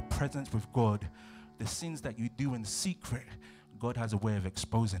 when you're present with God, the sins that you do in secret, God has a way of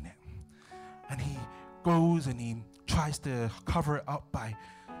exposing it. And he goes and he tries to cover it up by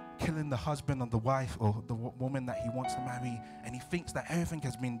killing the husband of the wife or the woman that he wants to marry. And he thinks that everything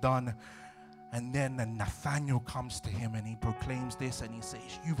has been done. And then Nathaniel comes to him and he proclaims this and he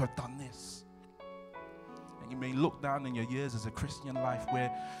says, you have done this. And you may look down in your years as a Christian life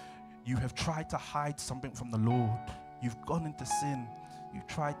where you have tried to hide something from the Lord. You've gone into sin. You've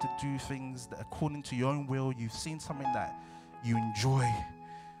tried to do things that according to your own will. You've seen something that you enjoy.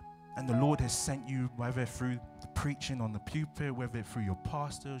 And the Lord has sent you, whether through the preaching on the pulpit, whether through your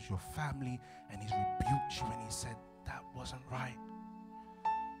pastors, your family, and he's rebuked you and he said, that wasn't right.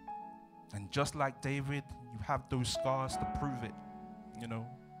 And just like David, you have those scars to prove it. You know,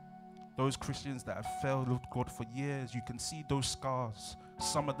 those Christians that have failed God for years, you can see those scars.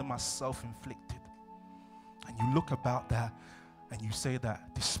 Some of them are self-inflicted. And you look about that and you say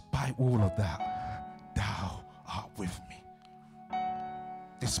that despite all of that, thou art with me.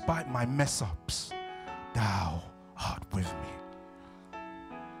 Despite my mess-ups, thou art with me.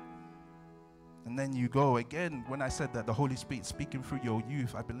 And then you go again, when I said that the Holy Spirit speaking through your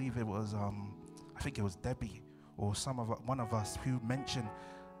youth, I believe it was, I think it was Debbie or one of us who mentioned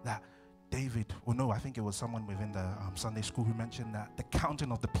that David, or no, I think it was someone within the Sunday school who mentioned that the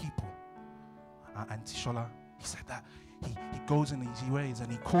counting of the people. And Shola, he said that he goes in his ways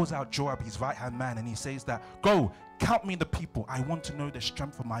and he calls out Joab, his right-hand man, and he says that, go, count me the people. I want to know the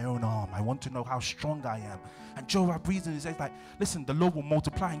strength of my own arm. I want to know how strong I am. And Joab reasons, he says like, listen, the Lord will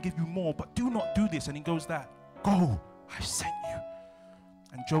multiply and give you more, but do not do this. And he goes that, go, I sent you.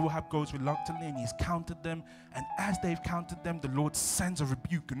 And Joab goes reluctantly and he's counted them. And as they've counted them, the Lord sends a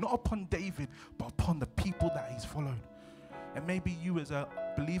rebuke, not upon David, but upon the people that he's followed. And maybe you as a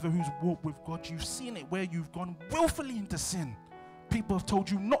believer who's walked with God, you've seen it where you've gone willfully into sin. People have told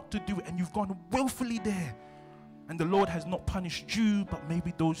you not to do it and you've gone willfully there. And the Lord has not punished you, but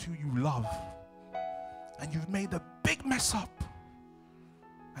maybe those who you love. And you've made a big mess up.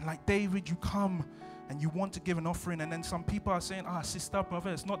 And like David, you come and you want to give an offering, and then some people are saying, sister,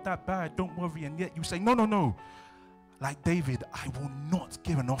 brother, it's not that bad, don't worry. And yet you say, no, no, no. Like David, I will not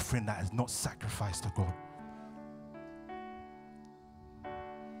give an offering that is not sacrificed to God.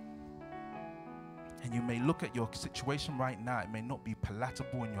 And you may look at your situation right now, it may not be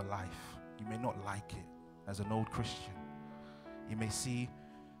palatable in your life. You may not like it as an old Christian. You may see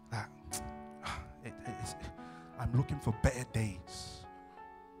that I'm looking for better days.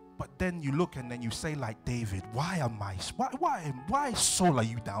 But then you look and then you say like David, why soul are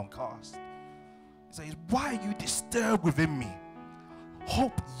you downcast? He says, why are you disturbed within me?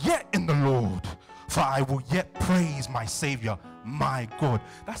 Hope yet in the Lord, for I will yet praise my Savior, my God.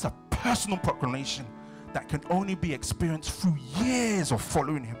 That's a personal proclamation that can only be experienced through years of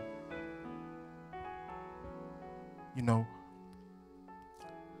following him. You know,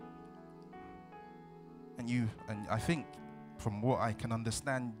 and I think from what I can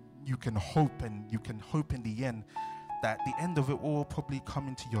understand, you can hope in the end that the end of it all probably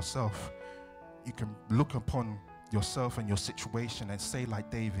coming to yourself. You can look upon yourself and your situation and say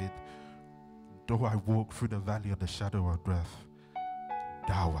like David, though I walk through the valley of the shadow of death,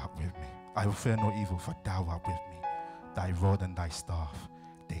 thou art with me. I will fear no evil, for thou art with me. Thy rod and thy staff,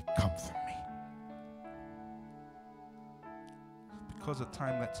 they comfort me. Because of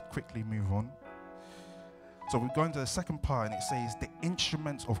time, let's quickly move on. So we're going to the second part, and it says the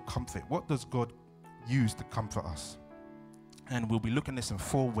instruments of comfort. What does God use to comfort us? And we'll be looking at this in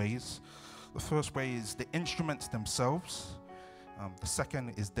 4 ways. The first way is the instruments themselves. The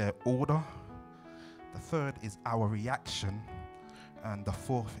second is their order. The third is our reaction. And the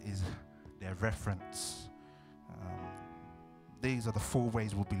fourth is their reference. These are the 4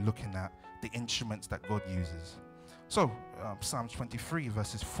 ways we'll be looking at the instruments that God uses. So, Psalm 23,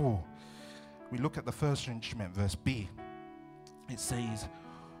 verses 4. We look at the first instrument, verse B. It says,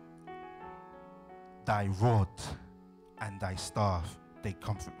 thy rod and thy staff, they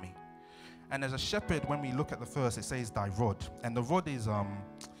comfort me. And as a shepherd, when we look at the first, it says thy rod. And the rod is,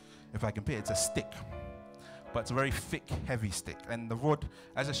 if I can put it, it's a stick. But it's a very thick, heavy stick. And the rod,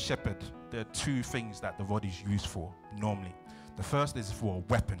 as a shepherd, there are 2 things that the rod is used for, normally. The first is for a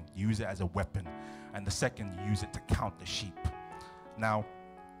weapon. You use it as a weapon. And the second, you use it to count the sheep. Now,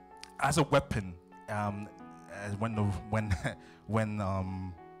 as a weapon, when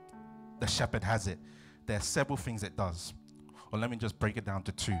the shepherd has it, there are several things it does. Or let me just break it down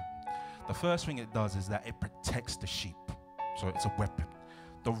to 2. The first thing it does is that it protects the sheep. So it's a weapon.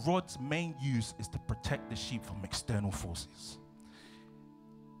 The rod's main use is to protect the sheep from external forces.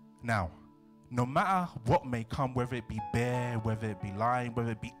 Now, no matter what may come, whether it be bear, whether it be lion,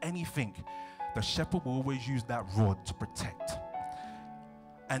 whether it be anything, the shepherd will always use that rod to protect.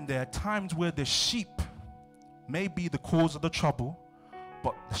 And there are times where the sheep may be the cause of the trouble,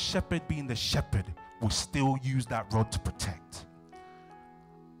 but the shepherd, being the shepherd, will still use that rod to protect.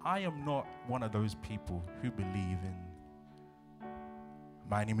 I am not one of those people who believe in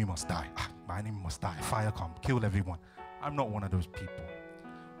my enemy must die. My enemy must die. Fire come, kill everyone. I'm not one of those people.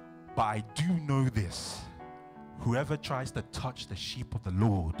 But I do know this. Whoever tries to touch the sheep of the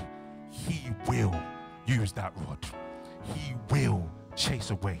Lord, he will use that rod. He will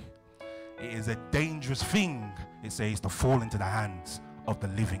chase away. It is a dangerous thing, it says, to fall into the hands of the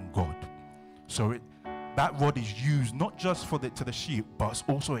living God. So that rod is used not just to the sheep, but it's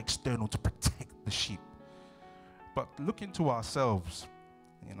also external to protect the sheep. But look into ourselves,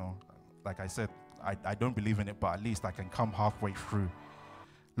 you know, like I said, I don't believe in it, but at least I can come halfway through.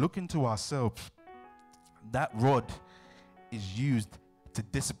 Look into ourselves. That rod is used to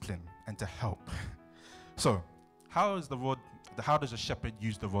discipline and to help. So, how does a shepherd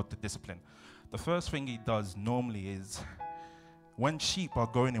use the rod to discipline? The first thing he does normally is, when sheep are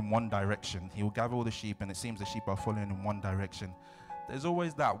going in one direction, he will gather all the sheep, and it seems the sheep are following in one direction. There's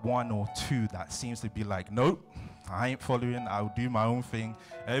always that one or two that seems to be like, nope, I ain't following, I'll do my own thing.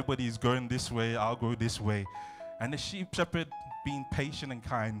 Everybody's going this way, I'll go this way. And the shepherd, being patient and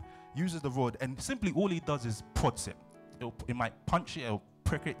kind, uses the rod, and simply all he does is prods it. It might punch it, it'll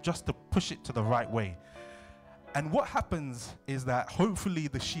prick it, just to push it to the right way. And what happens is that hopefully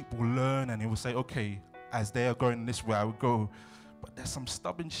the sheep will learn, and it will say, okay, as they are going this way, I will go. But there's some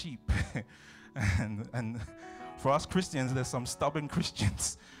stubborn sheep. and for us Christians, there's some stubborn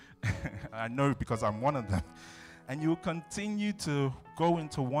Christians. I know, because I'm one of them. And you'll continue to go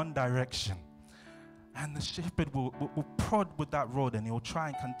into one direction. And the shepherd will prod with that rod, and he'll try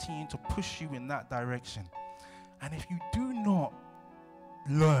and continue to push you in that direction. And if you do not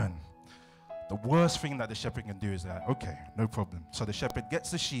learn, the worst thing that the shepherd can do is that, okay, no problem. So the shepherd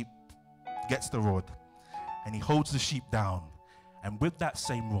gets the sheep, gets the rod, and he holds the sheep down. And with that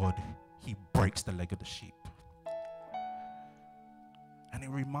same rod, he breaks the leg of the sheep. And it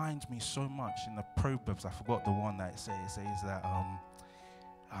reminds me so much in the Proverbs, I forgot the one that it says that,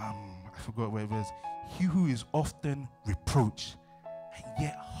 I forgot where it was. He who is often reproached and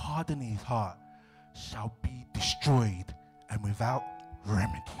yet hardening his heart shall be destroyed and without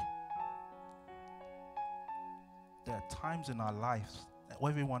remedy. There are times in our lives that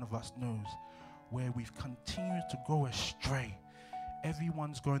every one of us knows where we've continued to go astray.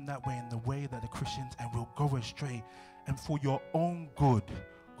 Everyone's going that way in the way that the Christians, and we'll go astray. And for your own good,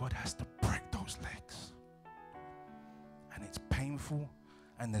 God has to break those legs. And it's painful,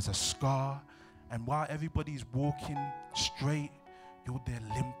 and there's a scar. And while everybody's walking straight, you're there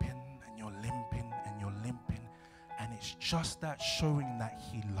limping, and you're limping, and you're limping. And it's just that showing that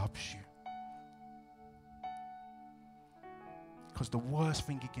he loves you. Because the worst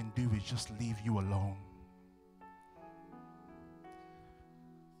thing he can do is just leave you alone.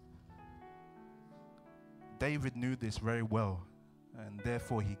 David knew this very well, and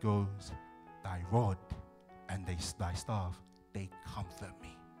therefore he goes, thy rod and thy staff, they comfort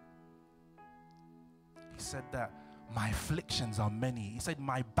me. He said that my afflictions are many. He said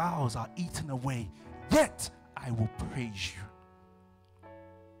my bowels are eaten away, yet I will praise you.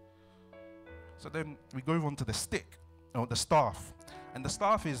 So then we go on to the stick, or the staff. And the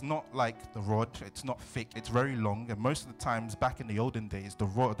staff is not like the rod, it's not thick, it's very long. And most of the times back in the olden days,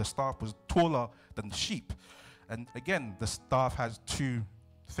 the staff was taller than the sheep. And again, the staff has two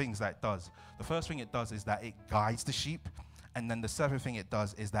things that it does. The first thing it does is that it guides the sheep. And then the second thing it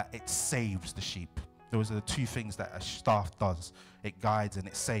does is that it saves the sheep. Those are the two things that a staff does. It guides and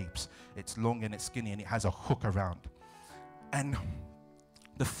it saves. It's long and it's skinny, and it has a hook around. And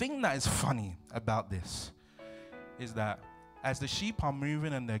the thing that is funny about this is that as the sheep are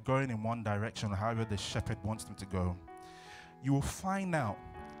moving and they're going in one direction, or however the shepherd wants them to go, you will find out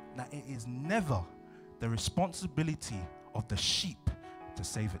that it is never the responsibility of the sheep to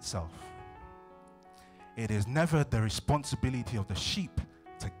save itself. It is never the responsibility of the sheep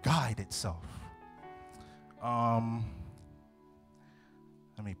to guide itself. Let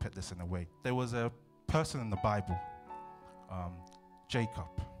me put this in a way. There was a person in the Bible, Jacob,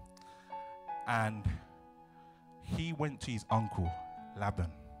 and he went to his uncle,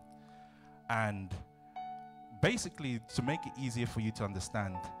 Laban. And basically, to make it easier for you to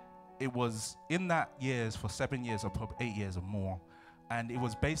understand, it was in that years for 7 years or probably 8 years or more. And it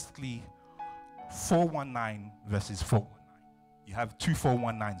was basically 419 versus 419. You have two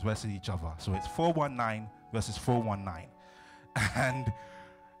 419s versus each other. So it's 419 versus 419. And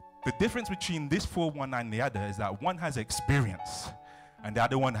the difference between this 419 and the other is that one has experience and the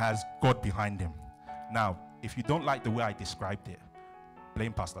other one has God behind him. Now, if you don't like the way I described it,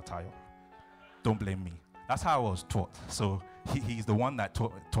 blame Pastor Tayo. Don't blame me. That's how I was taught. So he's the one that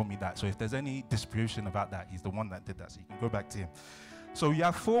taught me that. So if there's any disputation about that, he's the one that did that. So you can go back to him. So you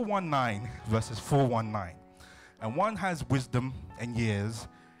have 419 versus 419. And one has wisdom and years,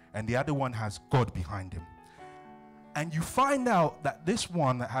 and the other one has God behind him. And you find out that this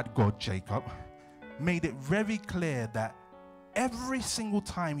one that had God, Jacob, made it very clear that every single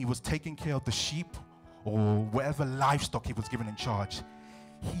time he was taking care of the sheep or whatever livestock he was given in charge,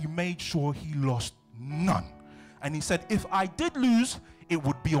 he made sure he lost none. And he said, if I did lose, it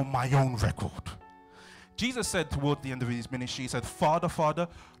would be on my own record. Jesus said toward the end of his ministry, he said, Father, Father,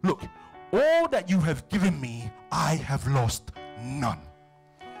 look, all that you have given me, I have lost none.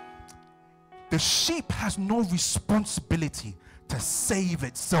 The sheep has no responsibility to save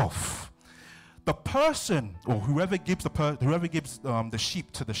itself. The person, or whoever gives the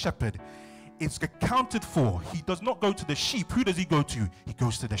sheep to the shepherd, is accounted for. He does not go to the sheep. Who does he go to? He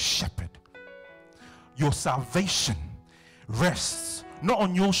goes to the shepherd. Your salvation rests not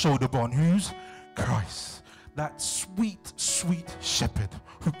on your shoulder, but on whose? Christ. That sweet, sweet shepherd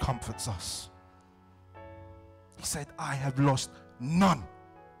who comforts us. He said, I have lost none.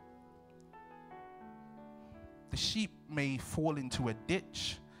 The sheep may fall into a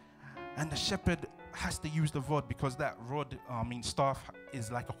ditch, and the shepherd has to use the rod, because that rod, staff,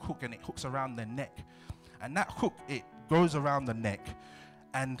 is like a hook, and it hooks around the neck. And that hook, it goes around the neck,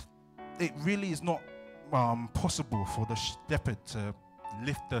 and it really is not possible for the shepherd to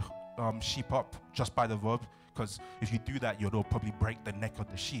lift the sheep up just by the rod, because if you do that, you'll probably break the neck of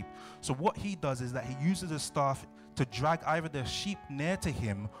the sheep. So what he does is that he uses a staff to drag either the sheep near to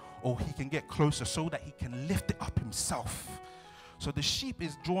him, or he can get closer so that he can lift it up himself. So the sheep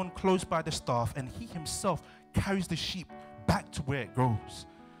is drawn close by the staff, and he himself carries the sheep back to where it goes.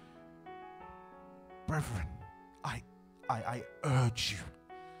 Brethren, I urge you,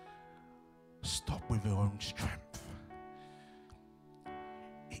 stop with your own strength.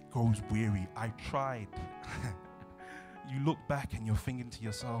 It goes weary. I tried. You look back and you're thinking to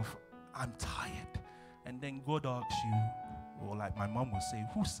yourself, I'm tired. And then God asks you, or like my mom would say,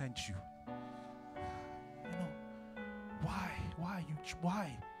 who sent you? You know, why?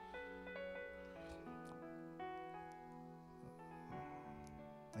 Why?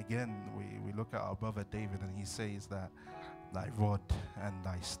 Again, we look at our brother David, and he says that thy rod and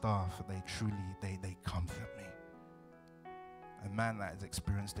thy staff, they comfort me. A man that has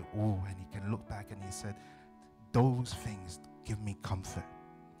experienced it all, and he can look back and he said, those things give me comfort.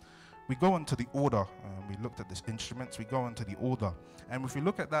 We go on to the order. We looked at these instruments. We go on to the order. And if we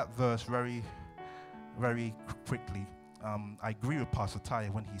look at that verse very, very quickly, I agree with Pastor Tai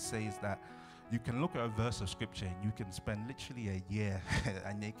when he says that you can look at a verse of scripture and you can spend literally a year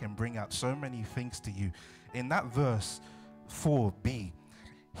and it can bring out so many things to you. In that verse 4b,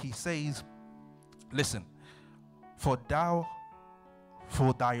 he says, listen, for thy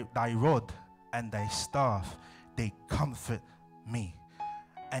rod and thy staff, they comfort me.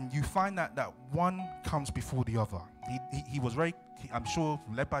 And you find that one comes before the other. He was very, I'm sure,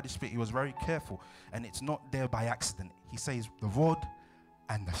 led by the Spirit, he was very careful. And it's not there by accident. He says, the rod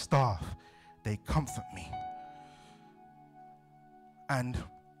and the staff, they comfort me. And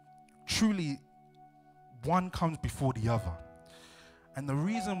truly, one comes before the other. And the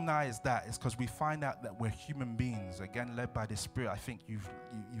reason why is because we find out that we're human beings, again, led by the Spirit. I think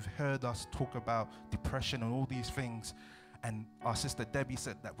you've heard us talk about depression and all these things. And our sister Debbie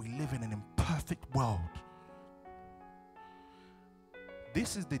said that we live in an imperfect world.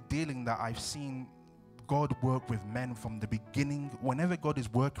 This is the dealing that I've seen God work with men from the beginning. Whenever God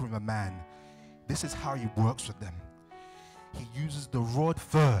is working with a man, this is how he works with them. He uses the rod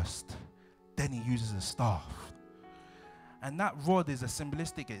first, then he uses the staff. And that rod is a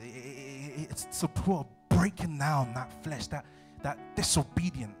symbolistic, it's support breaking down that flesh, that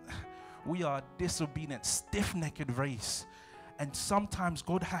disobedient. We are a disobedient, stiff-necked race. And sometimes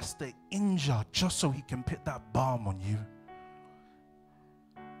God has to injure just so he can put that balm on you.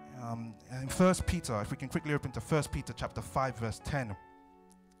 In 1 Peter, if we can quickly open to 1 Peter chapter 5, verse 10.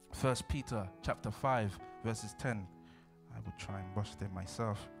 1 Peter chapter 5, verses 10. I will try and brush them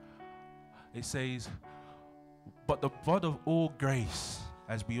myself. It says, but the God of all grace,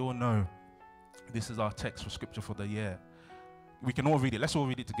 as we all know, this is our text for scripture for the year. We can all read it. Let's all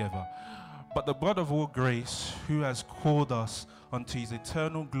read it together. But the God of all grace, who has called us unto his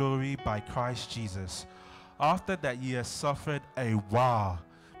eternal glory by Christ Jesus, after that ye have suffered a while,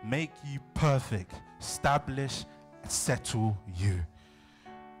 make you perfect, establish, and settle you.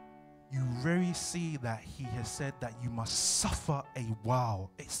 You really see that he has said that you must suffer a while.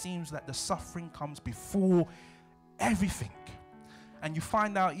 It seems that the suffering comes before everything. And you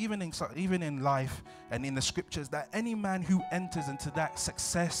find out even in life and in the scriptures that any man who enters into that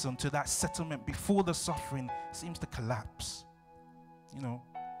success, into that settlement before the suffering seems to collapse. You know,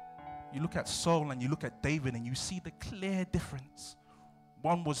 you look at Saul and you look at David and you see the clear difference.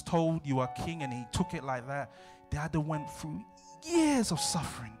 One was told you are king and he took it like that. The other went through years of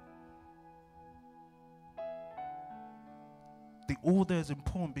suffering. The order is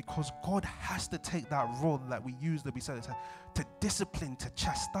important because God has to take that role that we use, that we said, to discipline, to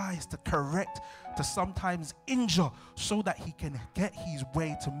chastise, to correct, to sometimes injure, so that he can get his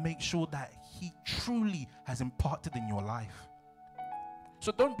way to make sure that he truly has imparted in your life.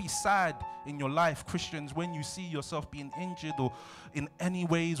 So don't be sad in your life, Christians, when you see yourself being injured or in any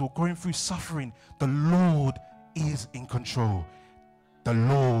ways or going through suffering. The Lord is in control. The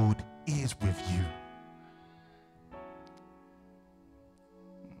Lord is with you.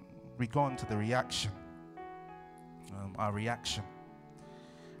 We go on to the reaction. Our reaction.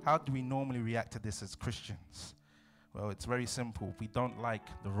 How do we normally react to this as Christians? Well, it's very simple. We don't like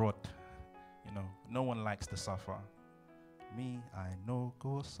the rod. You know, no one likes to suffer. Me, I no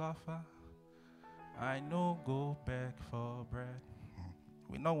go suffer. I no go beg for bread.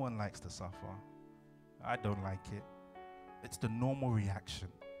 No one likes to suffer. I don't like it. It's the normal reaction.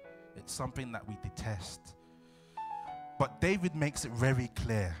 It's something that we detest. But David makes it very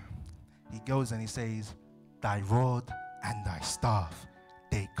clear. He goes and he says, thy rod and thy staff,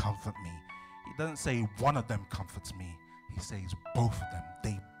 they comfort me. He doesn't say one of them comforts me. He says both of them.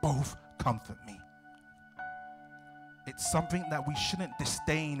 They both comfort me. It's something that we shouldn't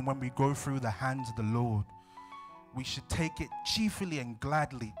disdain when we go through the hands of the Lord. We should take it cheerfully and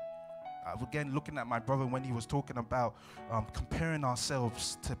gladly. Again, looking at my brother when he was talking about comparing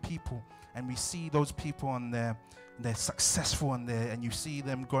ourselves to people, and we see those people on they're successful and you see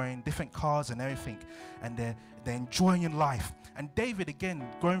them going different cars and everything, and they're enjoying life. And David, again,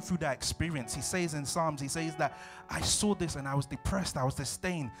 going through that experience, he says in Psalms, he says that I saw this and I was depressed, I was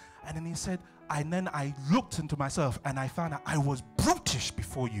disdained. And then he said, and then I looked into myself and I found out I was brutish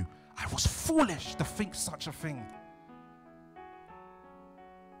before you. I was foolish to think such a thing.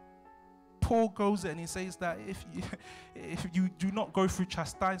 Paul goes and he says that if you do not go through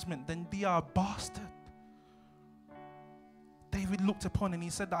chastisement, then they are a bastard. David looked upon and he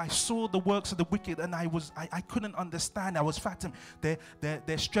said that I saw the works of the wicked and I couldn't understand. I was fattened.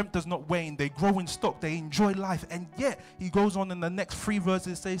 Their strength does not wane. They grow in stock. They enjoy life. And yet he goes on in the next 3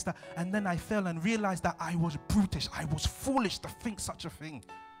 verses, says that, and then I fell and realized that I was brutish. I was foolish to think such a thing.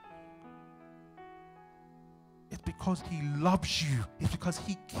 It's because he loves you. It's because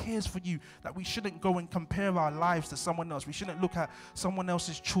he cares for you that we shouldn't go and compare our lives to someone else. We shouldn't look at someone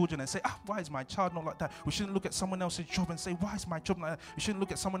else's children and say, why is my child not like that? We shouldn't look at someone else's job and say, why is my job like that? We shouldn't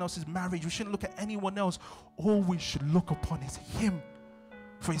look at someone else's marriage. We shouldn't look at anyone else. All we should look upon is him.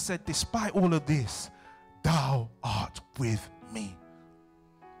 For he said, despite all of this, thou art with me.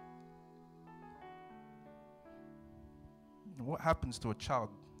 What happens to a child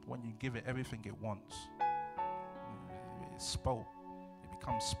when you give it everything it wants? Spoiled. It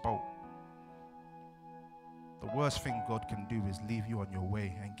becomes spoiled. The worst thing God can do is leave you on your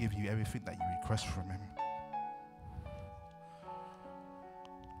way and give you everything that you request from him.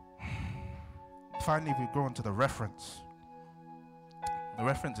 Finally, we go on to the reference. The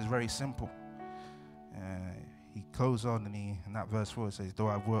reference is very simple. He goes on and in that verse 4 it says, though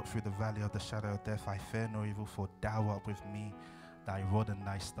I walk through the valley of the shadow of death, I fear no evil, for thou art with me. Thy rod and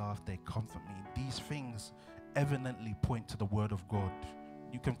thy staff, they comfort me. These things evidently point to the word of God.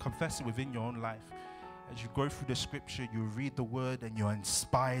 You can confess it within your own life. As you go through the scripture, you read the word and you're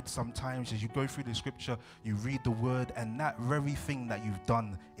inspired sometimes. As you go through the scripture, you read the word, and that very thing that you've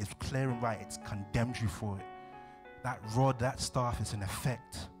done is clear and right. It's condemned you for it. That rod, that staff is in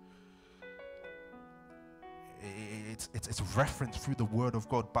effect. It's referenced through the word of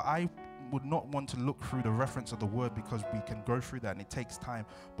God. But I would not want to look through the reference of the word because we can go through that and it takes time,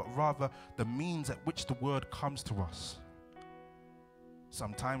 but rather the means at which the word comes to us.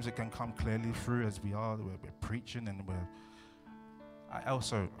 Sometimes it can come clearly through as we're preaching and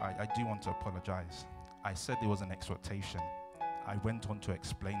I do want to apologize. I said there was an exhortation. I went on to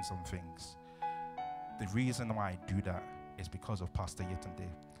explain some things. The reason why I do that is because of Pastor Yetunde.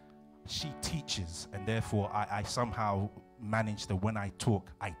 She teaches, and therefore I somehow manage that when I talk,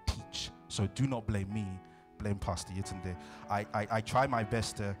 I teach. So do not blame me, blame Pastor Yetunde. I try my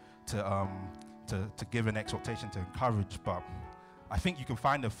best to give an exhortation to encourage, but I think you can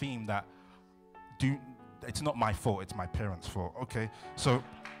find a theme that it's not my fault, it's my parents' fault. Okay, so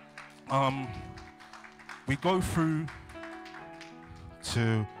we go through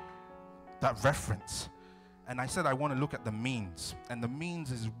to that reference. And I said I want to look at the means. And the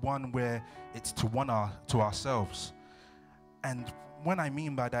means is one where it's to ourselves. And what I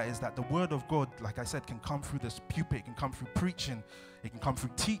mean by that is that the word of God, like I said, can come through this pulpit, it can come through preaching, it can come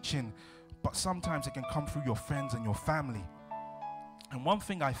through teaching, but sometimes it can come through your friends and your family. And one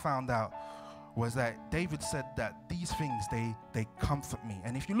thing I found out was that David said that these things, they comfort me.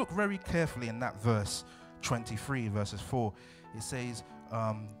 And if you look very carefully in that verse 23, verses 4, it says,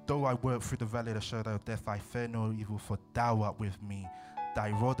 though I walk through the valley of the shadow of death, I fear no evil, for thou art with me.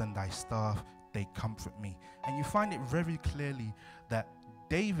 Thy rod and thy staff, they comfort me. And you find it very clearly that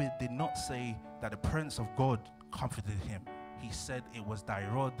David did not say that the presence of God comforted him. He said it was thy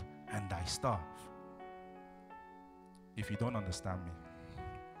rod and thy staff. If you don't understand me,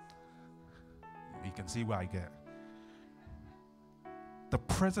 you can see where I get. The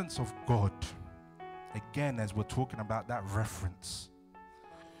presence of God, again, as we're talking about that reference,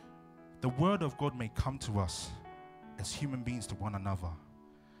 the word of God may come to us as human beings to one another.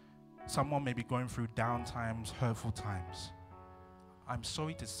 Someone may be going through down times, hurtful times. I'm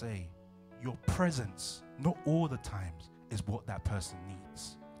sorry to say, your presence, not all the times, is what that person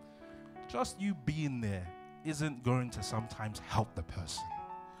needs. Just you being there isn't going to sometimes help the person.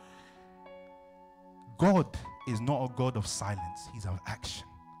 God is not a God of silence, he's of action.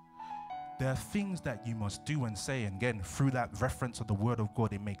 There are things that you must do and say, and again, through that reference of the word of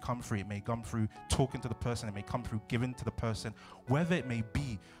God, it may come through talking to the person, it may come through giving to the person, wherever it may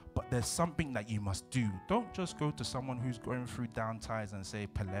be, but there's something that you must do. Don't just go to someone who's going through down times and say,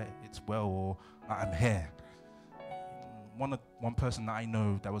 Pele, it's well, or I'm here. One person that I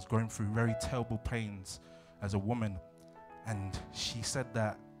know that was going through very terrible pains as a woman, and she said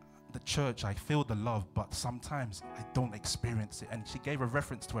that the church, I feel the love, but sometimes I don't experience it. And she gave a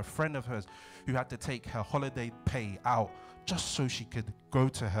reference to a friend of hers who had to take her holiday pay out just so she could go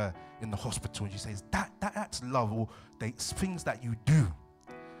to her in the hospital. And she says, that's love, or things that you do.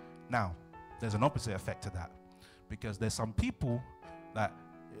 Now, there's an opposite effect to that, because there's some people that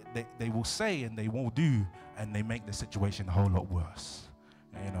they will say and they won't do, and they make the situation a whole lot worse.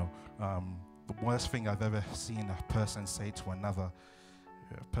 You know, the worst thing I've ever seen a person say to another,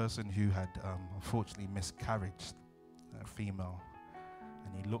 a person who had unfortunately miscarried, a female,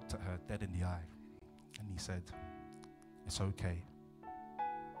 and he looked at her dead in the eye and he said, it's okay,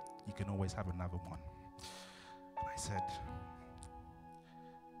 you can always have another one. And I said,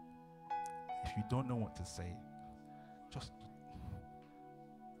 if you don't know what to say, just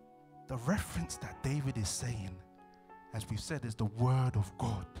the reference that David is saying, as we've said, is the word of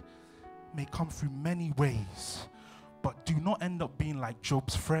God, may come through many ways. But do not end up being like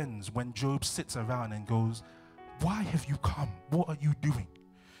Job's friends when Job sits around and goes, why have you come? What are you doing?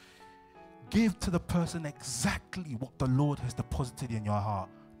 Give to the person exactly what the Lord has deposited in your heart.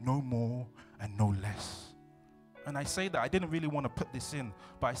 No more and no less. And I say that, I didn't really want to put this in,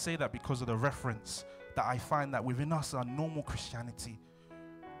 but I say that because of the reference that I find that within us, our normal Christianity,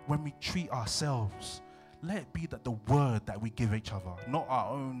 when we treat ourselves, let it be that the word that we give each other, not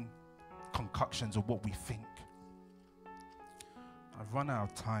our own concoctions of what we think. I've run out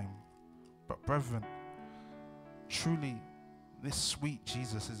of time, but brethren, truly, this sweet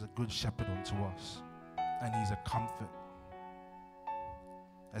Jesus is a good shepherd unto us, and he's a comfort.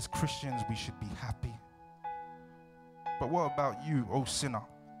 As Christians, we should be happy. But what about you, oh sinner?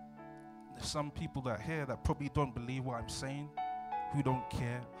 There's some people that here that probably don't believe what I'm saying, who don't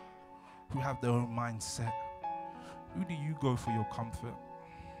care, who have their own mindset. Who do you go for your comfort?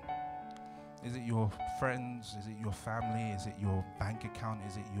 Is it your friends? Is it your family? Is it your bank account?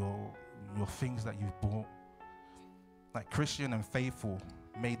 Is it your things that you've bought? Like Christian and Faithful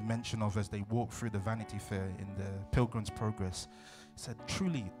made mention of as they walked through the Vanity Fair in the Pilgrim's Progress, said,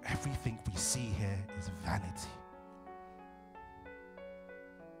 truly, everything we see here is vanity.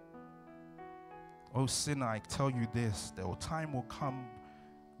 Oh sinner, I tell you this, the time will come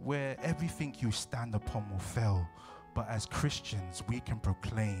where everything you stand upon will fail. But as Christians, we can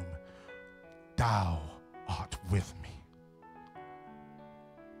proclaim, thou art with me.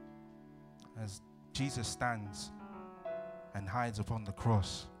 As Jesus stands and hides upon the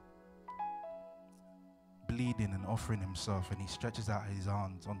cross, bleeding and offering himself, and he stretches out his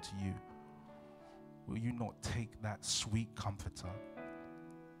arms unto you, will you not take that sweet comforter?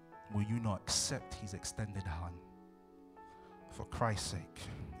 Will you not accept his extended hand? For Christ's sake,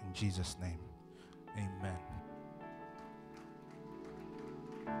 in Jesus' name, amen.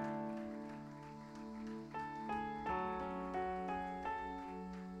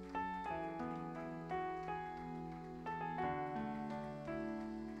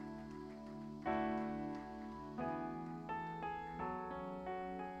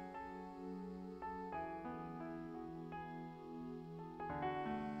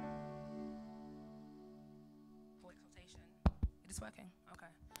 It's working. Okay.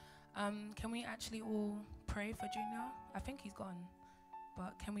 Can we actually all pray for Junior? I think he's gone,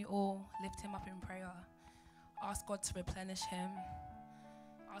 but can we all lift him up in prayer? Ask God to replenish him.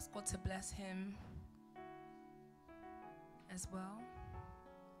 Ask God to bless him as well.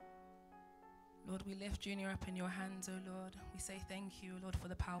 Lord, we lift Junior up in your hands, oh Lord. We say thank you, Lord, for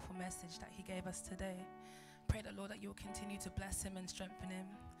the powerful message that he gave us today. Pray that, Lord, that you'll continue to bless him and strengthen him,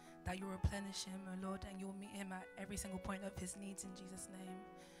 that you'll replenish him, oh Lord, and you'll meet him at every single point of his needs in Jesus' name.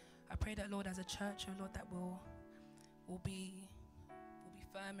 I pray that, Lord, as a church, oh Lord, that we'll be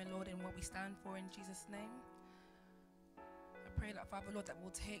firm, and Lord, in what we stand for in Jesus' name. I pray that, Father, Lord, that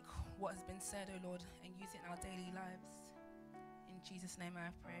we'll take what has been said, oh Lord, and use it in our daily lives. In Jesus' name I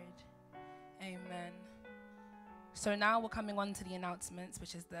have prayed. Amen. So now we're coming on to the announcements,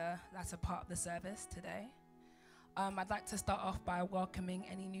 which is the latter part of the service today. I'd like to start off by welcoming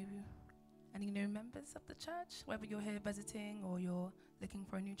any new members of the church, whether you're here visiting or you're looking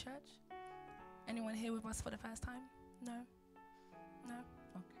for a new church. Anyone here with us for the first time? No? No?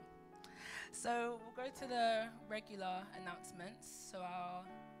 Okay. So we'll go to the regular announcements. So our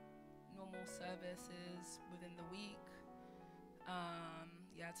normal services within the week.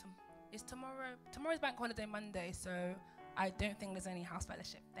 It's tomorrow's Bank Holiday Monday, so I don't think there's any house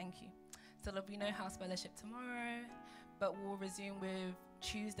fellowship. Thank you. So there'll be no house fellowship tomorrow, but we'll resume with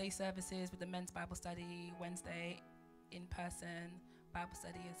Tuesday services with the men's Bible study, Wednesday in-person Bible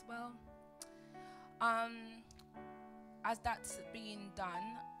study as well. As that's being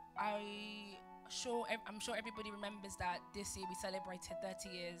done, I'm sure everybody remembers that this year we celebrated 30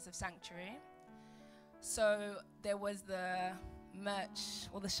 years of Sanctuary. So there was the merch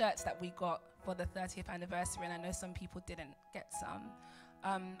or the shirts that we got for the 30th anniversary, and I know some people didn't get some.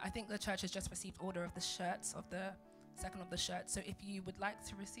 I think the church has just received order of the shirts, of the second of the shirts. So if you would like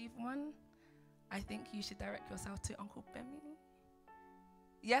to receive one, I think you should direct yourself to Uncle Bemi.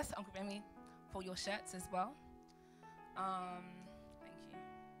 Yes, Uncle Bemi, for your shirts as well. Thank you.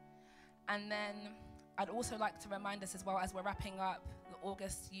 And then I'd also like to remind us as well, as we're wrapping up the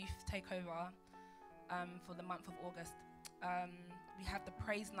August Youth Takeover for the month of August. We have the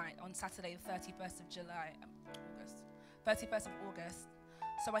praise night on Saturday, the 31st of July, 31st of August.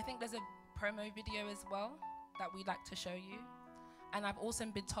 So I think there's a promo video as well that we'd like to show you. And I've also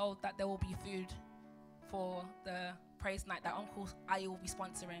been told that there will be food for the praise night that Uncle Ayi will be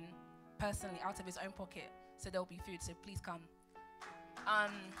sponsoring personally out of his own pocket. So there'll be food, so please come.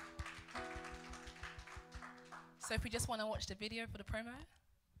 So if we just want to watch the video for the promo.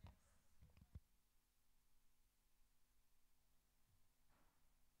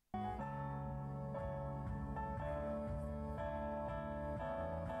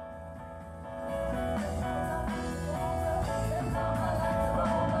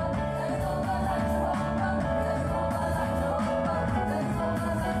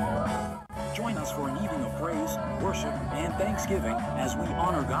 Join us for an evening of praise, worship, and thanksgiving as we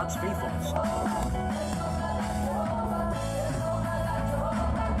honor God's faithfulness.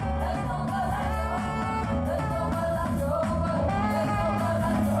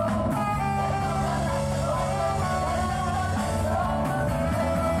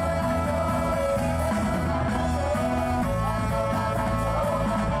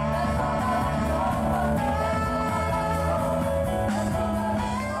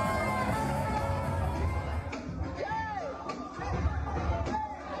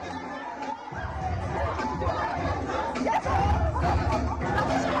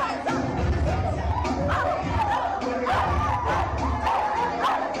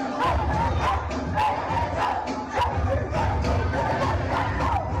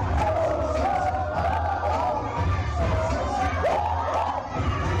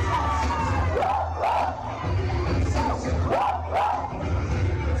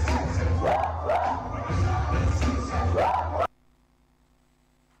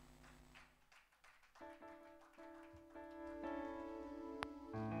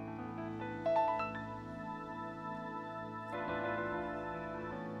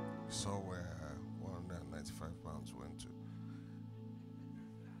 Saw where £195 went to.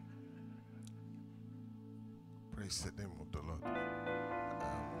 Praise the name of the Lord.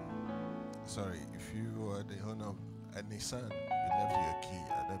 Sorry, if you are the owner of a Nissan, you left your key.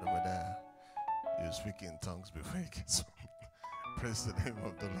 I don't know whether you speak in tongues before you get some. Praise the name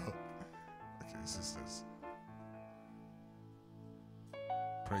of the Lord. Okay, sisters.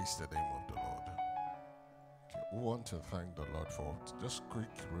 Praise the name of the Lord. Okay, we want to thank the Lord for just quick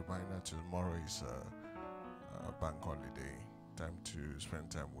reminder. Tomorrow is a bank holiday. Time to spend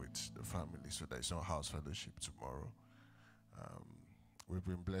time with the family. So there is no house fellowship tomorrow. We've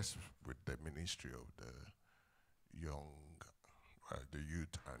been blessed with the ministry of the young the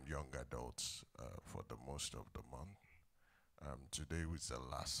youth and young adults for the most of the month. Today was the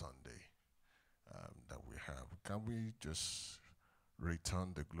last Sunday that we have. Can we just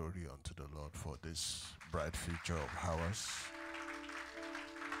return the glory unto the Lord for this bright future of ours?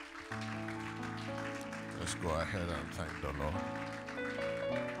 Let's go ahead and thank the Lord.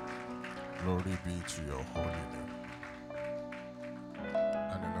 Glory be to your holy name.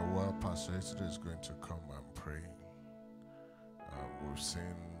 And in a while, Pastor Esther is going to come and pray. We've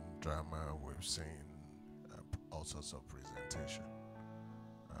seen drama, we've seen all sorts of presentation.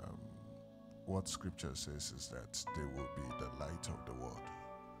 What scripture says is that they will be the light of the world.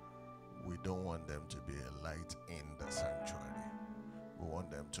 We don't want them to be a light in the sanctuary. We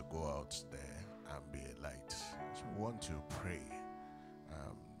want them to go out there and be a light. So we want to pray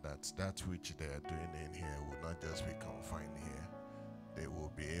that which they are doing in here will not just be confined here. They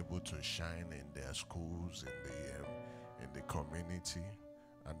will be able to shine in their schools, in the community,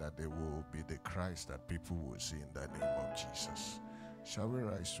 and that they will be the Christ that people will see in the name of Jesus. Shall we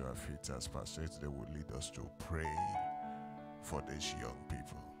rise to our feet as pastors? They will lead us to pray for these young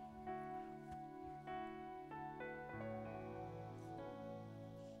people.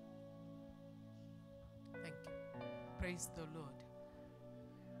 Thank you. Praise the Lord.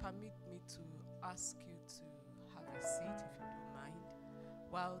 Permit me to ask you to have a seat, if you don't mind,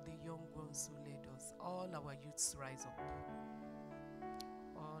 while the young ones who led us, all our youths rise up.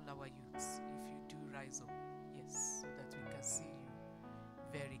 All our youths, if you do rise up, yes, so that we can see you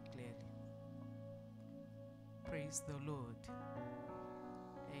very clearly. Praise the Lord.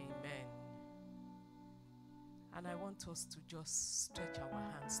 Amen. And I want us to just stretch our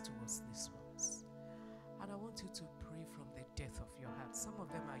hands towards these ones. And I want you to pray from the depth of your heart. Some of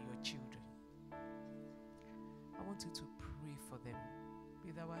them are your children. I want you to pray for them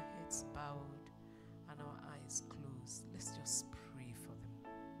with our heads bowed and our eyes closed. Let's just pray for them.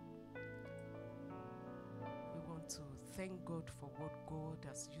 We want to thank God for what God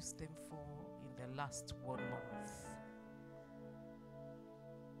has used them for in the last 1 month.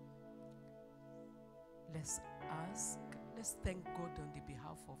 Let's thank God on the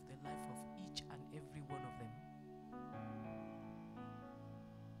behalf of the life of each and every one of them.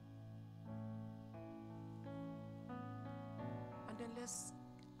 And then let's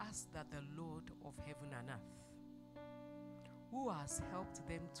ask that the Lord of heaven and earth, who has helped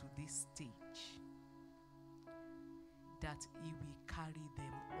them to this stage, that He will carry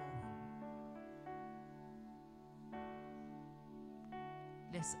them on.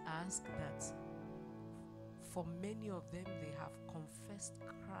 Let's ask that for many of them, they have confessed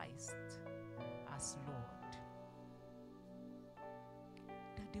Christ as Lord,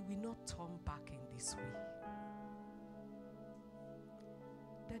 that they will not turn back in this way,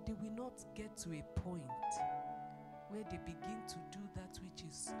 that they will not get to a point where they begin to do that which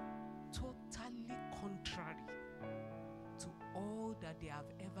is totally contrary to all that they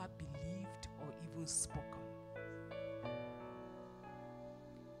have ever believed or even spoken.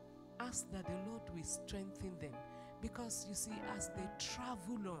 Ask that the Lord will strengthen them, because you see, as they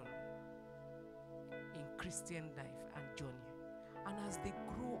travel on in Christian life and journey, and as they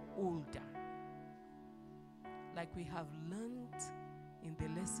grow older, like we have learned in the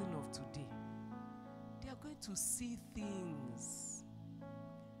lesson of today, they are going to see things.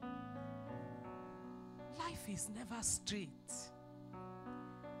 Life is never straight.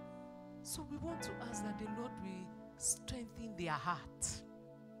 So we want to ask that the Lord will strengthen their heart,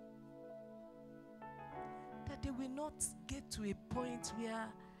 that they will not get to a point where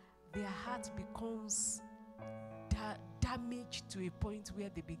their heart becomes damaged to a point where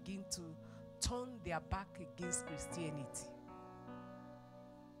they begin to turn their back against Christianity.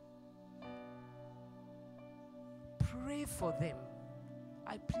 Pray for them.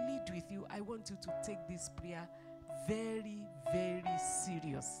 I plead with you, I want you to take this prayer very, very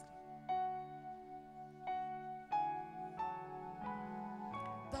seriously.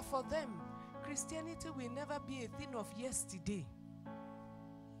 That for them, Christianity will never be a thing of yesterday.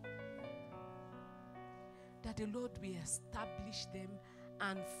 That the Lord will establish them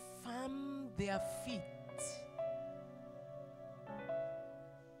and firm their feet.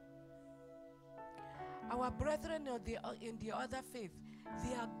 Our brethren in the other faith,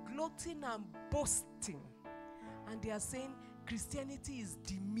 they are gloating and boasting. And they are saying Christianity is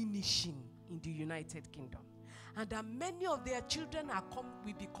diminishing in the United Kingdom. And that many of their children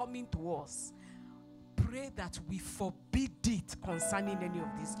will be coming to us. Pray that we forbid it concerning any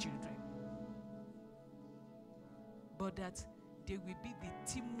of these children. But that they will be the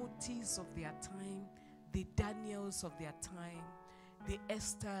Timothys of their time, the Daniels of their time, the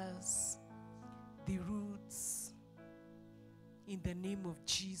Esthers, the Ruths, in the name of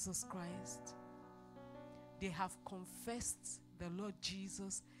Jesus Christ. They have confessed the Lord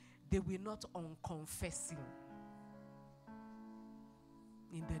Jesus. They will not unconfess him.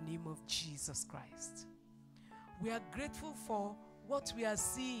 In the name of Jesus Christ. We are grateful for what we are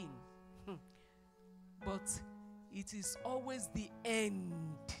seeing. But it is always the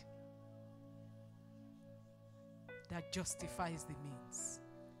end that justifies the means.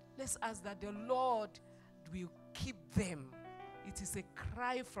 Let's ask that the Lord will keep them. It is a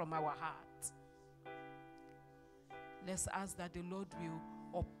cry from our heart. Let's ask that the Lord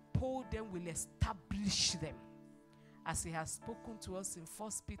will uphold them, will establish them. As he has spoken to us in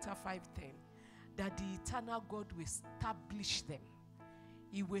 1 Peter 5:10, that the eternal God will establish them.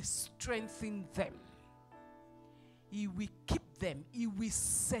 He will strengthen them. He will keep them. He will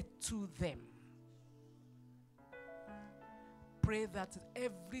settle them. Pray that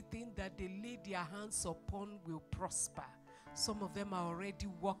everything that they lay their hands upon will prosper. Some of them are already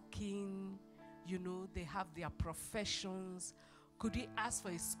working. You know, they have their professions. Could we ask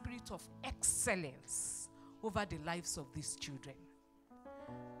for a spirit of excellence over the lives of these children?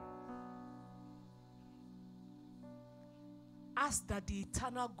 Ask that the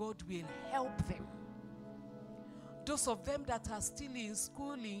eternal God will help them. Those of them that are still in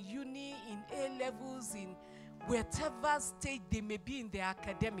school, in uni, in A-levels, in whatever stage they may be in their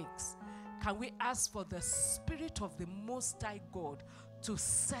academics, can we ask for the Spirit of the Most High God to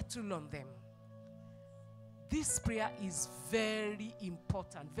settle on them? This prayer is very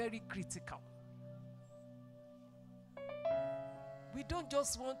important, very critical. We don't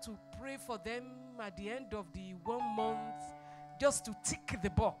just want to pray for them at the end of the 1 month just to tick the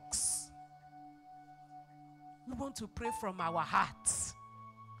box. We want to pray from our hearts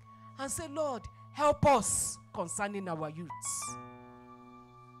and say, Lord, help us concerning our youths.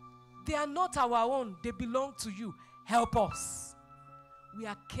 They are not our own. They belong to you. Help us. We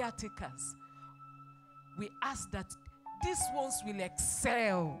are caretakers. We ask that these ones will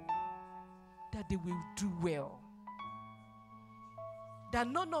excel, that they will do well, that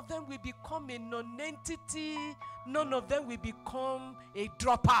none of them will become a non-entity, none of them will become a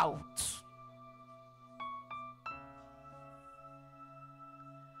dropout.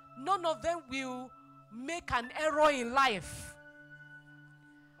 None of them will make an error in life.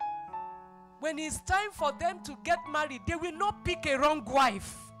 When it's time for them to get married, they will not pick a wrong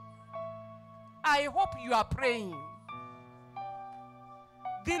wife. I hope you are praying.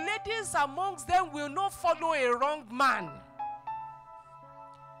 The ladies amongst them will not follow a wrong man.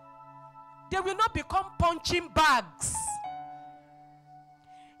 They will not become punching bags.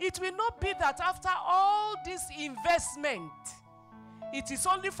 It will not be that after all this investment, it is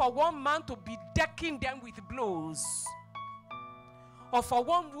only for one man to be decking them with blows, or for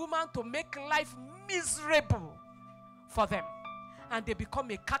one woman to make life miserable for them, and they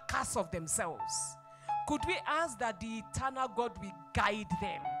become a carcass of themselves. Could we ask that the eternal God will guide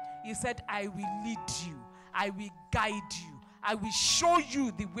them? He said, I will lead you. I will guide you. I will show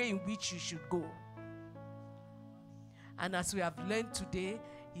you the way in which you should go. And as we have learned today,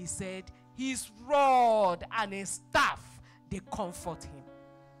 he said, his rod and his staff, they comfort him.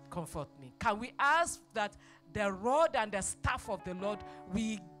 Comfort me. Can we ask that the rod and the staff of the Lord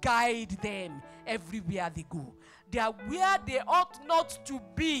will guide them everywhere they go? They are where they ought not to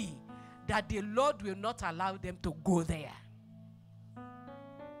be, that the Lord will not allow them to go there.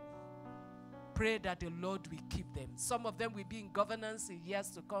 Pray that the Lord will keep them. Some of them will be in governance in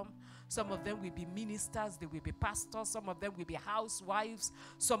years to come. Some of them will be ministers. They will be pastors. Some of them will be housewives.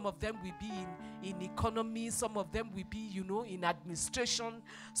 Some of them will be in economy. Some of them will be, in administration.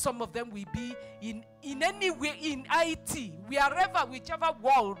 Some of them will be in any way, in IT, wherever, whichever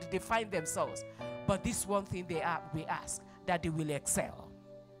world they find themselves. But this one thing we ask, that they will excel.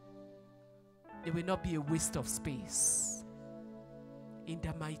 They will not be a waste of space. In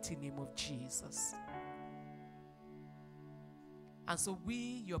the mighty name of Jesus. And so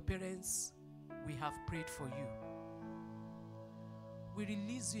we, your parents, we have prayed for you. We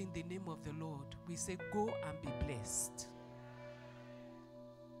release you in the name of the Lord. We say, go and be blessed.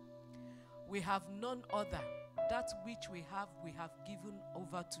 We have none other. That which we have given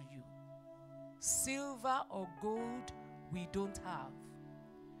over to you. Silver or gold, we don't have.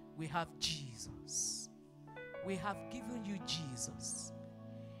 We have Jesus. We have given you Jesus.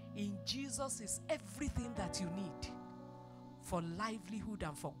 In Jesus is everything that you need for livelihood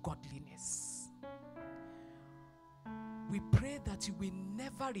and for godliness. We pray that you will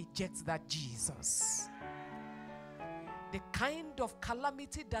never reject that Jesus. The kind of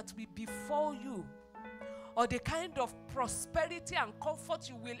calamity that will befall you, or the kind of prosperity and comfort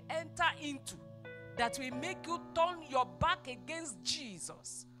you will enter into, that will make you turn your back against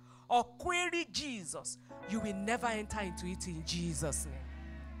Jesus or query Jesus, you will never enter into it in Jesus' name.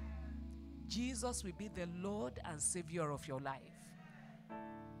 Jesus will be the Lord and Savior of your life.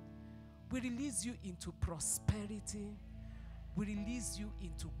 We release you into prosperity. We release you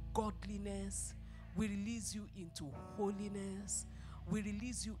into godliness. We release you into holiness. We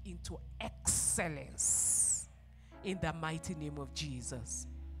release you into excellence in the mighty name of Jesus.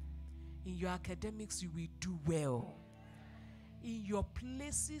 In your academics, you will do well. In your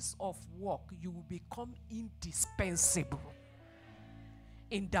places of work, you will become indispensable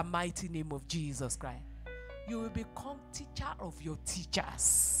in the mighty name of Jesus Christ. You will become teacher of your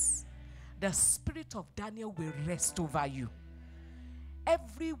teachers. The spirit of Daniel will rest over you.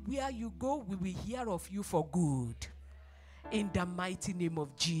 Everywhere you go, we will hear of you for good. In the mighty name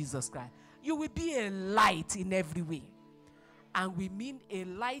of Jesus Christ. You will be a light in every way. And we mean a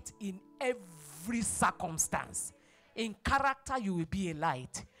light in every circumstance. In character, you will be a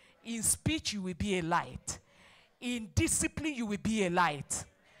light. In speech, you will be a light. In discipline, you will be a light.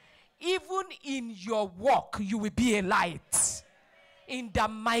 Even in your work, you will be a light. In the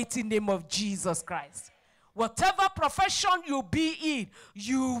mighty name of Jesus Christ. Whatever profession you be in,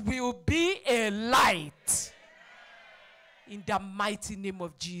 you will be a light. In the mighty name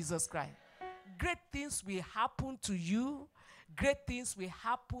of Jesus Christ. Great things will happen to you. Great things will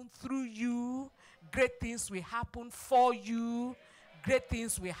happen through you. Great things will happen for you. Great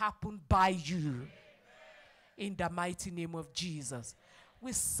things will happen by you. In the mighty name of Jesus.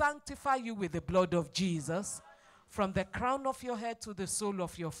 We sanctify you with the blood of Jesus. From the crown of your head to the sole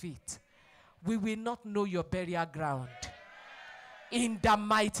of your feet. We will not know your burial ground. In the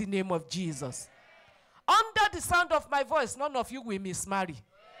mighty name of Jesus. Under the sound of my voice, none of you will mismarry.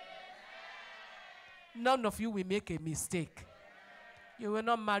 None of you will make a mistake. You will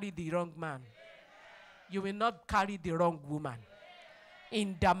not marry the wrong man. You will not carry the wrong woman.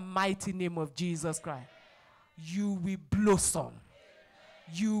 In the mighty name of Jesus Christ. You will blossom.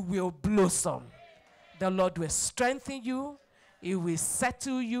 You will blossom. The Lord will strengthen you. He will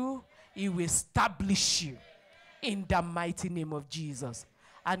settle you. He will establish you. In the mighty name of Jesus.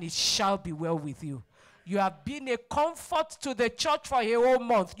 And it shall be well with you. You have been a comfort to the church for a whole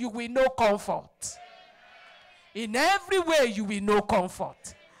month. You will know comfort. In every way, you will know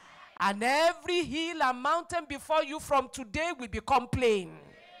comfort. And every hill and mountain before you from today will become plain.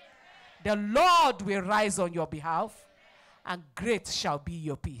 The Lord will rise on your behalf, and great shall be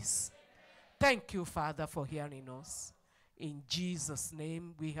your peace. Thank you, Father, for hearing us. In Jesus'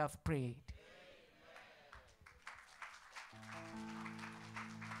 name we have prayed.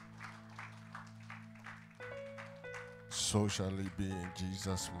 So shall it be in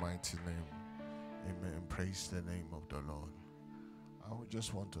Jesus' mighty name. Amen. Praise the name of the Lord. I would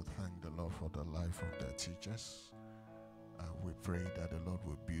just want to thank the Lord for the life of the teachers. We pray that the Lord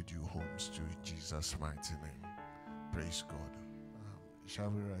will build you homes too in Jesus' mighty name. Praise God. Shall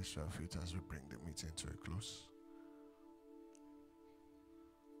we rise to our feet as we bring the meeting to a close?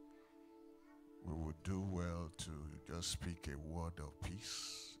 We would do well to just speak a word of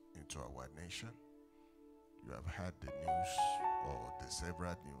peace into our nation. You have heard the news or the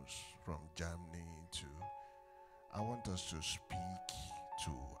several news from Germany to. I want us to speak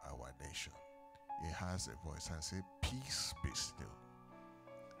to our nation. It has a voice and say, peace be still.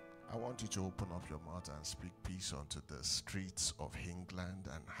 I want you to open up your mouth and speak peace unto the streets of England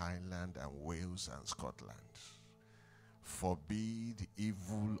and Highland and Wales and Scotland. Forbid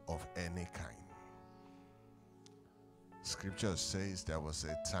evil of any kind. Scripture says there was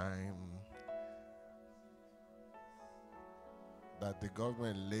a time that the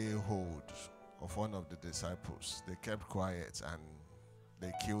government lay hold of one of the disciples. They kept quiet and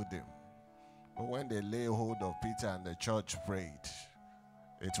they killed him. But when they lay hold of Peter and the church prayed,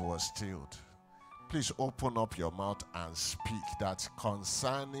 it was stilled. Please open up your mouth and speak that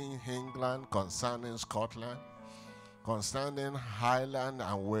concerning England, concerning Scotland, concerning Highland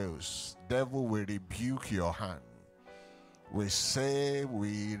and Wales, devil will rebuke your hand. We say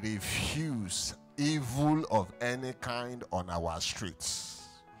we refuse evil of any kind on our streets.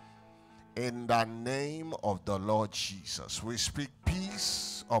 In the name of the Lord Jesus, we speak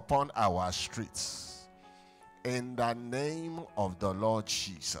peace upon our streets. In the name of the Lord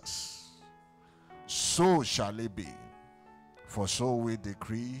Jesus. So shall it be. For so we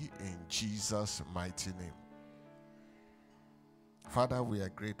decree in Jesus' mighty name. Father, we are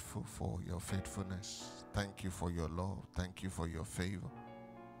grateful for your faithfulness. Thank you for your love. Thank you for your favor.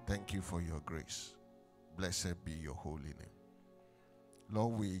 Thank you for your grace. Blessed be your holy name.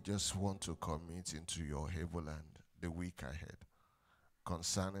 Lord, we just want to commit into your able hand the week ahead.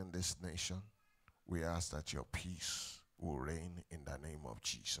 Concerning this nation, We ask that your peace will reign in the name of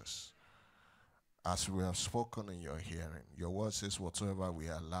Jesus. As we have spoken in your hearing, your word says whatsoever we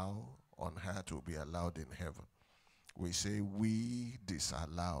allow on earth will be allowed in heaven. We say we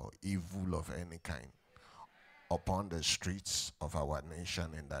disallow evil of any kind upon the streets of our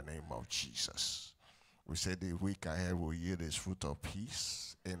nation in the name of Jesus. We say the week ahead will yield its fruit of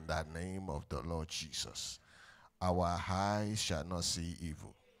peace in the name of the Lord Jesus. Our eyes shall not see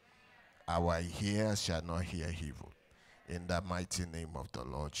evil. Our ears shall not hear evil. In the mighty name of the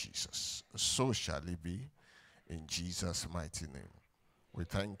Lord Jesus. So shall it be in Jesus' mighty name. We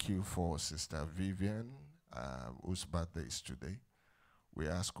thank you for Sister Vivian, whose birthday is today. We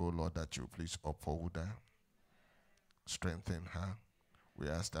ask, oh Lord, that you please uphold her, strengthen her. We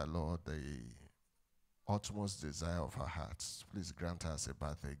ask that, Lord, the utmost desire of her heart, please grant us a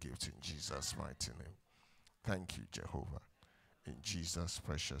birthday gift in Jesus' mighty name. Thank you, Jehovah. In Jesus'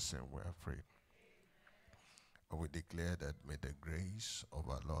 precious name we have prayed. And we declare that may the grace of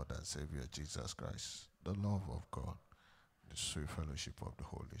our Lord and Savior Jesus Christ, the love of God, the sweet fellowship of the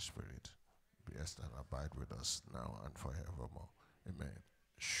Holy Spirit be rest and abide with us now and forevermore. Amen.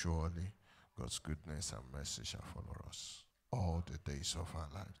 Surely God's goodness and mercy shall follow us all the days of our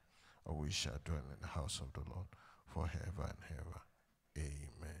life, and we shall dwell in the house of the Lord forever and ever.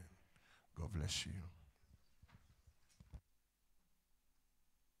 Amen. God bless you.